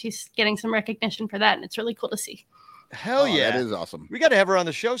 And she's getting some recognition for that. And it's really cool to see. Hell yeah. That is awesome. We got to have her on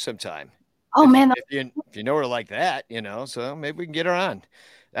the show sometime. Oh, man. If you know her like that, so maybe we can get her on.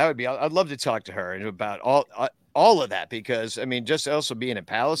 That would be, I'd love to talk to her about all of that, because just also being in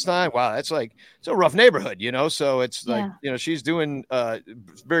Palestine, wow, it's a rough neighborhood, so it's like, she's doing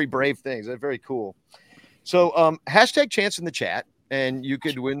very brave things. That's very cool. So hashtag chance in the chat, and you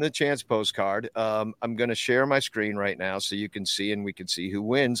could win the chance postcard. I'm going to share my screen right now so you can see, and we can see who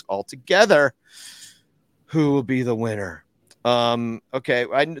wins all together. Who will be the winner? Okay.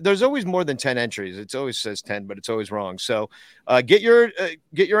 There's always more than 10 entries. It always says 10, but it's always wrong. So get your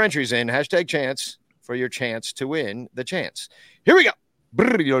entries in. Hashtag chance for your chance to win the chance. Here we go.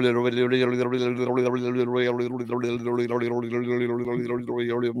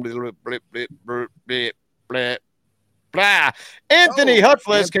 Anthony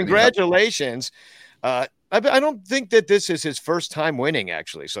Hutfless, congratulations. I don't think that this is his first time winning,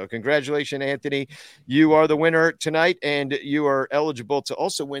 actually. So congratulations, Anthony. You are the winner tonight, and you are eligible to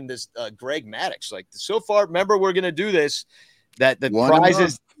also win this Greg Maddux. So far, remember, we're going to do this, that the prize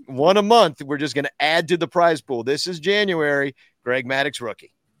is one a month. We're just going to add to the prize pool. This is January, Greg Maddux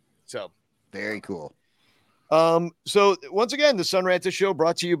rookie. So very cool. So once again, the Son Ranto Show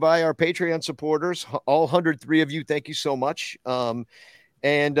brought to you by our Patreon supporters, all 103 of you. Thank you so much. Hey,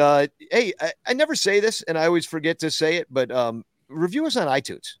 I never say this, and I always forget to say it, but review us on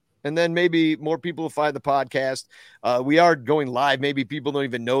iTunes, and then maybe more people will find the podcast. We are going live. Maybe people don't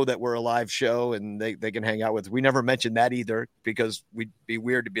even know that we're a live show, and they can hang out with us. We never mentioned that either, because we'd be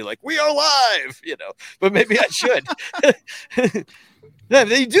weird to be like, we are live, but maybe I should. Yeah,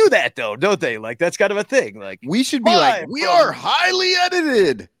 they do that though, don't they? That's kind of a thing. We should be like, we are highly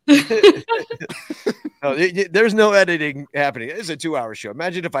edited. No, there's no editing happening. It's a 2-hour show.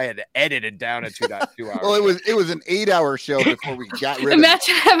 Imagine if I had to edit it down in 2 hours. Well, it was an 8-hour show before we got rid of it.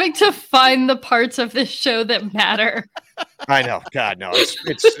 Imagine having to find the parts of this show that matter. I know. God, no.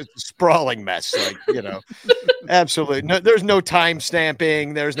 It's a sprawling mess. Absolutely. No, there's no time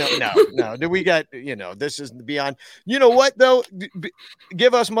stamping. There's no. We got, this is beyond. You know what though?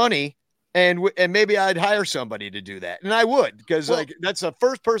 Give us money, and maybe I'd hire somebody to do that, and I would, because that's the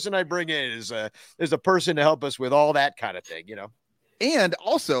first person I bring in is a person to help us with all that kind of thing, And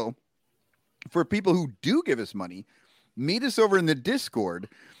also, for people who do give us money, meet us over in the Discord,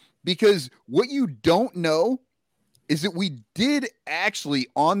 because what you don't know is that we did actually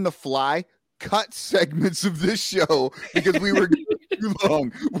on the fly cut segments of this show because we were too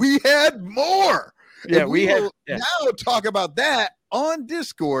long. We had more. Yeah, we will now talk about that on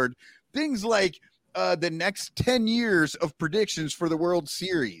Discord. Things like the next 10 years of predictions for the World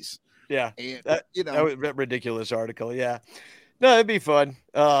Series. Yeah, and, that was a ridiculous article. Yeah, no, it'd be fun.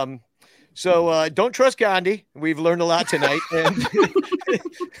 So don't trust Gandhi. We've learned a lot tonight. And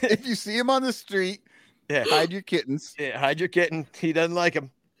if you see him on the street, hide your kittens. Yeah, hide your kitten. He doesn't like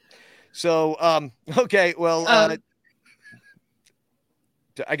him. So, okay, well,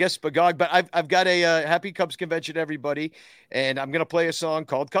 I guess Spagog, but I've got a happy Cubs convention, everybody, and I'm gonna play a song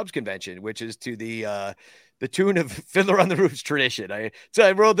called Cubs Convention, which is to the tune of Fiddler on the Roof's tradition. I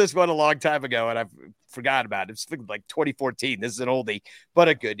wrote this one a long time ago, and I forgot about it. It's like 2014. This is an oldie, but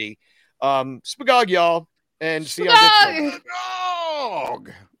a goodie. Spagog, y'all, and see you.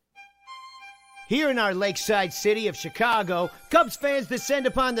 Spagog! Here in our lakeside city of Chicago, Cubs fans descend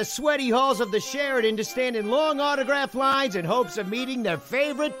upon the sweaty halls of the Sheraton to stand in long autograph lines in hopes of meeting their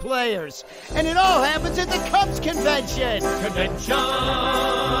favorite players. And it all happens at the Cubs Convention. Convention.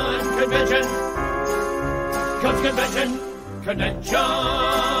 Cubs Convention. Convention.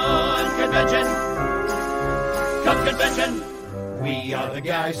 Cubs Convention. We are the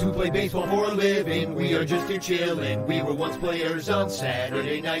guys who play baseball for a living. We are just here chilling. We were once players on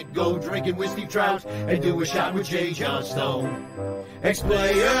Saturday night. Go drinking with Steve Trout and do a shot with J. Johnstone.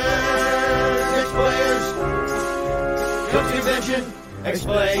 Ex-players. Cubs Convention.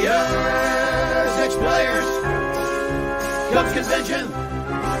 Ex-players. Cubs Convention.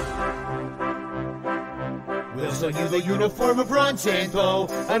 We'll sell you the uniform of Ranto,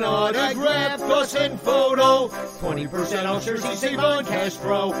 an autograph, plus and photo. 20% off jersey, save on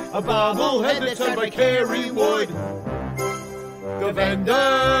Castro. A bobblehead that's signed by Kerry Wood. The vendors.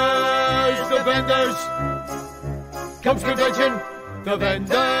 Cubs Convention. The vendors.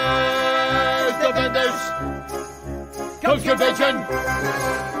 Cubs Convention.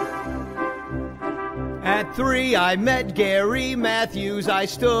 At 3, I met Gary Matthews. I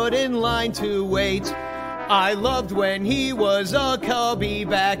stood in line to wait. I loved when he was a Cubby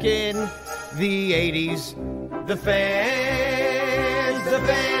back in the 80s. The fans.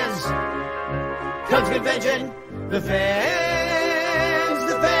 Cubs Convention. The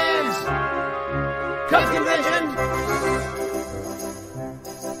fans. Cubs Convention.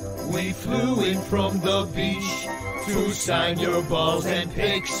 We flew in from the beach to sign your balls and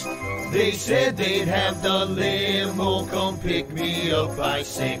picks. They said they'd have the limo come pick me up by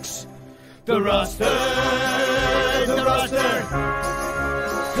 6. The roster.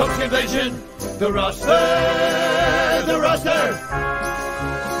 Cubs Convention. The roster.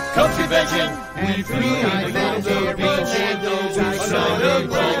 Cubs Convention. We flew in from the beach to sign the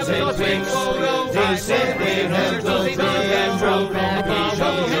balls and picks. They said they'd have the limo come pick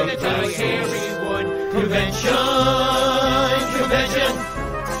me up by 6. Convention.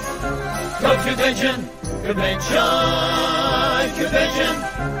 Cubs Convention. Convention.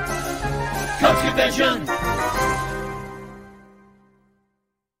 Cubs Convention.